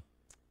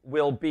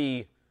will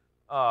be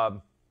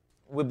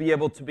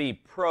able to be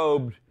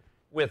probed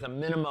with a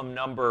minimum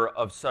number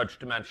of such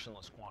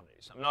dimensionless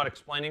quantities. I'm not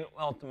explaining it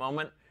well at the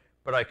moment,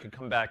 but I could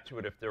come back to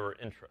it if there were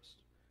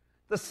interest.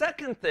 The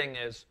second thing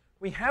is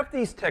we have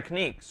these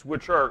techniques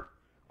which are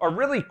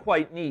really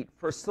quite neat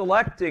for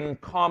selecting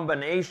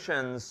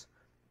combinations.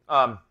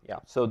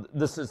 So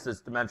this is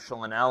this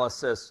dimensional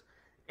analysis.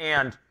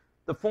 And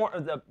the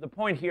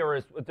point here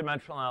is with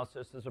dimensional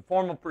analysis, there's a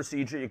formal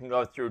procedure you can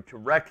go through to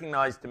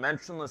recognize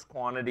dimensionless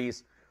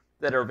quantities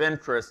that are of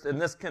interest. And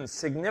this can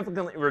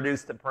significantly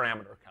reduce the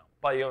parameter count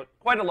by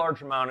quite a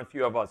large amount if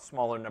you have a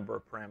smaller number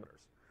of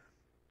parameters.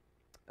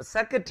 A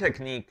second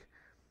technique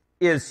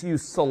is you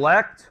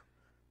select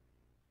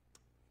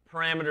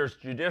parameters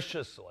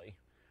judiciously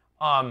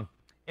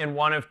in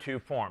one of two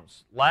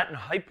forms: Latin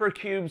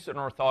hypercubes and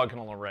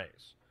orthogonal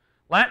arrays.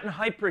 Latin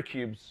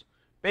hypercubes,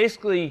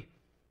 basically,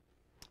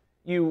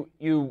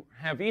 you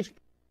have each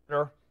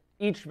parameter,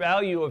 each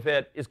value of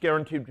it is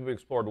guaranteed to be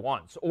explored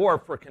once. Or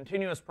for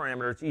continuous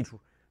parameters, each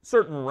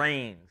certain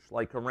range,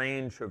 like a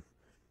range of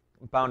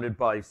bounded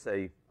by,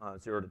 say,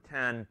 0 to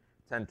 10,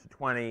 10 to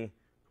 20,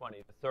 20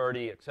 to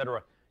 30,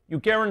 etc. You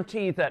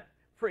guarantee that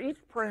for each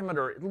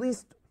parameter, at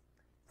least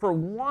for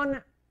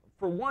one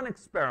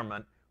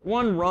experiment,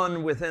 one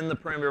run within the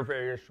parameter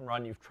variation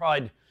run, you've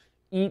tried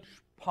each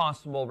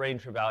possible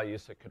range of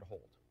values it could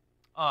hold.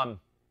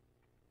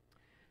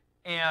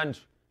 And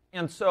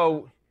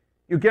so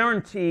you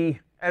guarantee,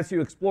 as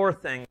you explore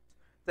things,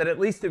 that at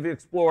least if you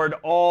explored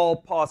all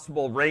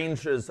possible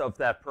ranges of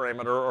that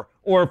parameter,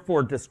 or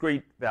for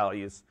discrete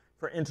values,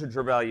 for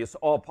integer values,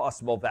 all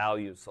possible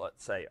values,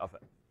 let's say, of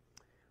it.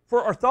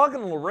 For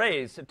orthogonal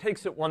arrays, it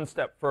takes it one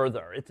step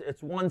further.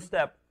 It's one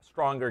step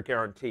stronger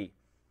guarantee.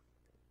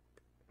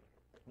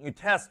 You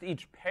test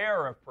each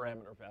pair of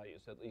parameter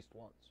values at least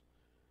once.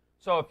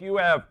 So if you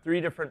have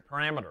 3 different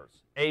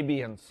parameters, A,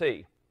 B, and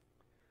C,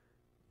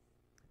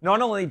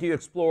 not only do you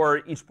explore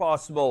each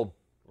possible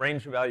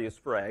range of values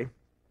for A,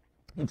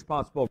 each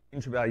possible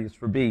range of values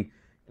for B,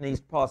 and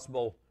each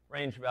possible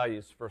range of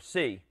values for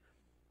C,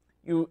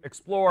 you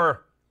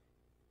explore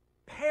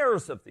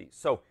pairs of these.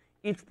 So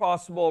each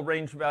possible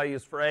range of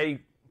values for A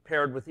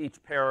paired with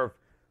each pair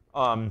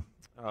of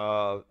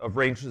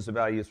ranges of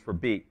values for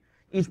B.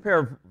 Each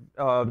pair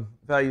of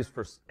values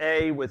for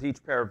A with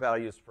each pair of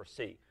values for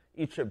C.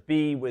 Each of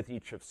B with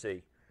each of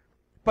C.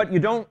 But you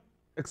don't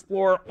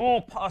explore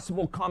all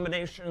possible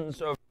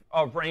combinations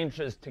of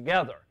ranges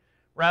together.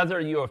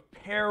 Rather, you have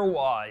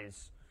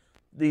pairwise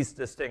these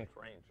distinct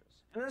ranges.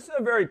 And this is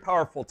a very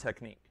powerful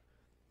technique.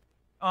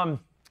 Latin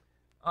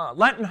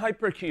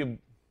hypercube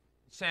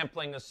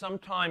sampling is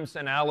sometimes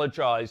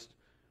analogized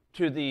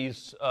to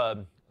these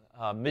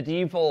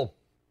medieval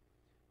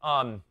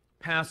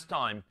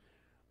pastime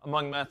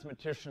among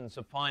mathematicians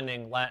of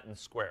finding Latin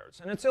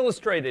squares. And it's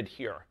illustrated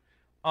here.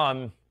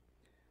 So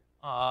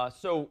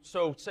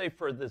say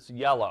for this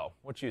yellow,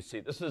 what you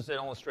see, this is an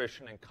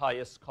illustration in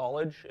Caius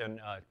College in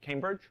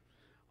Cambridge,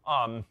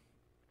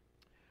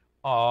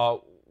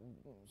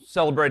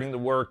 celebrating the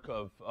work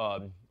of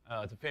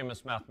the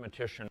famous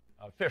mathematician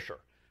Fisher,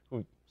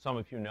 who some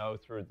of you know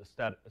through the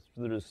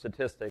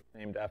statistic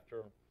named after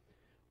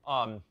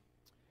him.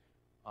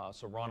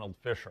 So Ronald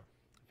Fisher,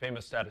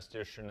 famous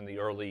statistician in the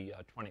early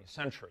 20th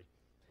century.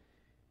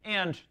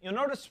 And you'll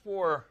notice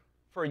for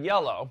for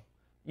yellow,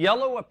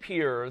 yellow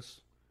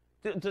appears,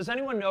 does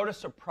anyone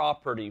notice a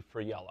property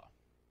for yellow?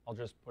 I'll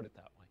just put it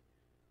that way.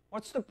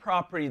 What's the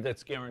property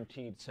that's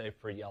guaranteed, say,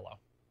 for yellow?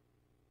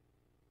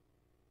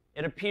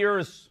 It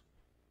appears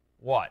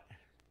what?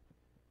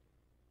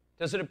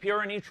 Does it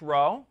appear in each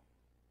row?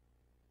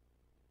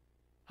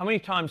 How many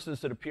times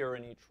does it appear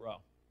in each row?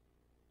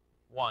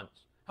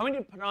 Once. How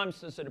many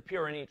times does it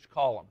appear in each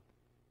column?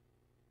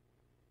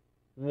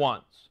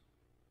 Once.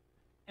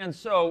 And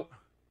so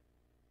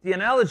the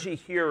analogy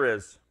here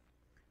is,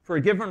 for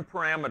a given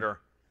parameter,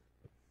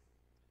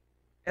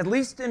 at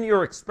least in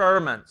your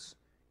experiments,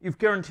 you've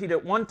guaranteed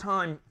at one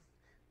time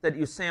that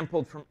you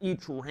sampled from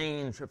each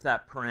range of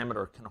that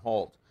parameter can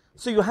hold.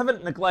 So you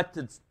haven't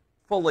neglected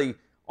fully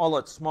all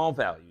its small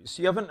values.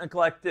 You haven't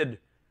neglected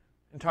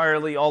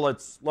entirely all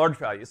its large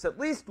values. At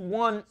least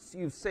once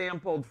you've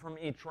sampled from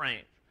each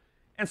range.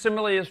 And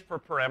similarly is for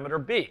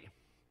parameter B.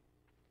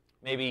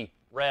 Maybe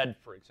red,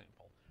 for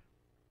example.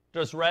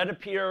 Does red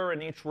appear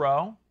in each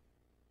row?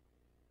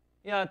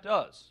 Yeah, it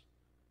does.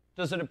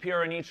 Does it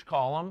appear in each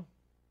column?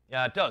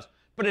 Yeah, it does.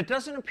 But it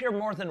doesn't appear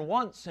more than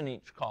once in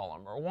each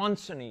column or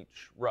once in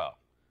each row.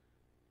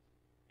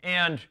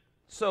 And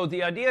so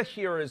the idea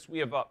here is we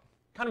have a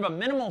kind of a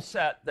minimal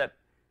set that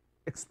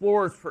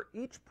explores for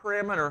each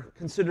parameter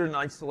considered in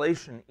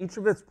isolation, each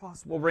of its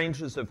possible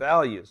ranges of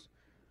values,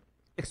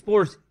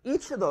 explores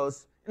each of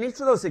those, and each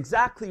of those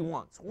exactly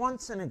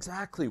once and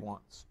exactly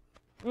once.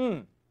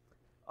 And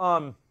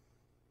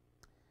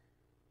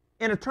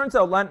it turns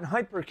out Latin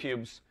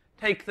hypercubes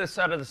take this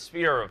out of the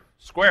sphere of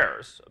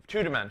squares, of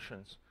 2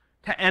 dimensions,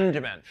 to n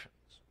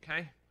dimensions.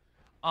 Okay?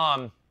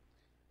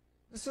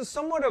 This is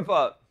somewhat of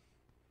a,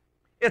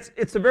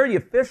 it's a very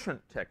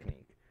efficient technique,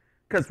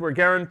 because we're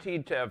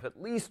guaranteed to have at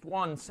least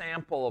one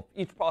sample of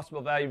each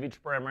possible value of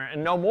each parameter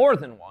and no more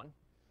than one.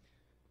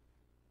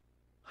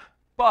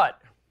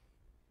 But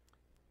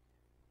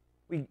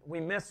we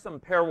miss some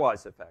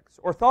pairwise effects.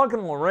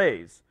 Orthogonal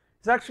arrays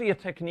is actually a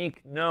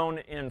technique known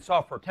in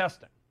software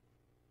testing.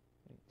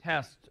 We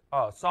test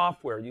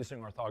software using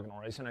orthogonal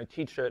arrays, and I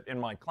teach it in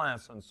my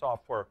class on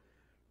software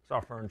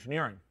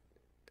engineering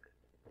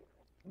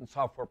and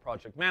software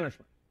project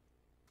management.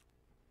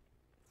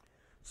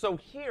 So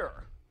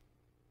here,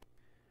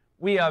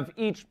 we have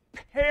each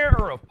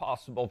pair of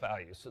possible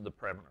values of the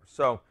parameter.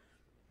 So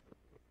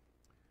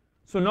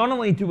not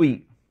only do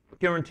we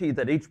guarantee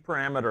that each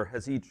parameter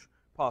has each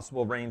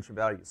possible range of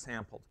values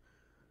sampled,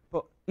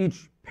 but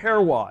each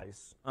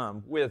pairwise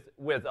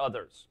with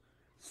others.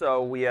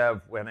 So we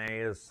have when A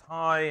is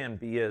high and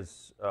B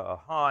is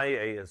high,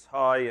 A is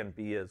high and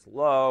B is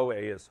low, A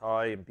is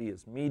high and B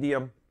is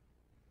medium.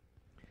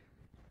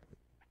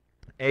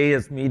 A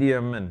is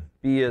medium and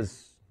B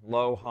is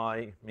low,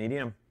 high,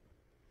 medium.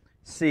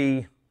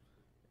 A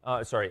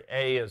is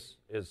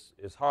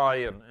high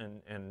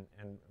and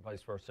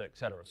vice versa, et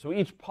cetera. So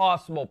each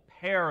possible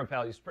pair of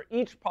values, for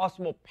each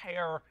possible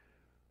pair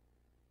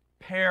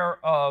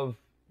of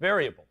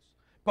variables.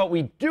 But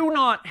we do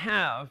not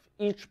have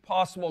each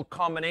possible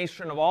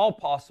combination of all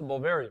possible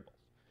variables.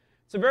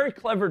 It's a very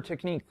clever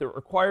technique that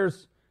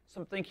requires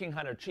some thinking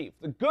how to achieve.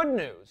 The good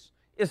news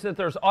is that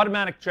there's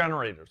automatic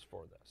generators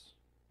for this.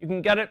 You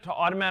can get it to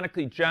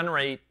automatically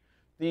generate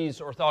these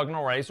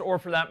orthogonal arrays, or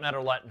for that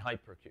matter, Latin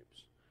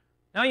hypercubes.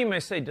 Now you may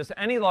say, does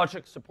any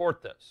logic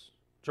support this?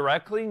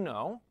 Directly,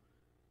 no.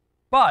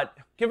 But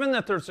given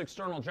that there's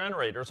external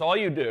generators, all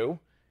you do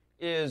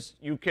is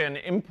you can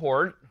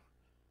import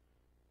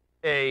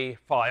a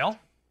file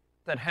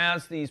that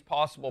has these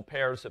possible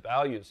pairs of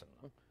values in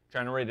them,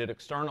 generated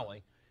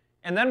externally.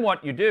 And then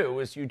what you do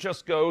is you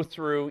just go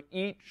through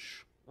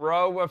each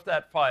row of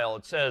that file.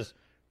 It says,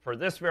 for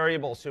this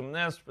variable, assume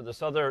this. For this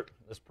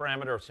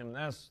parameter, assume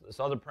this. This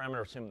other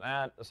parameter, assume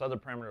that. This other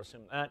parameter,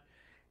 assume that.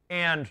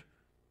 And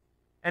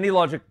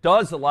AnyLogic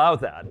does allow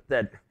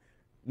that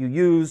you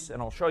use,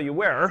 and I'll show you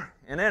where,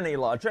 in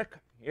AnyLogic,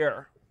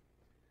 here.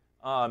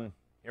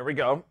 Here we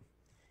go.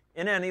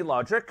 In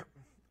AnyLogic,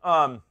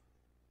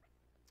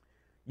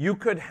 you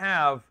could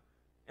have,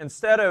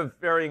 instead of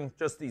varying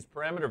just these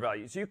parameter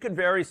values, you could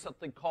vary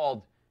something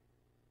called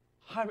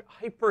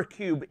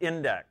hypercube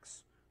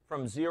index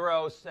from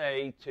 0,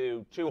 say,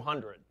 to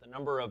 200, the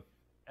number of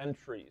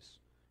entries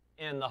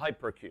in the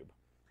hypercube.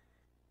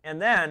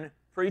 And then,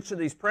 for each of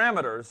these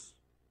parameters,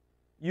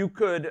 you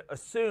could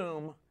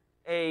assume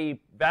a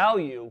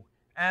value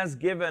as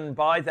given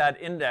by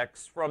that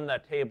index from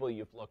that table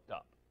you've looked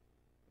up.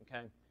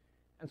 Okay?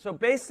 And so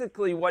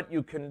basically what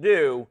you can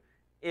do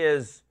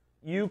is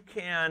you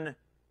can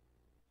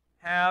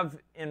have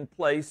in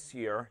place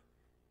here,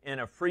 in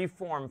a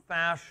free-form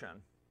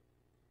fashion,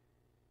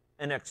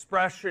 an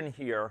expression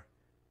here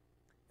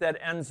that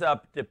ends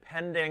up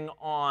depending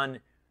on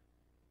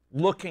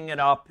looking it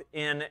up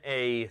in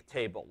a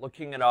table,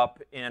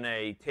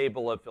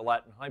 of the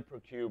Latin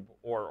hypercube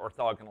or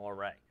orthogonal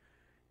array.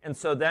 And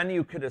so then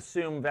you could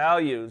assume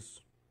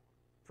values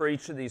for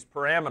each of these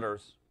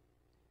parameters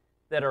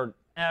that are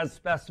as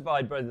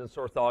specified by this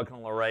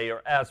orthogonal array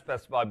or as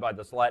specified by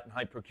this Latin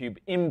hypercube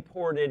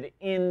imported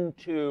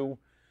into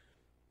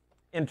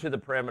into the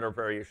parameter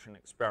variation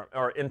experiment,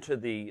 or into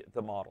the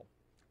model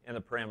in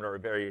the parameter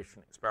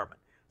variation experiment.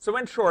 So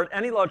in short,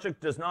 AnyLogic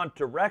does not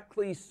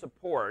directly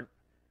support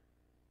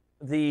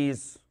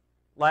these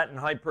Latin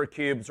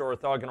hypercubes or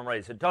orthogonal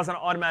arrays. It doesn't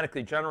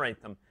automatically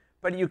generate them,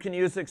 but you can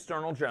use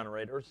external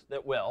generators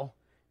that will.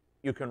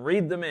 You can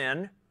read them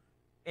in,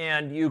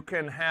 and you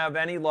can have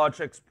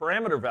AnyLogic's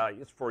parameter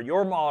values for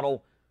your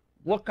model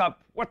look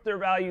up what their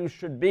values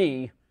should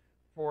be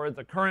for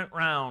the current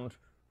round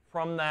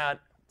from that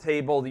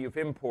table that you've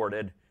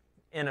imported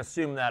and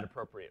assume that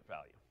appropriate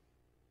value.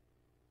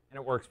 And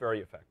it works very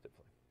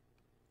effectively.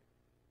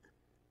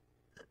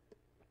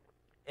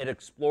 It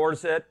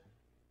explores it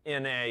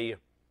in a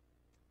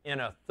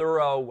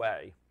thorough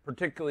way,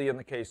 particularly in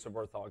the case of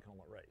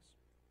orthogonal arrays.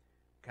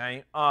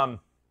 Okay.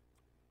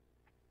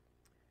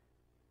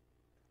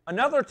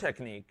 Another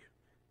technique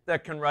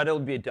that can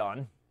readily be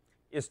done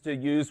is to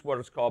use what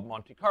is called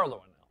Monte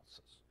Carlo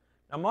analysis.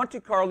 Now, Monte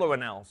Carlo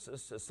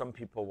analysis, as some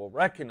people will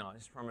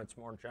recognize from its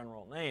more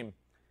general name,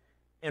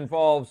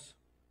 involves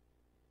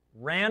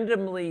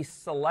randomly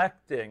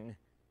selecting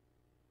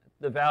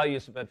the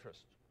values of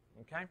interest.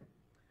 Okay?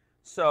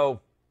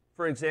 So,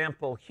 for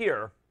example,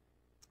 here,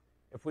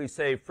 if we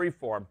say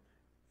freeform,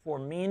 for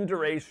mean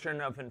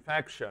duration of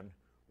infection,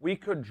 we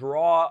could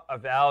draw a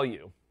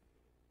value,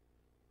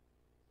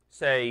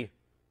 say,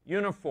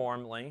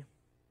 uniformly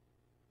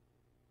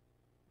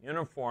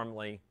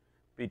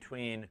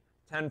between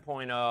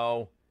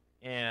 10.0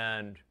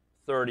 and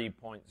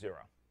 30.0.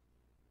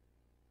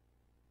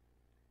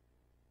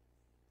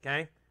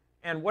 Okay?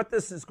 And what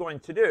this is going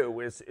to do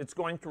is it's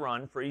going to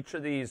run for each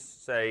of these,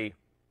 say,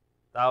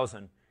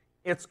 1,000.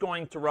 It's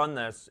going to run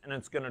this, and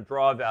it's going to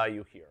draw a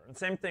value here. And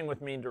same thing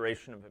with mean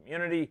duration of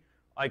immunity.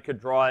 I could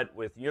draw it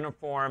with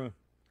uniform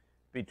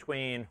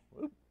between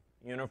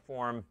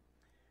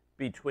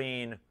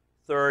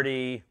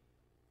 30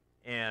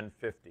 and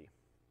 50.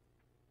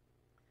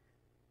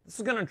 This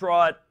is going to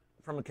draw it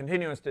from a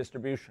continuous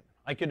distribution.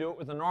 I could do it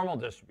with a normal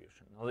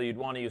distribution, although you'd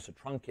want to use a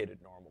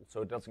truncated normal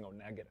so it doesn't go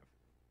negative.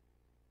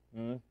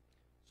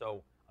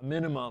 So a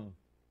minimum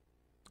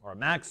or a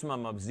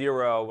maximum of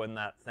 0 in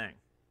that thing.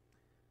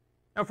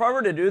 Now, if I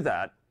were to do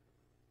that,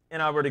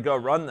 and I were to go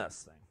run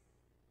this thing,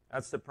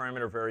 that's the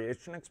parameter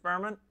variation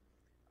experiment.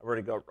 I were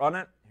to go run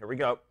it. Here we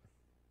go.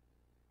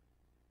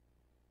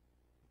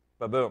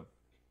 Ba-boom.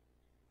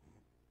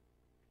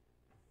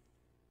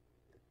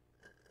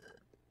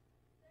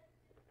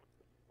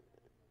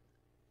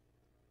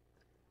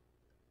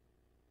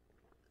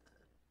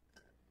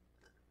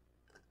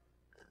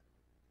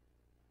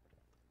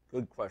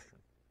 Good question.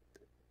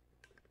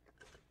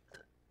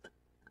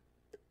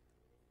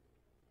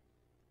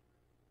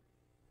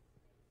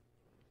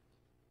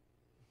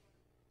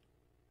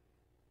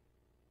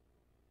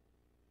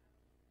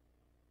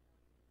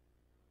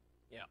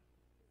 Yeah.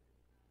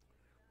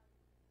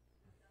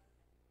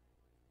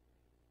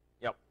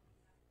 Yep.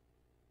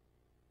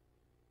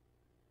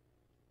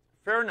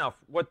 Fair enough.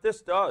 What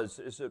this does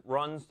is it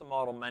runs the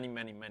model many,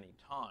 many, many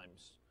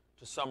times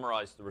to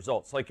summarize the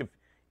results. Like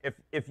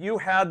if you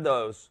had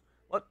those,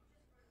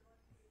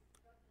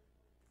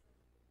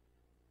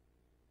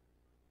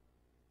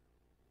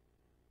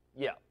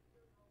 yeah,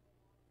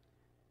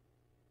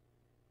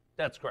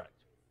 that's correct.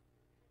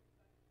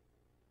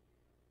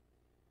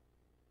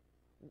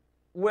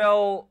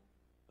 Well,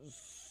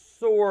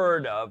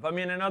 sort of. I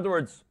mean, in other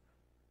words,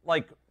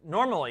 like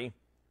normally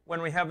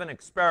when we have an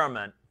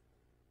experiment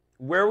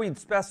where we'd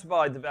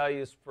specify the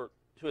values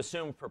to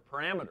assume for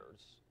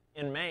parameters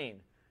in main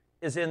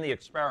is in the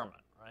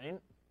experiment, right?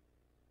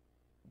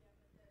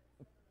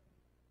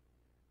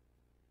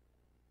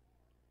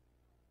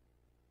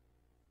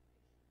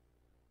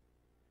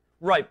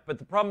 Right, but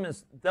the problem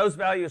is those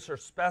values are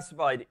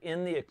specified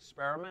in the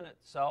experiment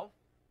itself.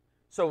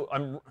 So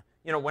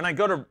when I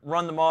go to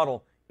run the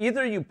model,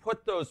 either you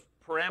put those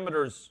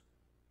parameters.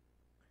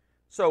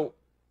 So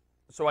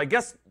I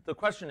guess the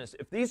question is,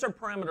 if these are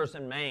parameters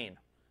in main,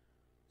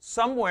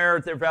 somewhere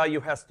their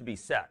value has to be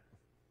set.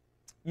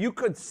 You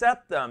could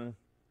set them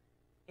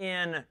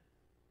in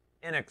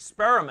an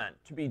experiment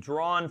to be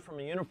drawn from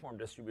a uniform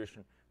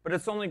distribution, but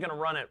it's only going to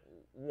run it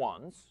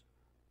once.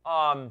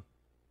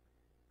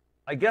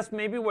 I guess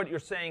maybe what you're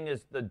saying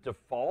is the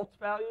default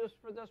values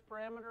for those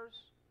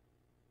parameters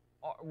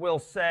will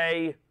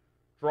say,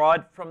 draw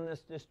it from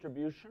this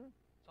distribution,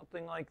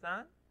 something like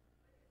that.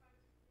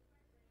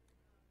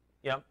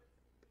 Yep.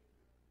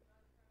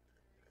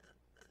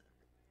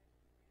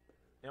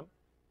 Yep.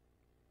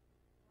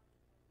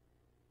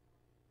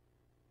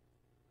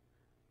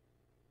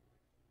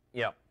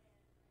 Yep.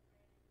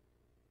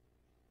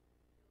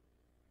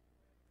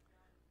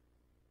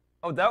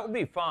 Oh, that would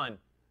be fun.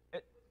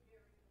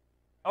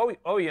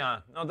 Oh yeah,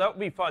 no, that would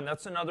be fun.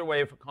 That's another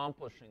way of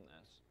accomplishing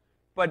this.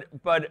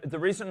 But the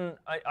reason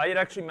I had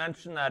actually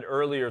mentioned that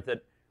earlier,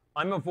 that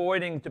I'm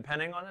avoiding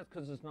depending on it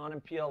because it's not in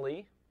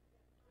PLE.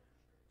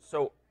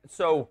 So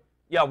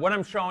yeah, what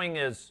I'm showing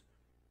is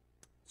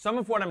some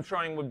of what I'm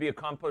showing would be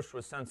accomplished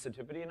with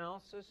sensitivity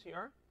analysis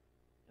here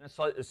in a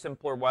slightly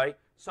simpler way.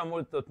 Some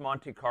with the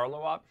Monte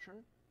Carlo option.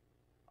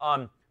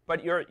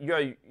 But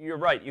you're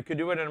right. You could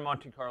do it in a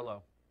Monte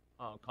Carlo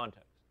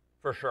context,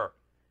 for sure.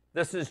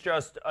 This is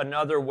just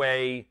another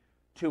way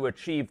to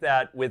achieve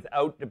that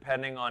without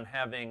depending on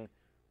having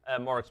a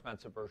more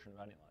expensive version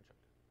of AnyLogic.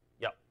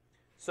 Yep.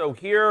 So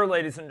here,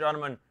 ladies and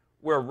gentlemen,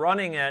 we're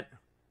running it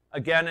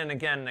again and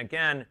again and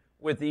again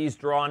with these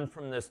drawn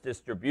from this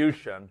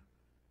distribution.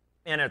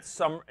 And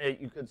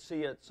you could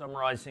see it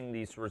summarizing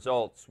these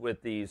results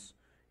with these.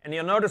 And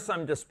you'll notice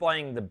I'm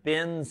displaying the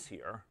bins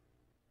here.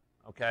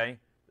 Okay?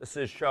 This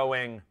is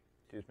showing,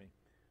 excuse me,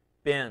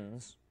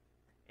 bins.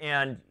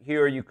 And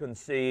here you can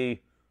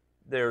see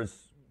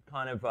there's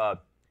kind of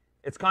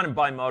it's kind of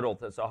bimodal.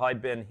 There's a high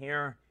bin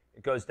here.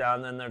 It goes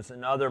down. Then there's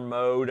another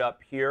mode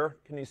up here.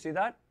 Can you see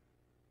that?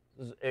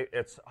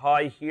 It's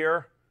high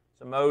here.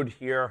 It's a mode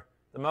here.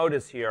 The mode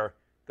is here.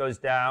 Goes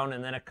down,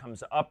 and then it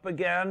comes up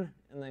again,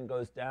 and then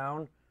goes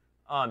down.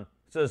 So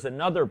there's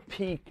another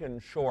peak in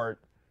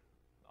short.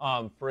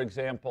 For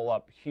example,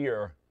 up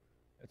here,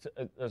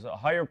 there's a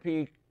higher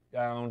peak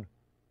down,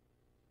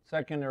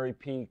 secondary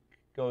peak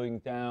going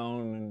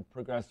down, and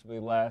progressively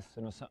less,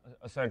 and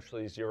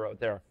essentially zero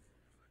there.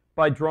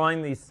 By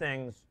drawing these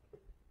things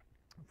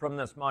from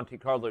this Monte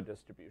Carlo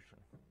distribution.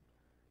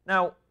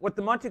 Now, what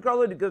the Monte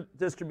Carlo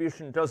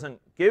distribution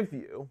doesn't give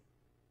you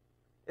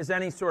is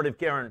any sort of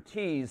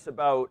guarantees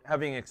about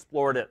having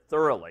explored it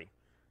thoroughly.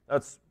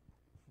 That's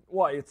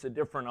why it's a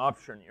different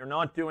option. You're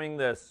not doing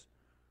this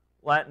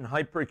Latin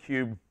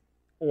hypercube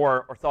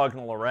or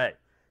orthogonal array.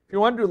 If you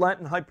want to do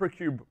Latin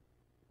hypercube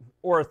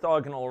or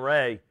orthogonal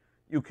array,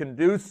 you can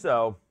do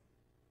so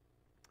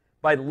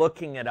by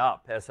looking it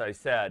up, as I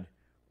said,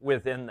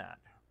 within that.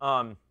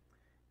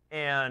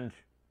 And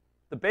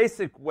the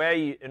basic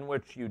way in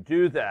which you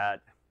do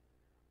that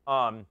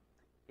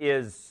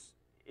is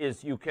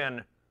you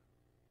can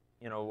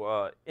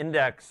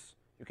index.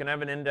 You can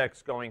have an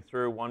index going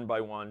through 1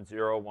 by 1,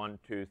 0, 1,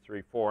 2,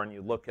 3, 4, and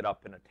you look it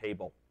up in a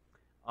table,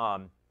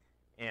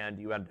 and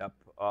you end up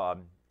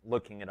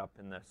looking it up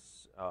in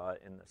this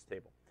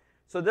table.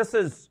 So this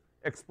is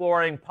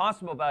exploring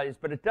possible values,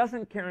 but it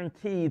doesn't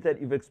guarantee that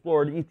you've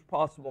explored each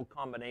possible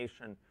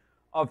combination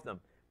of them.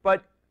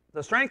 But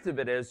the strength of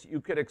it is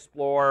you could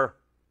explore,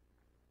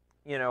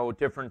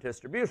 different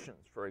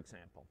distributions, for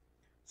example.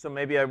 So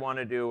maybe I want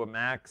to do a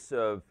max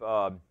of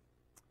no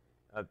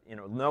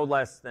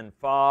less than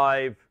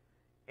 5,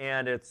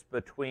 and it's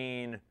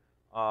between,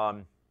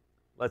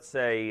 let's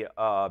say,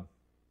 a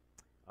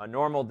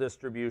normal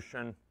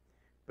distribution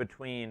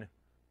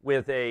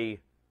with a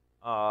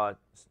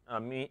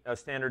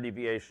standard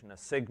deviation, a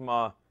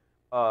sigma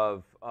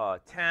of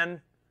 10,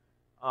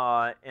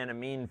 and a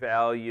mean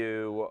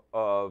value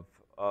of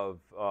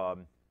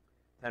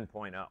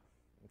 10.0.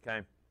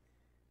 Okay,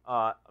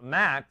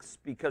 max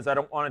because I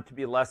don't want it to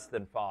be less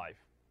than 5.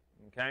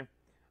 Okay.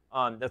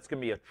 That's going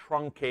to be a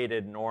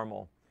truncated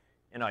normal,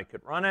 and I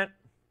could run it.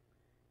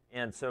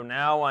 And so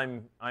now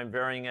I'm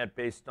varying it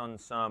based on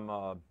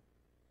some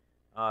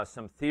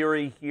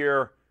theory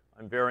here.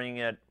 I'm varying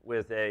it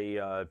with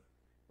a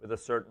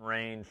certain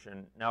range,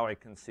 and now I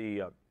can see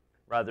a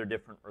rather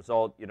different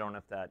result. You don't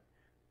have that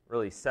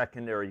really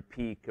secondary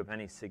peak of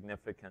any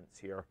significance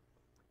here,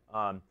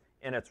 and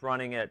it's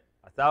running it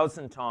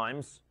 1,000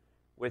 times.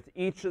 With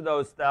each of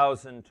those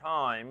 1,000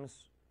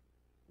 times,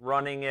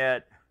 running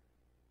it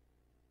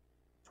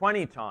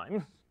 20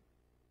 times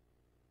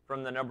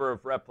from the number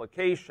of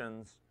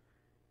replications.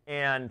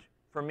 And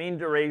for mean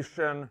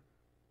duration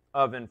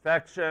of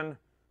infection,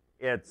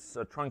 it's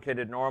a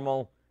truncated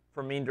normal.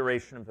 For mean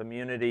duration of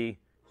immunity,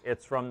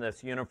 it's from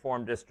this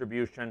uniform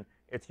distribution.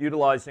 It's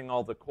utilizing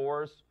all the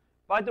cores.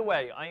 By the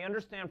way, I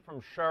understand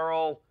from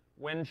Cheryl,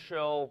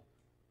 Winchell,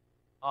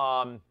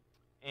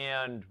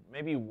 and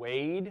maybe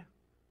Wade,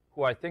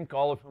 who I think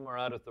all of whom are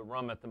out of the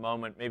room at the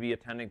moment, maybe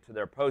attending to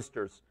their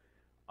posters,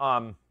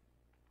 that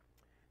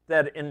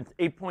in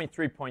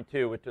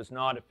 8.3.2, it does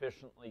not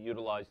efficiently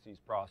utilize these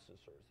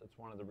processors. That's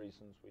one of the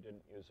reasons we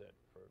didn't use it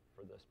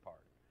for this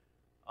part.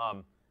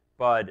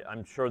 But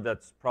I'm sure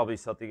that's probably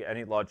something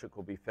AnyLogic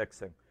will be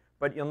fixing.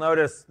 But you'll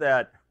notice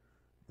that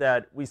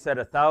we said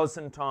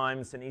 1,000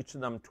 times, and each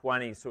of them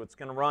 20, so it's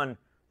going to run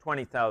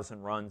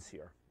 20,000 runs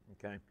here.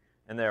 Okay,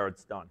 and there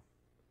it's done.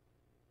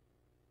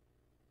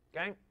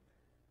 Okay,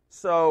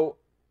 so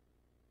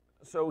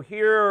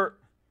here,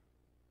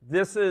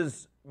 this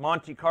is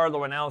Monte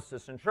Carlo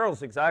analysis, and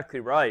Cheryl's exactly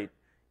right.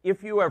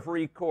 If you have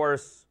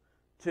recourse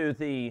to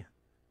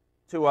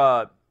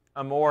a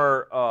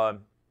more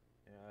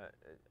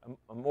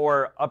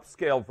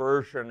upscale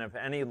version of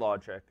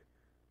AnyLogic,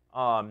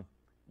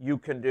 you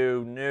can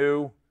do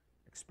new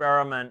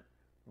experiment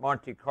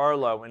Monte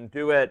Carlo and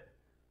do it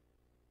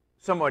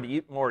somewhat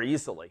more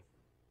easily.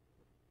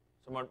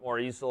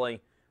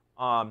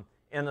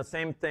 And the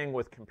same thing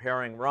with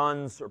comparing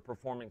runs or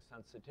performing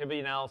sensitivity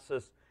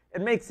analysis.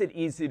 It makes it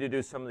easy to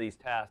do some of these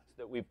tasks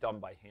that we've done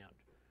by hand.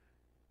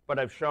 But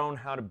I've shown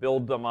how to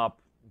build them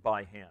up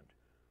by hand.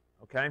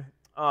 Okay?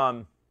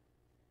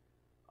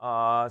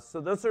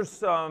 So those are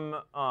some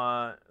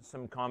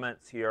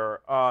comments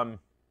here.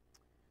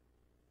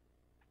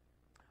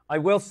 I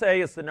will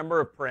say as the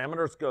number of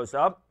parameters goes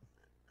up,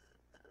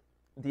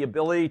 the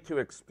ability to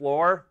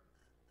explore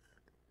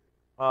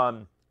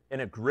in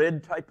a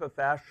grid type of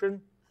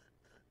fashion,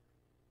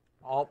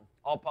 all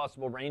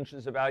possible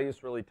ranges of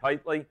values really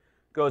tightly,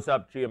 goes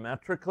up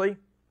geometrically,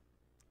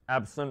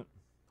 absent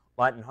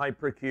Latin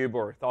hypercube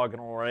or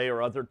orthogonal array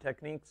or other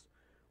techniques,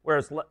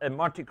 whereas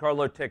Monte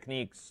Carlo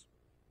techniques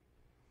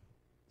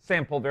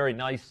sample very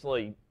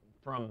nicely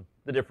from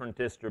the different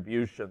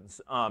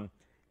distributions.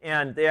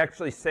 And they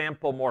actually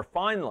sample more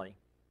finely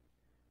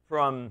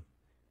and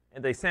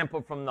they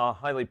sample from the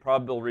highly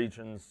probable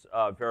regions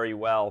very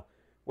well,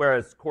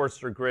 whereas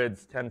coarser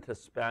grids tend to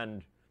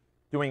spend,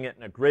 doing it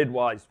in a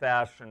grid-wise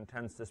fashion,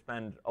 tends to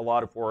spend a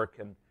lot of work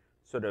in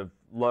sort of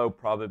low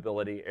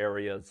probability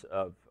areas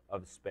of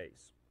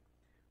space.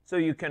 So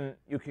you can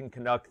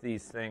conduct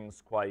these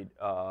things quite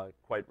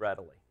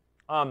readily.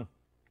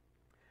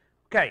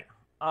 Okay,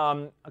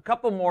 a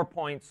couple more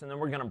points, and then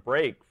we're going to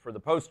break for the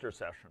poster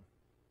session.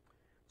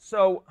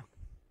 So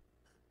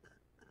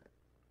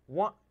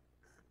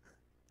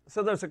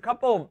there's a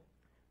couple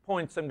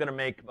points I'm going to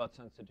make about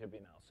sensitivity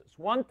analysis.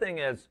 One thing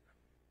is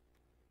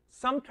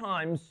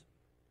sometimes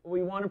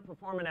we want to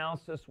perform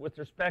analysis with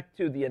respect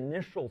to the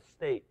initial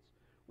states.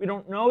 We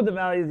don't know the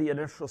value of the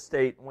initial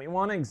state, and we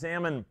want to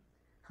examine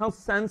how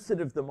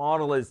sensitive the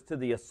model is to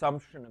the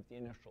assumption of the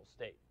initial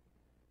state.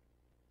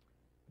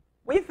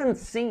 We haven't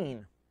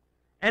seen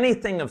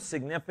anything of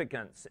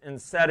significance in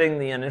setting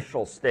the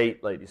initial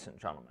state, ladies and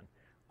gentlemen.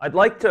 I'd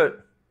like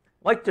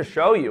to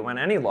show you in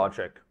any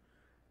logic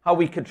how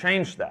we could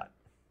change that.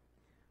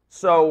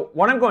 So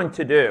what I'm going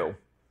to do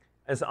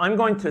is I'm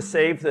going to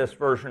save this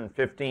version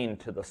 14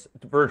 to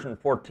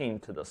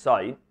the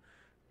site,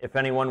 if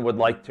anyone would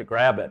like to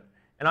grab it.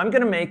 And I'm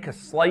going to make a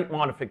slight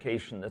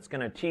modification that's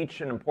going to teach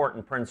an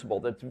important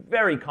principle that's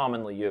very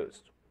commonly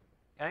used.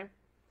 Okay?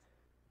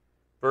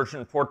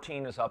 Version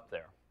 14 is up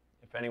there,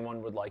 if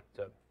anyone would like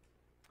to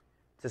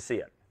see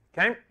it.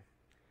 Okay?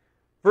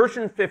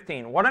 Version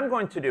 15, what I'm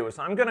going to do is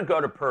I'm going to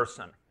go to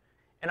person,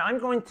 and I'm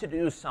going to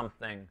do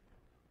something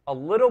a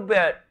little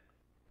bit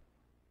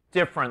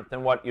different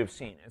than what you've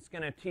seen. It's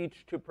going to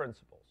teach two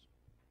principles.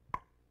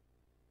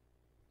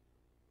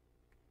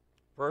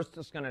 First,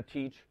 it's going to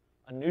teach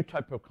a new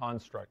type of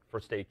construct for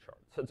state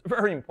charts. So it's a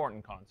very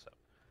important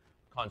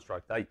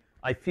construct.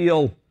 I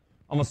feel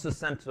almost a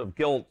sense of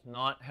guilt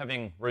not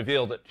having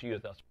revealed it to you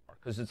thus far,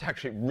 because it's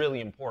actually really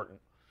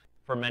important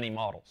for many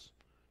models.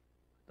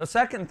 The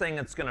second thing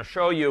it's going to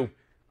show you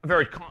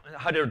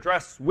how to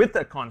address with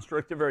that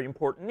construct a very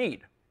important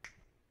need,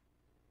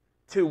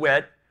 to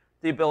wit,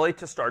 the ability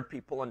to start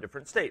people in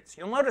different states.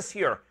 You'll notice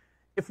here,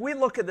 if we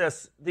look at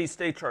these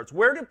state charts,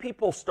 where do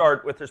people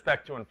start with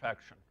respect to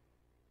infection?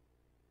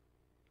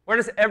 Where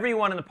does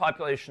everyone in the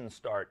population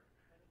start?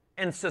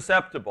 In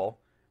susceptible,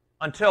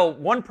 until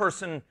one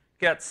person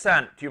gets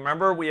sent. Do you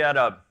remember we had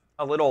a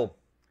little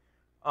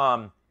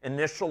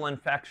initial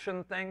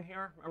infection thing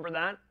here? Remember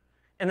that?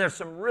 And there's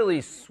some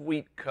really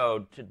sweet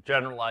code to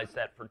generalize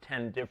that for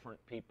 10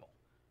 different people.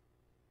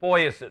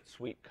 Boy, is it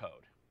sweet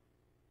code.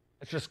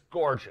 It's just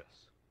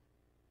gorgeous.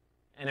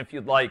 And if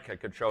you'd like, I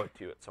could show it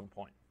to you at some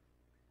point.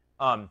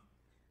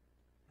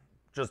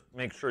 Just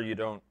make sure you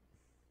don't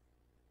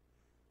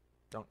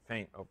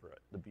faint over it,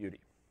 the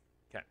beauty.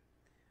 Okay.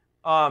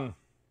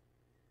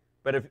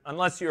 But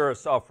unless you're a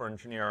software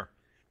engineer,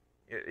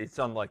 it's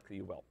unlikely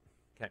you will.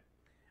 Okay.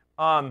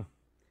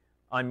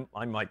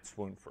 I might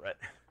swoon for it.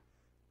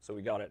 So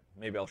we got it.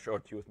 Maybe I'll show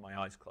it to you with my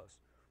eyes closed.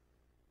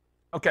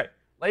 Okay,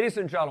 ladies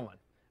and gentlemen.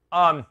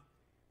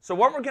 So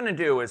what we're going to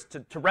do is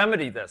to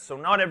remedy this. So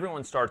not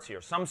everyone starts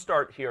here. Some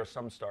start here,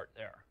 some start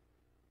there.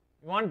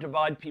 We want to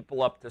divide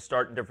people up to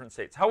start in different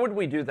states. How would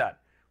we do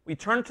that? We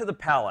turn to the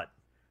palette.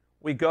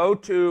 We go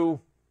to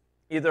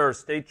either a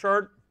state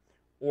chart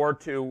or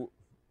to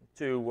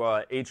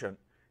agent.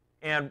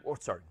 And,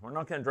 sorry, we're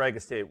not going to drag a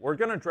state. We're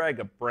going to drag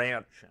a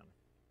branch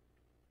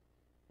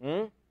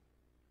in.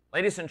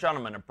 Ladies and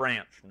gentlemen, a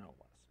branch, no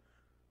less.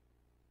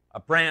 A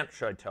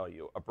branch, I tell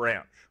you, a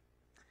branch.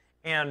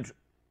 And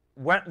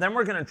then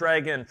we're going to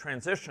drag in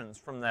transitions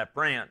from that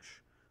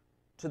branch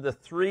to the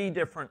 3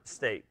 different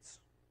states.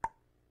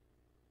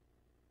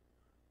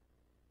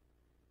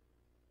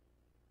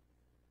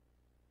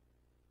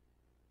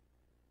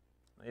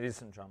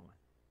 Ladies and gentlemen,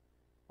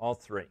 all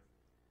 3.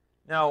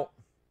 Now,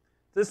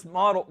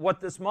 what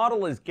this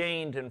model has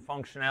gained in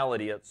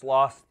functionality, it's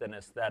lost in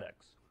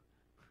aesthetics.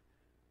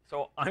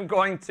 So I'm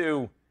going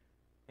to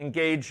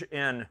engage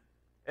in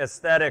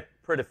aesthetic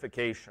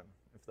prettification,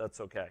 if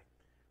that's okay.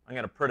 I'm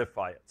going to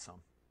prettify it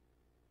some.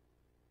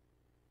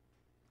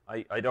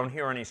 I don't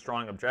hear any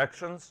strong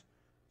objections,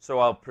 so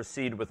I'll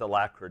proceed with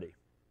alacrity.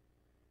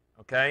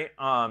 Okay?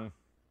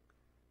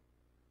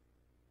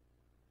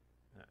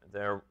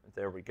 There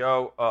we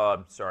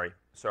go. Sorry.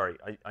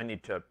 I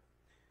need to.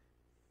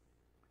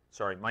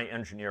 Sorry, my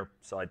engineer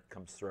side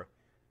comes through.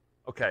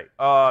 Okay.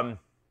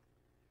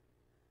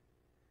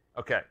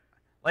 Okay.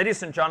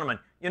 Ladies and gentlemen,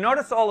 you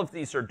notice all of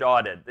these are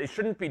dotted. They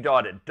shouldn't be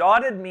dotted.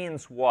 Dotted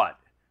means what?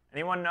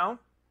 Anyone know?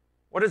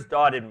 What does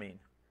dotted mean?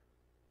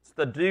 It's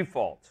the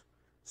default.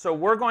 So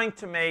we're going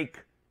to make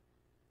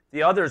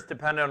the others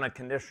depend on a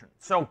condition.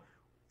 So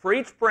for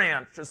each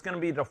branch, there's going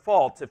to be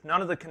default if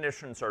none of the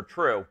conditions are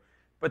true.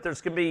 But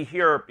there's going to be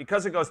here,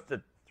 because it goes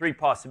to 3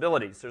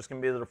 possibilities, there's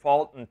going to be the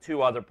default and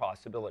 2 other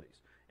possibilities.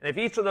 And if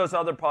each of those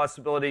other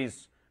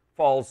possibilities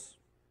falls,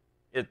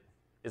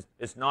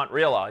 is not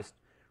realized,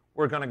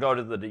 we're going to go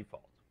to the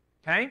default.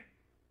 Okay?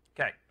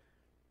 Okay.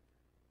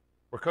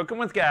 We're cooking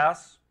with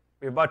gas.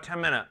 We have about 10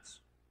 minutes.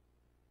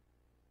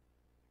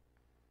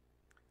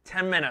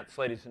 10 minutes,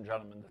 ladies and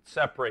gentlemen, that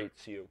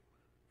separates you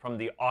from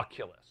the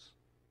oculus.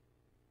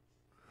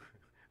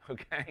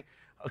 Okay?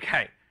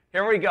 Okay.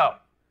 Here we go.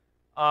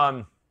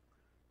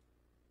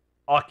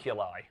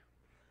 Oculi.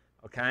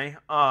 Okay?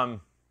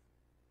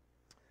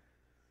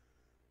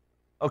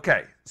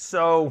 Okay.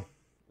 So,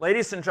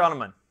 ladies and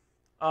gentlemen,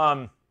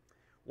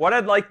 what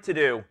I'd like to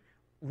do,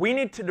 we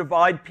need to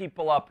divide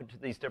people up into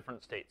these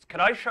different states. Could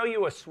I show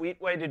you a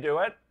sweet way to do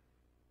it?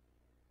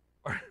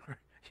 Or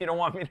you don't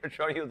want me to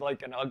show you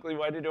like an ugly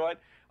way to do it?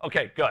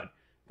 Okay, good.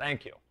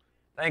 Thank you.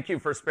 Thank you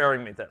for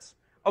sparing me this.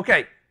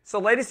 Okay, so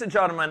ladies and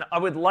gentlemen, I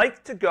would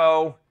like to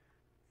go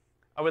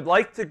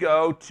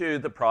to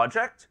the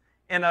project,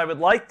 and I would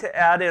like to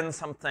add in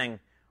something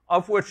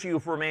of which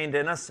you've remained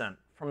innocent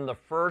from the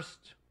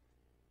first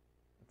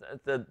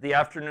the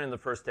afternoon of the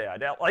first day.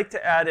 I'd like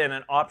to add in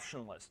an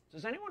option list.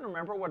 Does anyone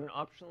remember what an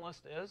option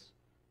list is?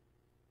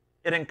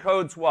 It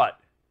encodes what?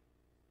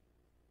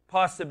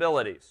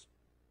 Possibilities.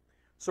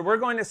 So we're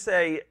going to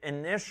say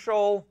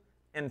initial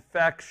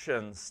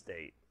infection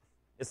state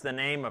is the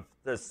name of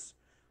this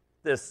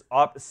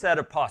set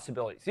of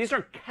possibilities. These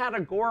are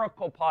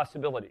categorical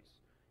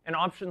possibilities. An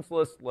options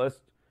list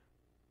lists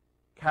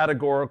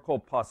categorical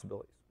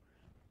possibilities.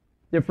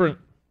 Different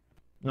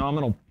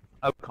nominal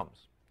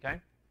outcomes,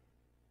 okay?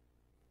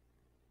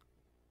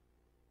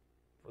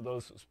 For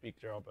those who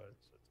speak Java,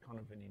 it's kind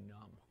of an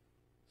enum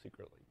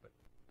secretly, but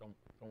don't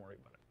worry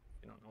about it.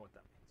 You don't know what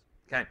that means.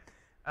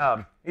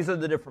 Okay, these are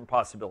the different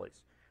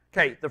possibilities.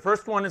 Okay, the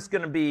first one is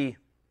going to be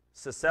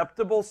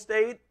susceptible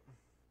state.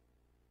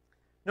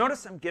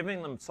 Notice I'm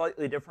giving them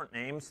slightly different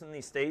names in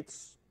these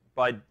states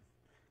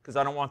because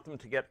I don't want them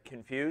to get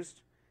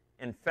confused.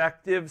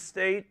 Infective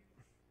state.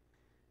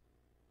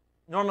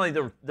 Normally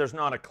there's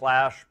not a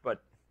clash,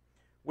 but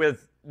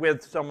with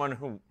someone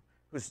who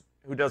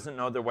doesn't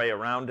know their way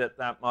around it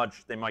that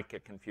much, they might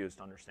get confused,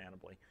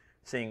 understandably,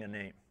 seeing a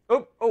name.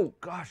 Oh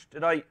gosh,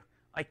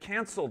 I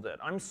canceled it.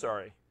 I'm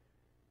sorry.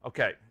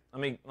 Okay,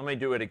 let me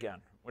do it again,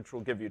 which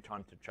will give you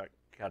time to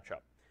catch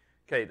up.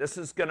 Okay, this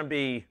is going to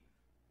be,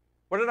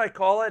 what did I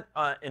call it?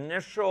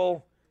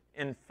 Initial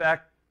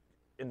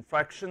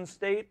infection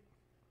state.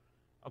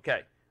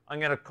 Okay, I'm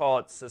going to call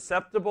it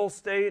susceptible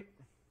state.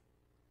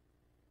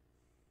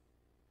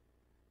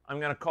 I'm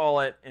going to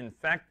call it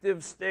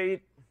infective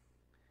state.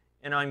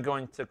 And I'm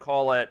going to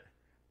call it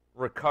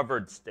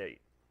recovered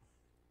state.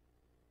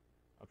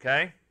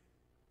 Okay?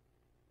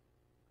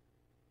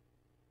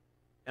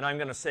 And I'm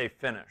going to say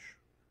finish.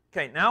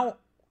 Okay, now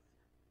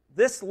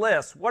this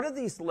list, what are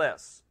these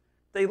lists?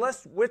 They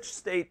list which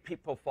state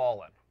people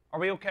fall in. Are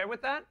we okay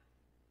with that?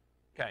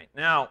 Okay,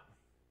 now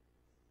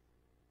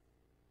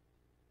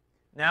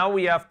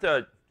we have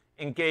to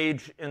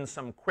engage in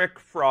some quick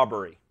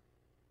frobbery.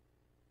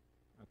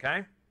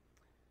 Okay?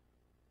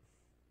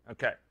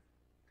 Okay.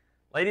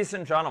 Ladies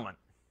and gentlemen,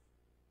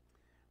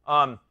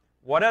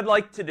 what I'd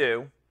like to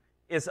do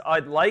is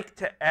I'd like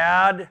to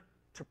add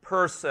to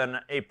person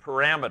a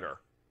parameter.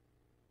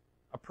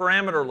 A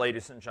parameter,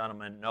 ladies and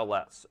gentlemen, no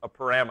less. A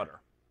parameter.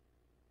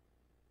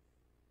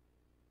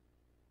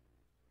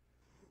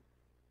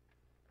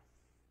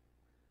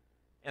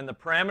 And the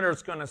parameter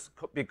is going to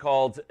be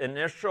called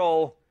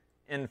initial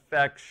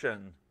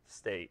infection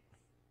state.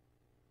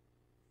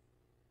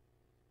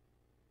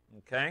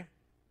 Okay?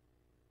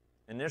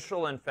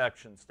 Initial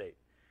infection state.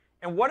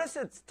 And what is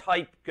its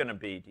type going to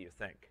be, do you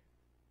think?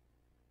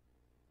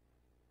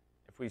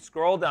 If we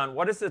scroll down,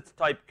 what is its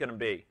type going to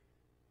be?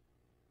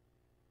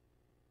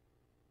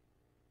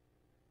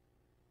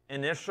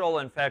 Initial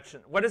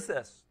infection. What is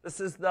this? This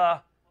is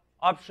the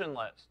option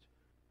list.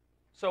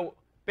 So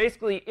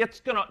basically, this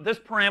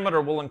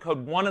parameter will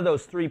encode one of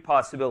those three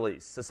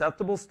possibilities: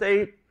 susceptible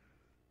state,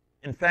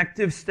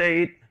 infective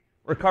state,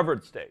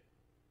 recovered state.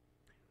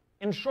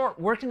 In short,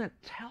 we're going to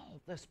tell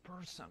this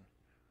person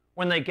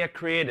when they get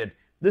created,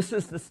 this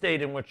is the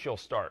state in which you'll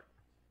start.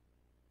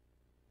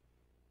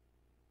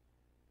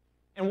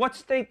 In what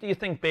state do you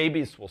think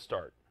babies will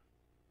start?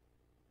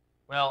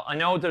 Well, I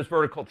know there's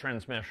vertical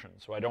transmission,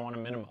 so I don't want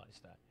to minimize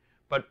that.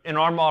 But in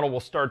our model, we'll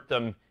start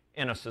them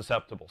in a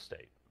susceptible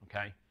state.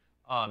 Okay?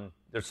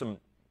 There's some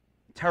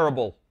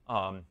terrible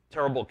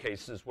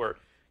cases where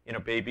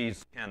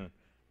babies can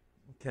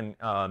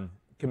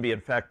be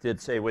infected,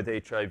 say with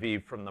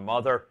HIV from the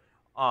mother.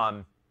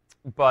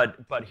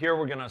 But here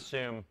we're going to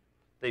assume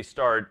they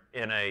start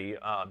in a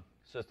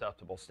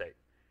susceptible state.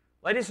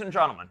 Ladies and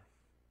gentlemen,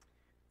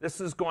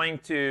 this is going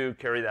to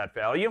carry that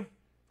value.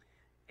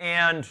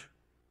 And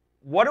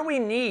what do we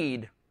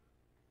need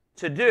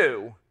to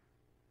do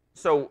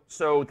So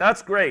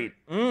that's great.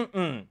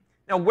 Now,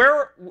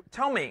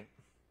 tell me,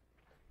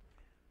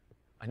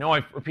 I know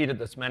I've repeated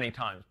this many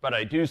times, but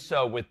I do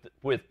so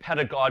with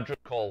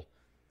pedagogical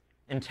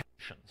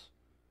intentions.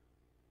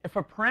 If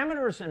a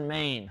parameter is in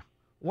main,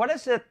 what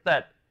is it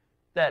that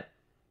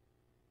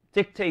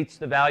dictates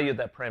the value of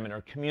that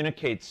parameter,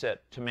 communicates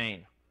it to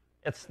main?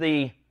 It's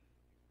the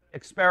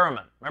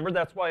experiment. Remember,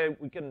 that's why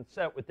we can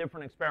set with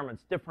different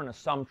experiments different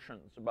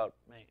assumptions about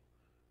main.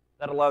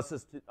 That allows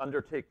us to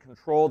undertake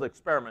controlled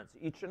experiments,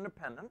 each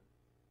independent.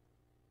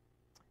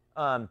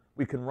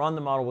 We can run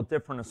the model with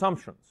different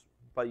assumptions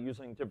by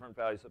using different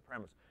values of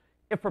parameters.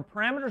 If a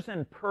parameter is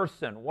in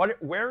person,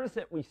 where is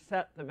it we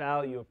set the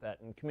value of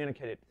that and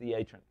communicate it to the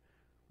agent?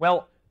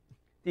 Well,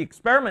 the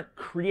experiment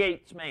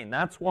creates main.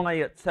 That's why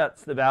it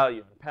sets the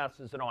value and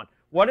passes it on.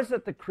 What is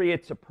it that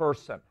creates a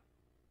person?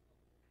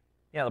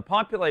 Yeah, the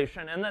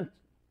population, and then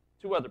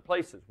two other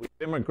places, we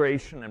have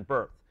immigration and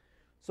birth.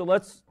 So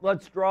let's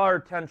draw our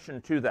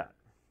attention to that.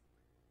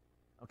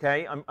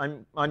 Okay,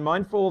 I'm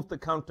mindful of the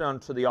countdown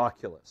to the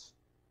oculus.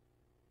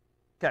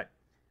 Okay,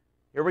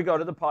 here we go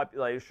to the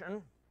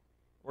population.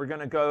 We're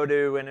going to go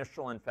to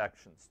initial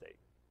infection state.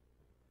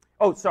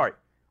 Oh, sorry.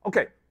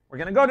 Okay, we're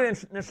going to go to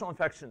initial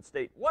infection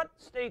state. What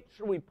state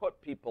should we put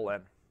people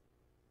in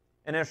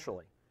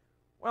initially?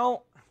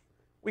 Well,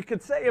 we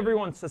could say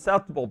everyone's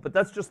susceptible, but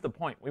that's just the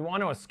point. We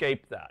want to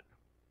escape that.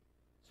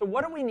 So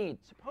what do we need?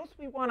 Suppose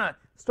we want to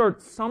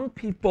start some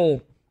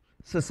people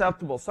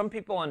susceptible, some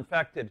people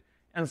infected,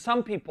 and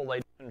some people,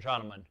 ladies and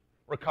gentlemen,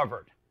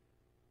 recovered.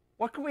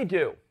 What can we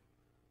do?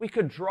 We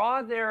could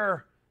draw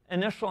their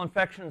initial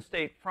infection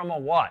state from a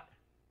what?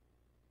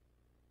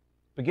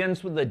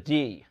 Begins with a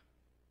D,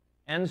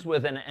 ends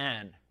with an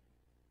N.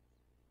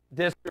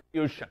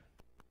 Distribution.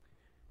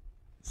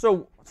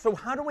 So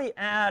how do we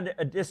add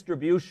a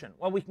distribution?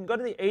 Well, we can go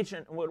to the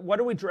agent. What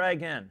do we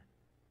drag in?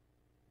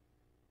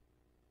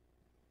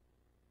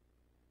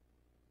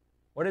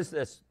 What is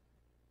this?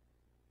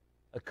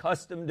 A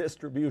custom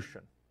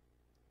distribution.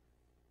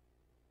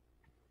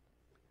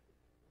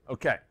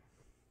 Okay.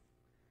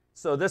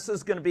 So this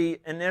is going to be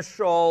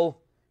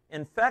initial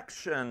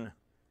infection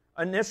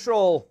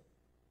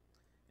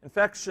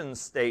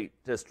state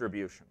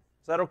distribution.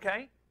 Is that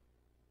okay?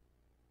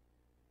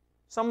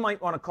 Some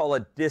might want to call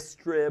it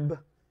distrib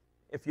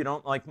if you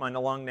don't like my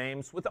long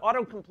names. With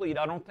autocomplete,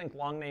 I don't think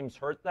long names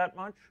hurt that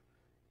much,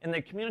 and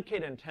they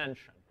communicate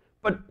intention.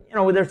 But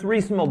there's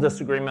reasonable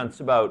disagreements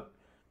about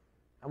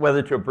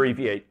whether to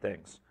abbreviate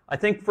things. I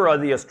think for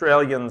the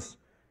Australians,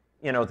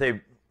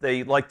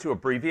 they like to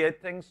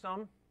abbreviate things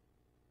some,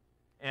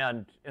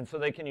 and so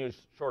they can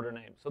use shorter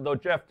names. So though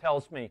Jeff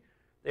tells me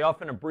they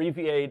often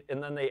abbreviate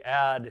and then they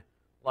add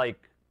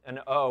like an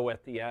O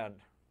at the end,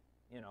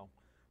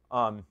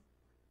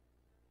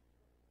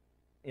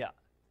 yeah.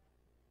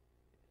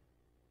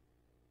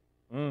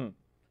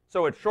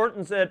 So it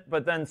shortens it,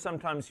 but then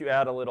sometimes you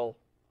add a little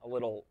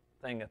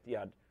thing at the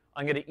end.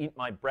 I'm going to eat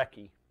my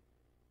brekkie.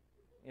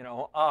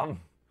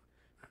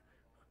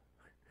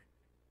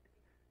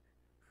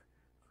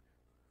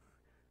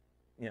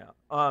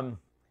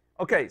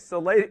 Okay, so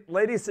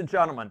ladies and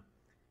gentlemen,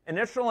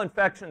 initial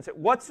infections,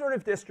 what sort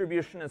of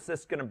distribution is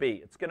this going to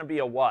be? It's going to be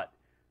a what?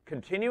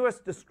 Continuous,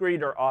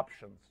 discrete, or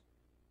options?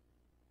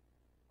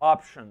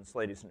 Options,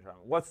 ladies and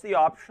gentlemen. What's the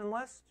option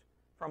list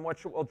from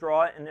which it will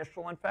draw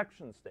initial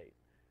infection state?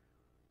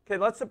 Okay,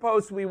 let's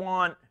suppose we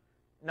want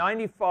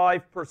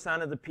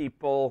 95% of the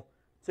people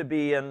to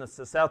be in the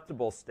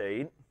susceptible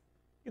state.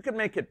 You could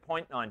make it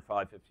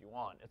 0.95 if you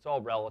want. It's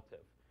all relative.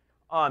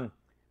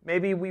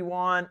 Maybe we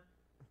want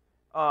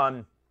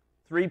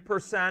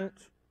 3%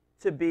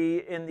 to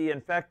be in the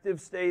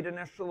infective state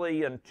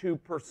initially and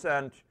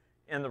 2%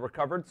 in the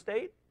recovered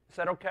state. Is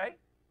that okay?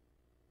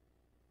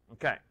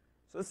 Okay.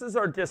 So this is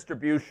our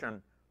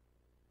distribution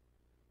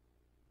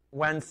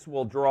whence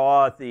we'll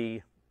draw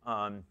the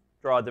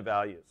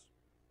values.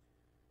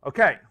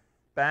 Okay.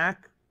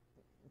 Back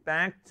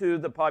to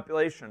the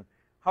population.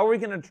 How are we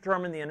going to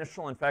determine the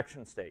initial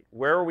infection state?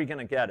 Where are we going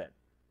to get it?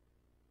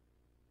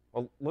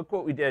 Well, look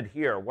what we did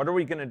here. What are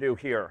we going to do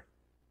here?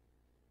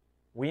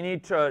 We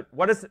need to,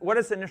 what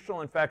is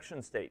initial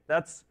infection state?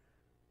 That's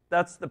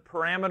the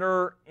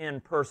parameter in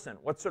person.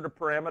 What sort of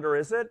parameter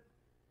is it?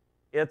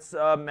 It's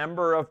a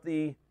member of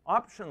the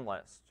option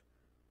list.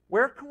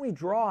 Where can we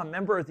draw a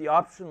member of the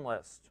option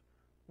list?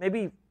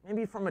 Maybe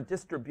from a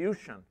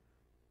distribution.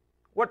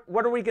 What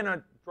are we going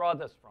to draw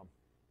this from?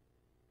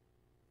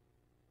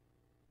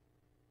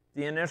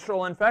 The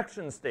initial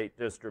infection state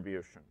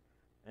distribution.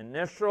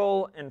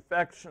 Initial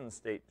infection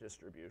state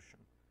distribution.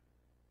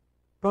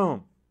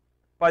 Boom.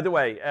 By the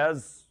way,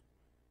 as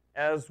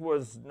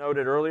was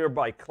noted earlier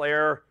by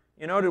Claire,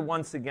 you noted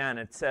once again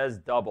it says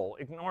double.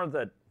 Ignore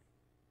that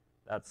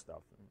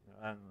stuff.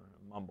 I don't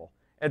know, mumble.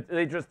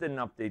 They just didn't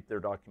update their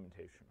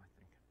documentation, I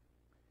think.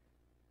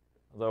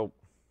 Although,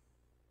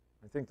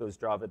 I think those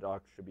Java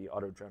docs should be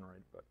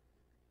auto-generated. But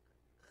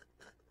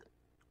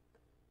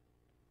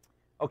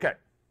okay.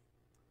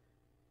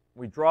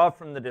 We draw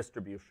from the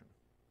distribution.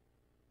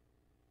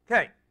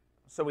 Okay.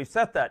 So we've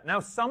set that. Now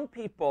some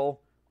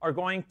people are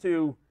going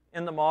to,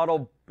 in the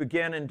model,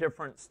 begin in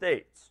different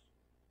states,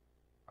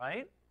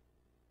 right?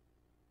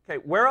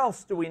 Okay, where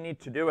else do we need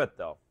to do it,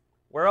 though?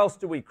 Where else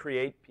do we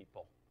create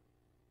people?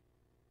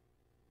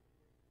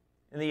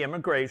 In the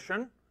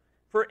immigration.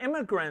 For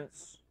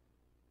immigrants,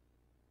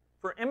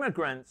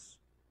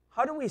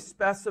 how do we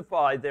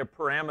specify their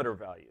parameter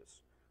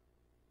values?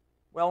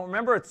 Well,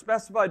 remember, it's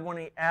specified when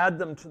we add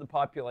them to the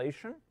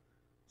population.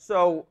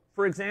 So,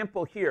 for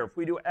example, here, if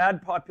we do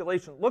add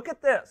population, look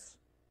at this.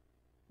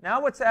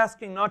 Now it's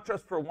asking not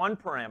just for one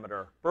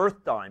parameter,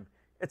 birth time,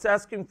 it's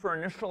asking for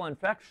initial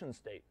infection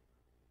state.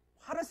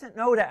 How does it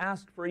know to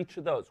ask for each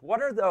of those?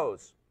 What are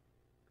those?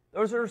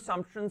 Those are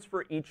assumptions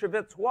for each of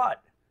its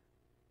what?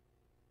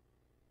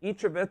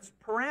 Each of its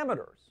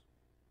parameters.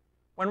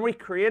 When we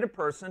create a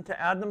person to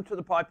add them to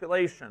the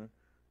population,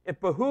 it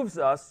behooves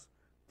us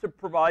to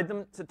provide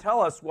them, to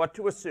tell us what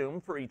to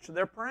assume for each of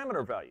their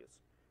parameter values.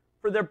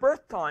 For their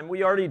birth time,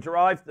 we already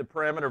derived the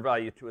parameter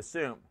value to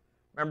assume.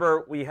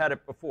 Remember, we had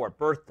it before,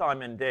 birth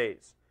time in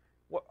days.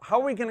 How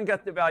are we going to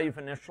get the value of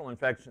initial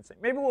infection state?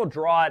 Maybe we'll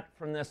draw it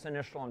from this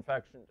initial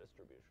infection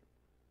distribution.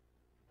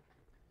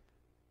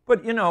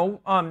 But, you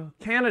know,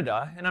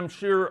 Canada, and I'm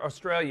sure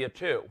Australia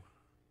too,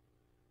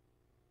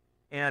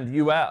 and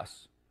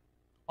US,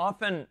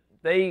 often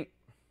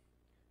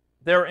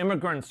their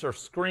immigrants are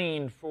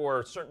screened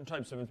for certain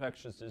types of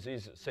infectious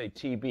diseases, say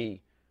TB,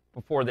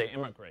 before they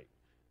immigrate.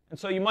 And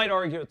so you might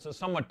argue it's a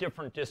somewhat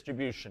different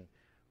distribution.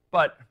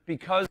 But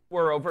because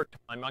we're over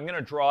time, I'm going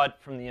to draw it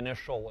from the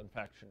initial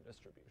infection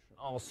distribution.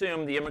 I'll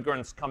assume the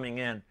immigrants coming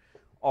in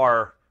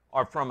are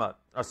from a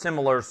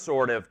similar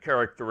sort of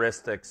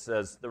characteristics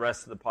as the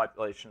rest of the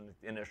population at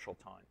the initial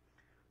time.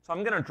 So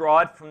I'm going to draw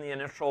it from the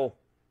initial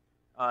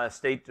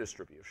state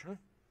distribution.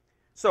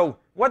 So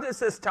what is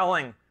this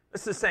telling?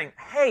 This is saying,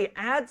 hey,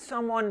 add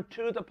someone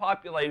to the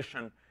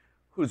population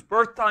whose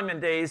birth time in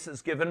days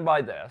is given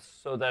by this,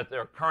 so that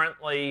they're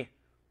currently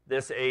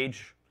this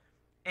age,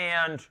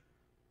 and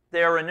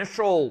their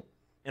initial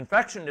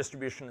infection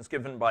distribution is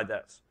given by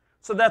this.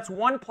 So that's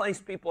one place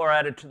people are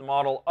added to the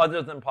model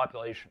other than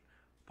population.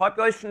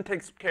 Population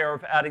takes care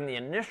of adding the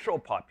initial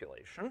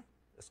population,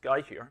 this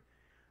guy here.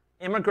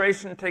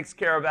 Immigration takes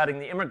care of adding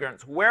the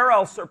immigrants. Where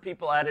else are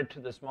people added to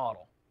this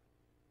model?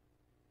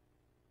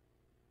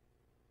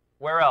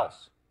 Where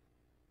else?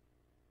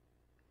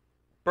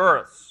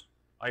 Births.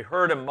 I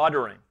heard a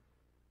muttering.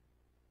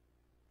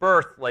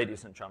 Birth,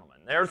 ladies and gentlemen.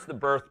 There's the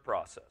birth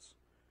process.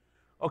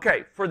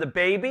 Okay, for the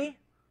baby,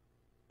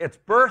 it's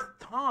birth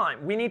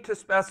time. We need to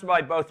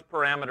specify both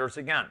parameters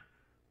again.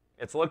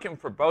 It's looking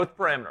for both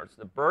parameters,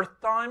 the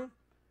birth time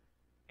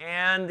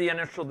and the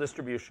initial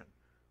distribution.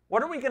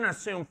 What are we going to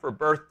assume for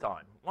birth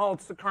time? Well,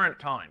 it's the current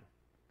time.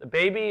 The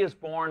baby is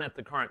born at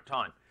the current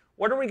time.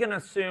 What are we going to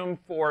assume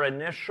for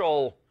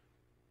initial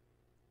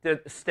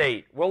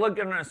state? We're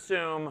going to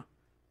assume,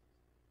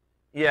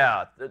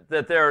 yeah,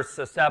 that they're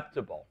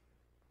susceptible.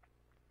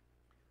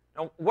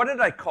 Now, what did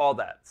I call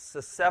that?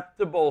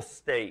 Susceptible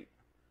state,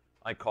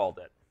 I called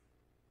it.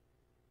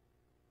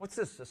 What's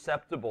this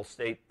susceptible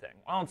state thing?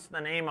 Well, it's the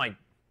name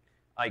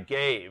I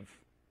gave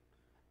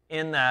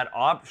in that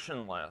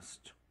option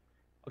list.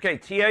 Okay,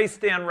 TA,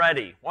 stand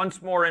ready.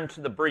 Once more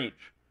into the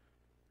breach.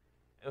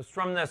 It was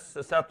from this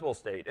susceptible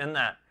state, in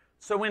that.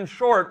 So in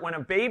short, when a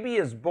baby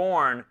is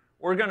born,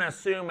 we're going to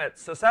assume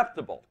it's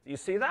susceptible. Do you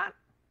see that?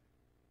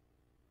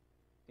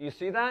 Do you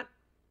see that?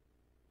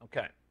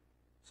 Okay,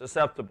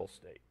 susceptible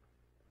state.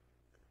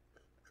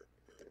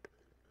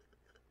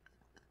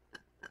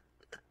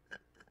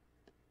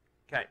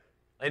 Okay,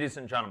 ladies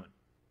and gentlemen.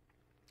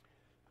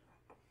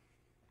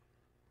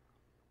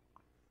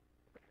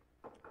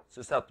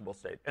 Susceptible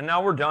state. And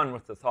now we're done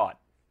with the thought.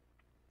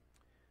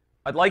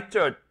 I'd like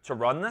to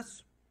run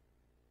this.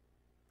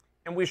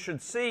 And we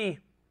should see,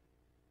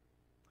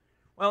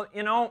 well,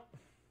 you know,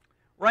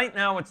 right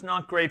now it's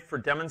not great for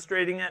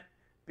demonstrating it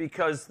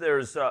because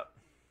there's a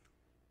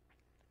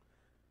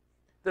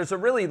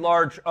really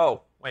large,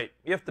 oh, wait,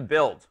 you have to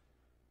build.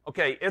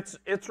 Okay,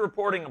 it's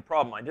reporting a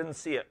problem. I didn't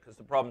see it because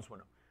the problem's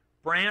window.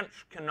 Branch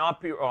cannot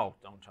be, oh,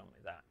 don't tell me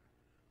that.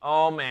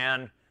 Oh,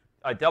 man,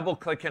 I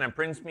double-click and it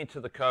brings me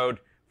to the code.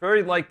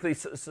 Very likely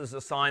this is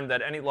a sign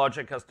that any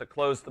logic has to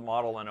close the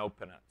model and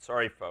open it.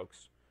 Sorry,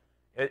 folks.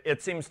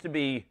 It seems to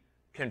be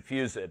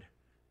confused.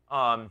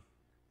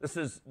 This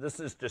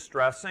is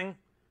distressing,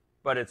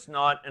 but it's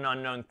not an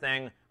unknown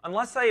thing.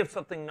 Unless I have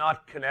something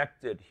not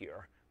connected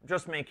here. I'm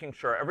just making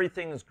sure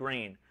everything is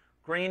green.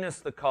 Green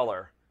is the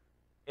color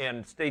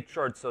in state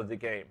charts of the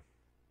game.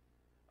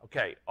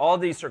 Okay, all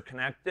these are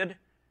connected,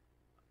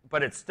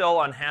 but it's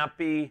still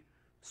unhappy.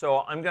 So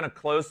I'm going to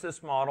close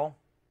this model,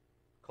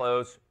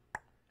 close,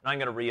 and I'm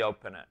going to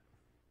reopen it.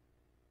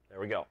 There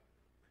we go.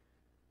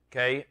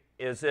 Okay,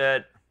 is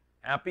it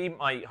happy?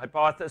 My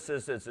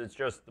hypothesis is it's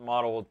just the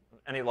model with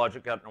any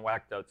logic got in a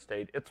whacked out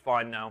state. It's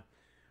fine now.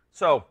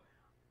 So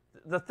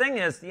the thing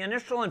is, the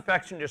initial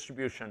infection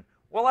distribution,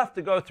 we'll have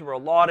to go through a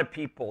lot of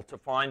people to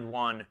find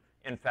one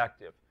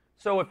infective.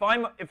 So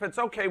if it's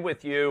okay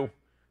with you,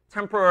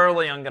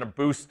 temporarily I'm going to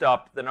boost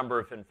up the number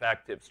of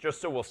infectives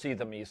just so we'll see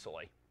them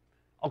easily.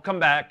 I'll come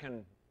back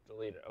and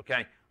delete it,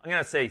 okay? I'm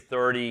going to say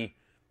 30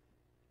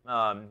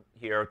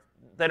 here.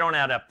 They don't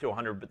add up to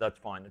 100, but that's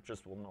fine. It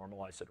just will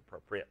normalize it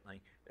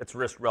appropriately. It's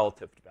risk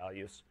relative to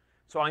values.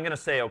 So I'm going to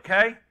say,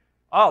 okay.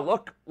 Oh,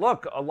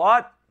 look, a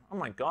lot. Oh,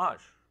 my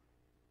gosh.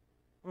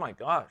 Oh, my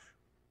gosh.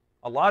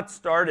 A lot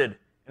started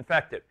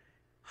infected.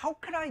 How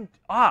could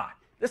I?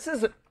 This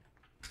is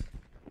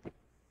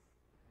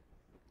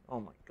oh,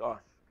 my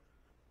gosh.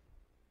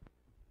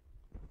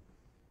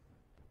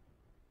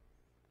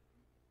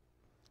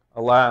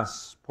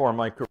 Alas, poor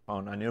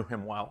microphone. I knew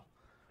him well.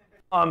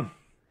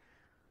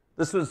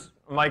 This was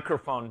a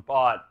microphone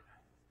bought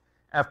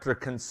after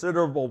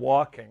considerable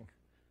walking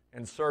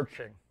and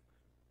searching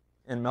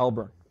in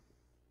Melbourne.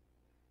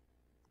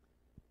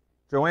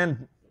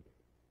 Joanne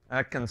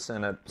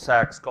Atkinson at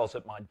Sachs calls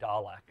it my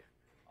Dalek.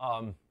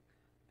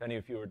 If any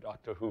of you are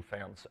Doctor Who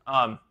fans.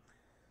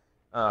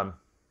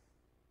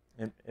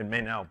 It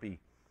may now be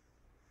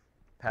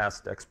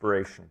past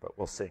expiration, but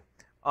we'll see.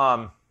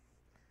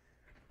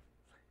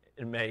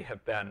 It may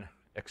have been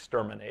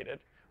exterminated.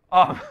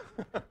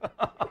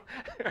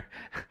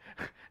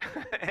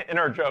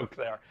 Inner joke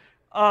there.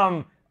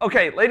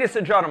 Okay, ladies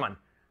and gentlemen,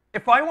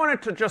 if I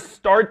wanted to just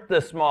start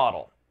this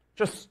model,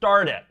 just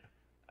start it.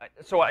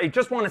 So I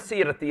just want to see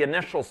it at the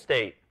initial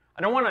state.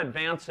 I don't want to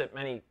advance it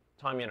many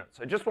time units.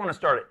 I just want to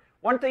start it.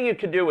 One thing you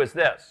could do is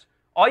this.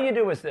 All you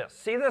do is this.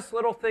 See this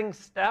little thing,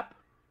 step?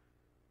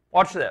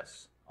 Watch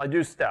this. I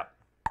do step.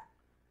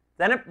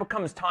 Then it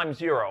becomes time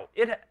 0.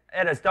 It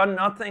has done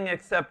nothing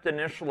except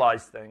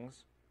initialize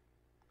things.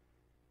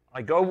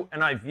 I go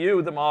and I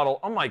view the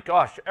model. Oh my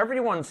gosh,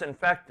 everyone's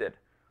infected.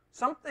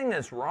 Something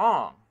is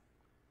wrong.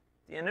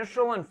 The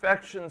initial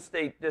infection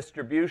state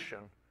distribution.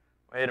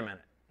 Wait a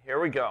minute. Here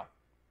we go.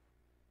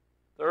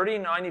 30,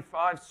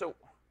 95.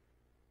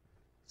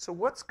 So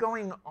what's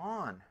going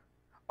on?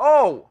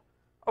 Oh,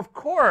 of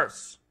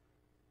course.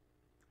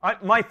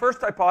 My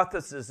first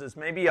hypothesis is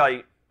maybe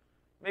I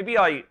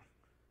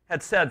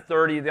had said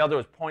 30, the other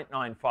was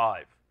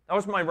 0.95. That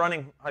was my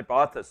running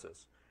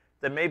hypothesis,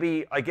 that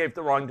maybe I gave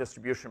the wrong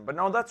distribution. But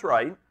no, that's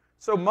right.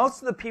 So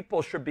most of the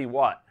people should be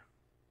what?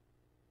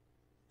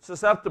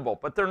 Susceptible,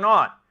 but they're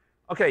not.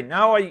 Okay,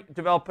 now I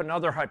develop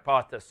another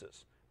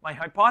hypothesis. My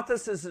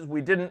hypothesis is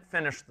we didn't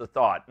finish the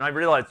thought. And I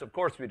realized, of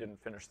course, we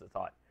didn't finish the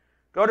thought.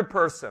 Go to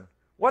person.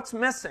 What's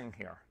missing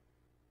here?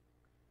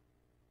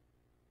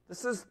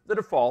 This is the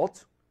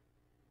default.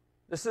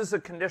 This is a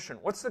condition.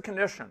 What's the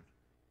condition?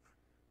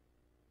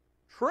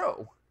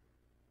 True.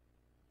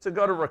 To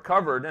go to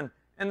recovered.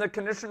 And the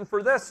condition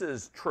for this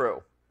is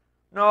true.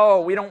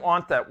 No, we don't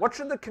want that. What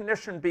should the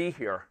condition be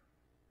here?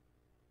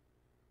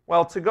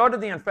 Well, to go to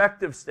the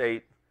infective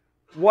state,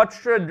 what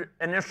should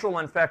initial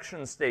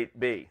infection state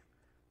be?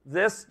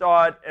 This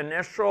dot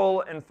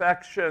initial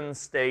infection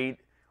state,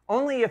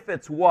 only if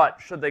it's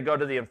what should they go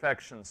to the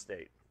infection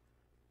state?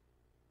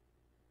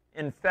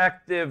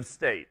 Infective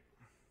state.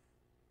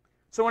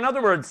 So in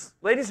other words,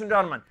 ladies and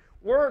gentlemen,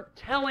 we're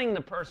telling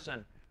the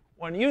person,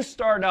 when you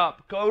start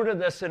up, go to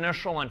this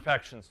initial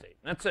infection state.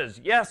 And it says,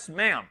 yes,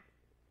 ma'am.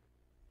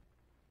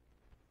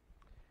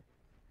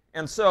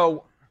 And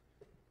so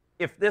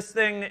if this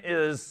thing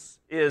is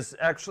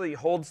actually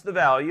holds the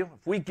value,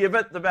 if we give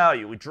it the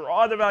value, we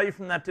draw the value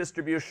from that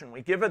distribution,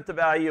 we give it the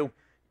value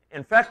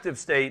infective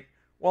state,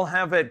 we'll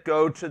have it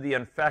go to the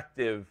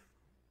infective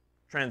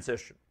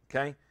transition,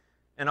 okay?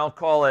 And I'll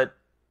call it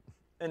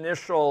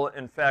initial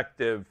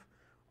infective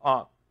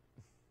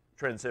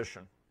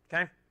transition,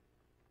 okay?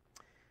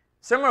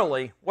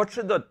 Similarly, what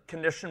should the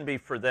condition be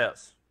for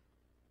this?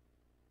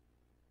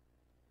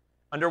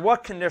 Under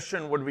what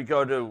condition would we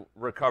go to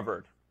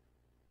recovered?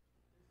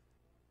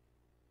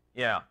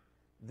 Yeah.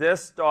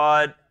 This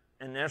dot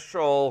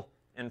initial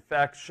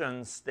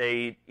infection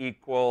state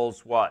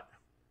equals what?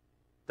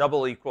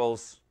 Double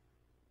equals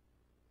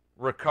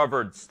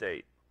recovered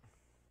state.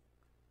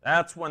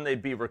 That's when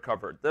they'd be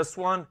recovered. This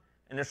one,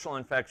 initial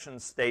infection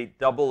state,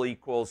 double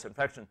equals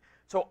infection.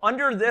 So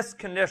under this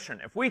condition,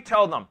 if we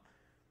tell them,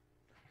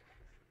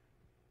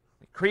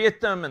 we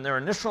create them and their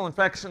initial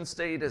infection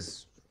state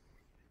is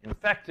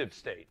infective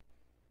state,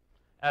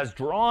 as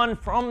drawn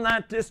from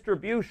that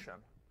distribution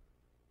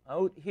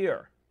out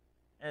here,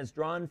 as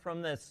drawn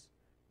from this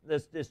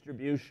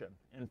distribution,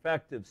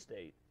 infective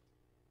state.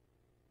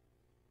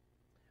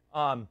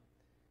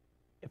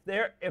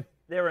 If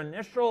their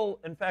initial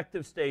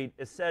infective state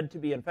is said to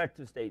be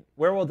infective state,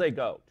 where will they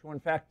go? To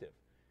infective.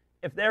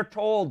 If they're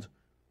told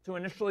to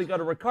initially go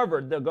to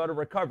recovered, they'll go to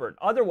recovered.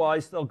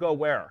 Otherwise, they'll go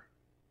where?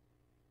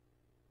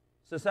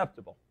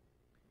 Susceptible.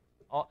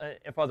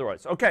 If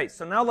otherwise. Okay,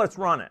 so now let's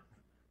run it.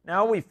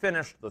 Now we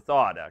finished the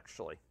thought,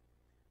 actually.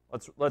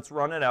 Let's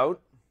run it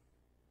out.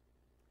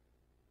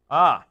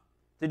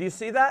 Did you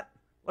see that?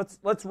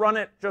 Let's run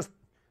it. Just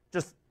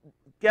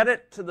get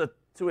it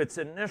to its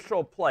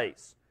initial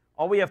place.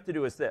 All we have to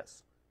do is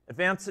this.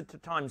 Advance it to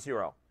time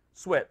 0.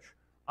 Switch.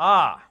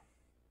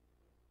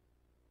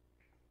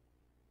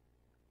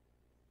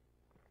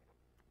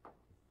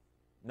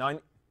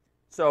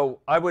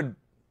 So I would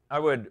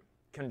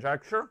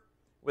conjecture,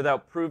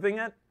 without proving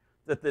it,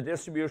 that the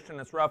distribution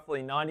is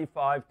roughly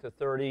 95 to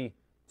 30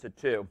 to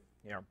 2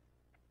 here,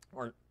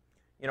 or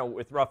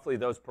with roughly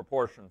those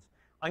proportions.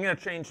 I'm going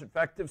to change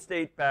effective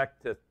state back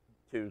to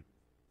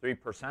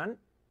 3%.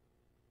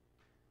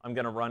 I'm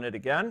going to run it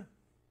again.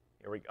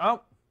 Here we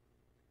go.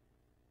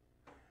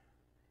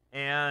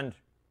 And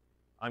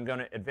I'm going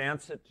to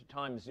advance it to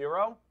time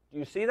 0. Do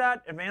you see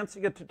that?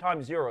 Advancing it to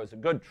time 0 is a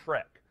good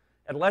trick.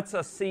 It lets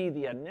us see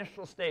the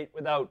initial state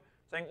without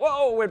saying,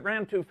 whoa, it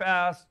ran too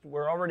fast.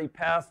 We're already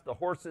past. The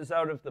horse is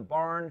out of the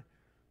barn.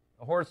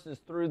 The horse is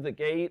through the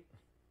gate.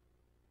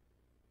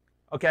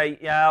 Okay,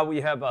 yeah, we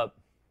have a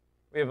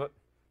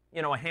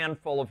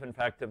handful of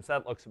infectives.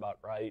 That looks about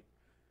right.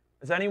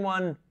 Has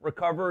anyone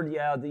recovered?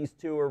 Yeah, these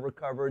two are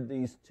recovered.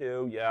 These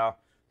two, yeah.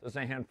 There's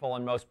a handful,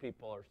 and most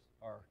people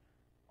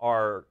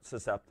are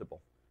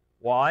susceptible.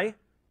 Why?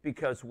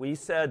 Because we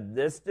said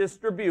this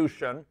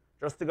distribution,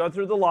 just to go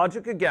through the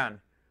logic again,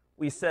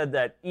 we said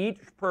that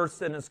each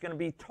person is going to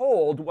be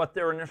told what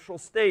their initial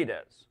state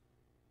is.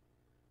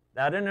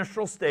 That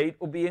initial state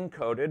will be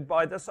encoded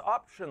by this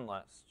option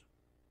list.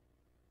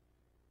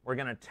 We're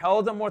going to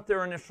tell them what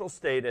their initial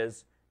state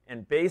is,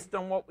 and based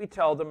on what we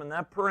tell them in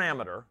that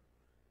parameter,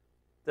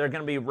 they're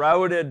going to be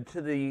routed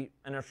to the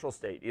initial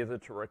state, either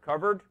to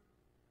recovered,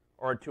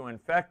 or to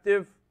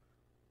infective,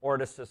 or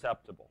to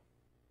susceptible.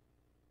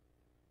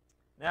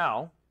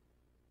 Now,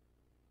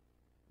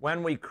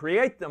 when we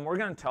create them, we're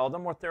going to tell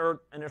them what their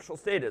initial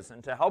state is.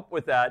 And to help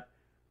with that,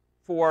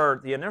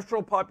 for the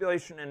initial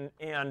population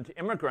and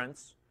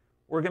immigrants,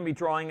 we're going to be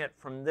drawing it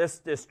from this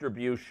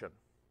distribution.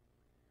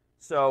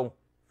 So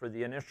for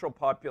the initial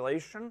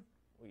population,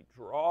 we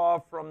draw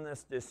from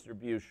this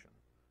distribution.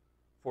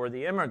 For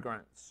the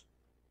immigrants,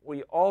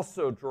 we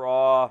also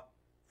draw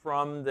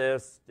from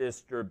this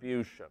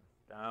distribution,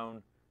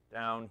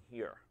 down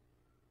here.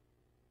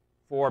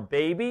 For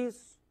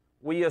babies,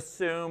 we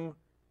assume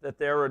that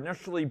they're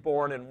initially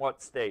born in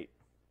what state?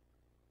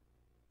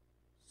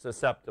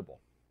 Susceptible.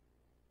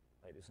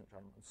 Ladies and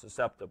gentlemen,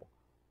 susceptible.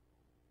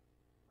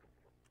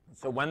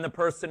 So when the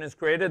person is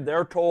created,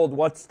 they're told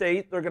what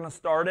state they're going to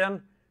start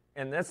in,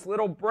 and this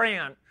little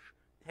branch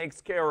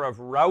takes care of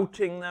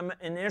routing them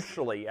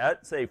initially.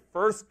 As they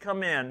first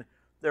come in,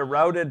 they're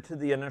routed to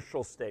the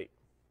initial state.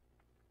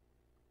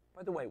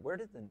 By the way, where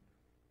did the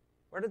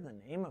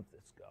name of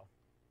this go?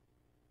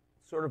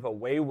 It's sort of a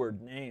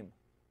wayward name.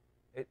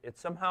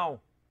 It's somehow,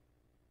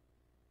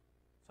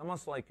 it's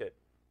almost like it,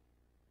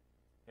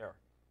 here.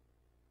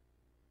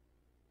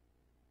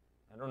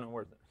 I don't know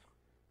where this,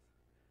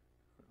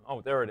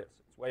 oh, there it is.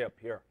 It's way up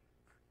here.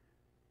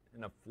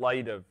 In a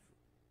flight of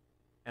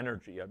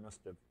energy, I must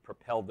have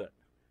propelled it.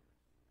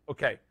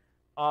 Okay,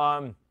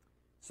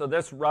 so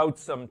this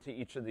routes them to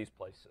each of these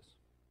places.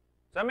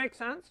 Does that make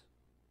sense?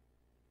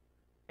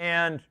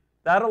 And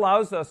that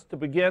allows us to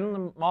begin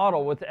the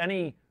model with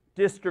any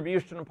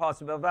distribution of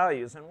possible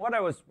values. And what I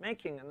was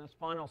making in this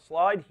final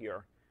slide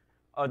here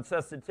on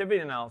sensitivity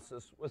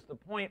analysis was the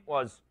point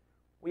was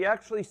we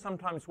actually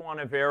sometimes want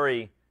to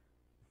vary.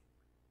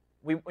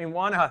 We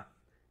want to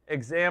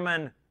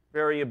examine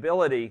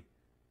variability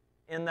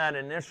in that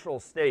initial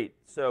state.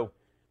 So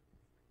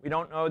we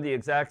don't know the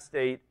exact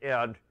state,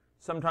 and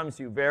sometimes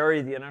you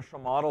vary the initial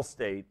model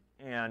state,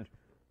 and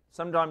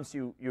sometimes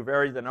you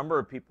vary the number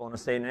of people in a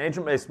state. In an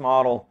agent-based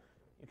model,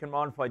 you can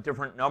modify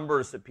different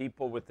numbers of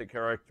people with the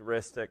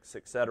characteristics,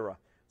 etc.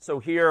 So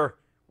here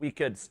we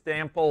could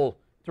sample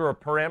through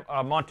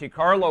a Monte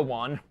Carlo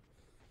one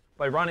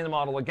by running the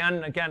model again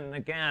and again and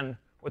again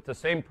with the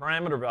same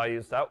parameter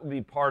values. That would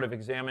be part of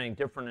examining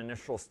different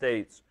initial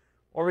states.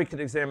 Or we could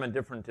examine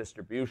different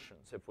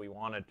distributions if we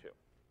wanted to.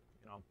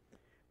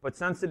 But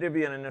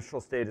sensitivity and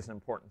initial state is an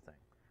important thing.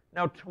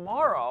 Now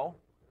tomorrow,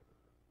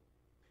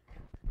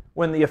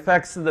 when the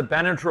effects of the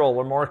Benadryl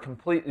are more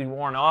completely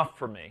worn off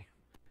for me,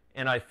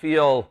 and I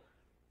feel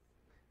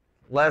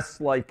less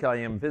like I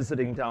am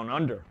visiting down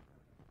under,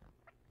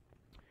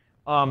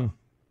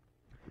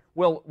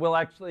 we'll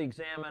actually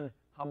examine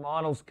how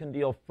models can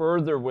deal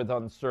further with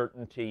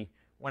uncertainty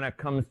when it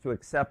comes to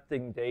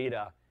accepting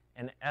data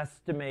and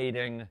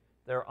estimating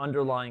their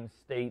underlying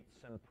states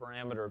and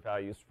parameter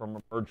values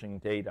from emerging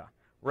data,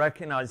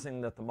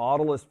 recognizing that the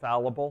model is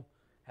fallible,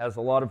 has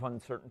a lot of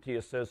uncertainty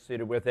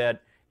associated with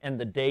it, and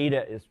the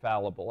data is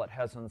fallible. It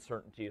has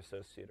uncertainty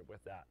associated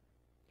with that.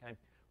 Okay?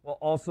 We'll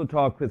also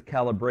talk with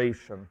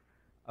calibration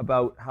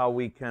about how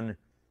we can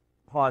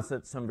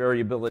posit some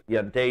variability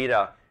in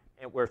data,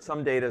 and where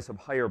some data is of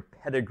higher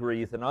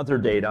pedigree than other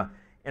data,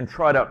 and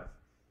try to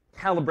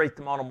calibrate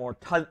the model more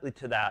tightly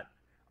to that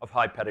of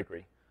high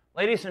pedigree.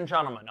 Ladies and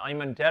gentlemen,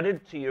 I'm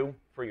indebted to you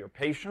for your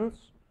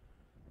patience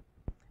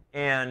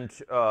and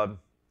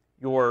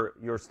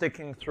your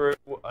sticking through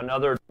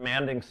another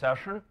demanding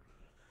session.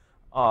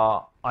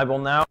 I will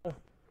now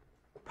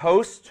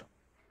post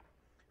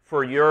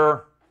for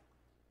your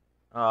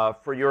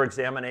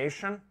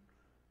examination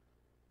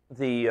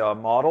the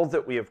model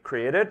that we have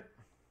created.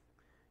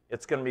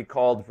 It's going to be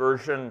called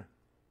version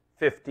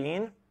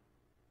 15,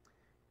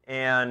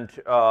 and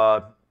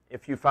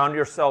If you found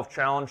yourself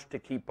challenged to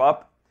keep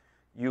up,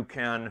 you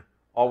can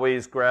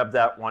always grab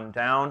that one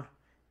down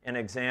and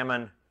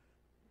examine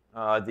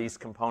these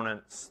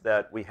components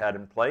that we had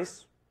in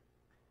place.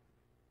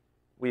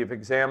 We have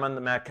examined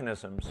the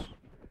mechanisms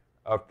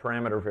of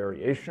parameter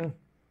variation,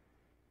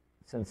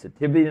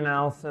 sensitivity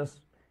analysis,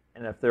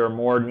 and if there are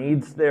more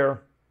needs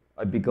there,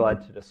 I'd be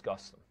glad to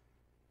discuss them.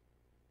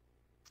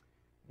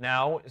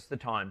 Now is the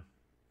time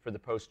for the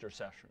poster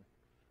session.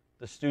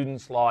 The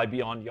students lie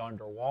beyond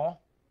yonder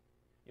wall.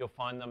 You'll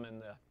find them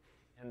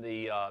in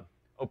the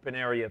open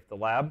area of the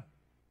lab.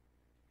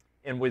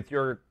 And with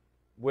your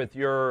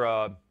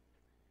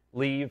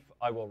leave,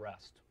 I will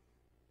rest.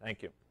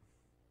 Thank you.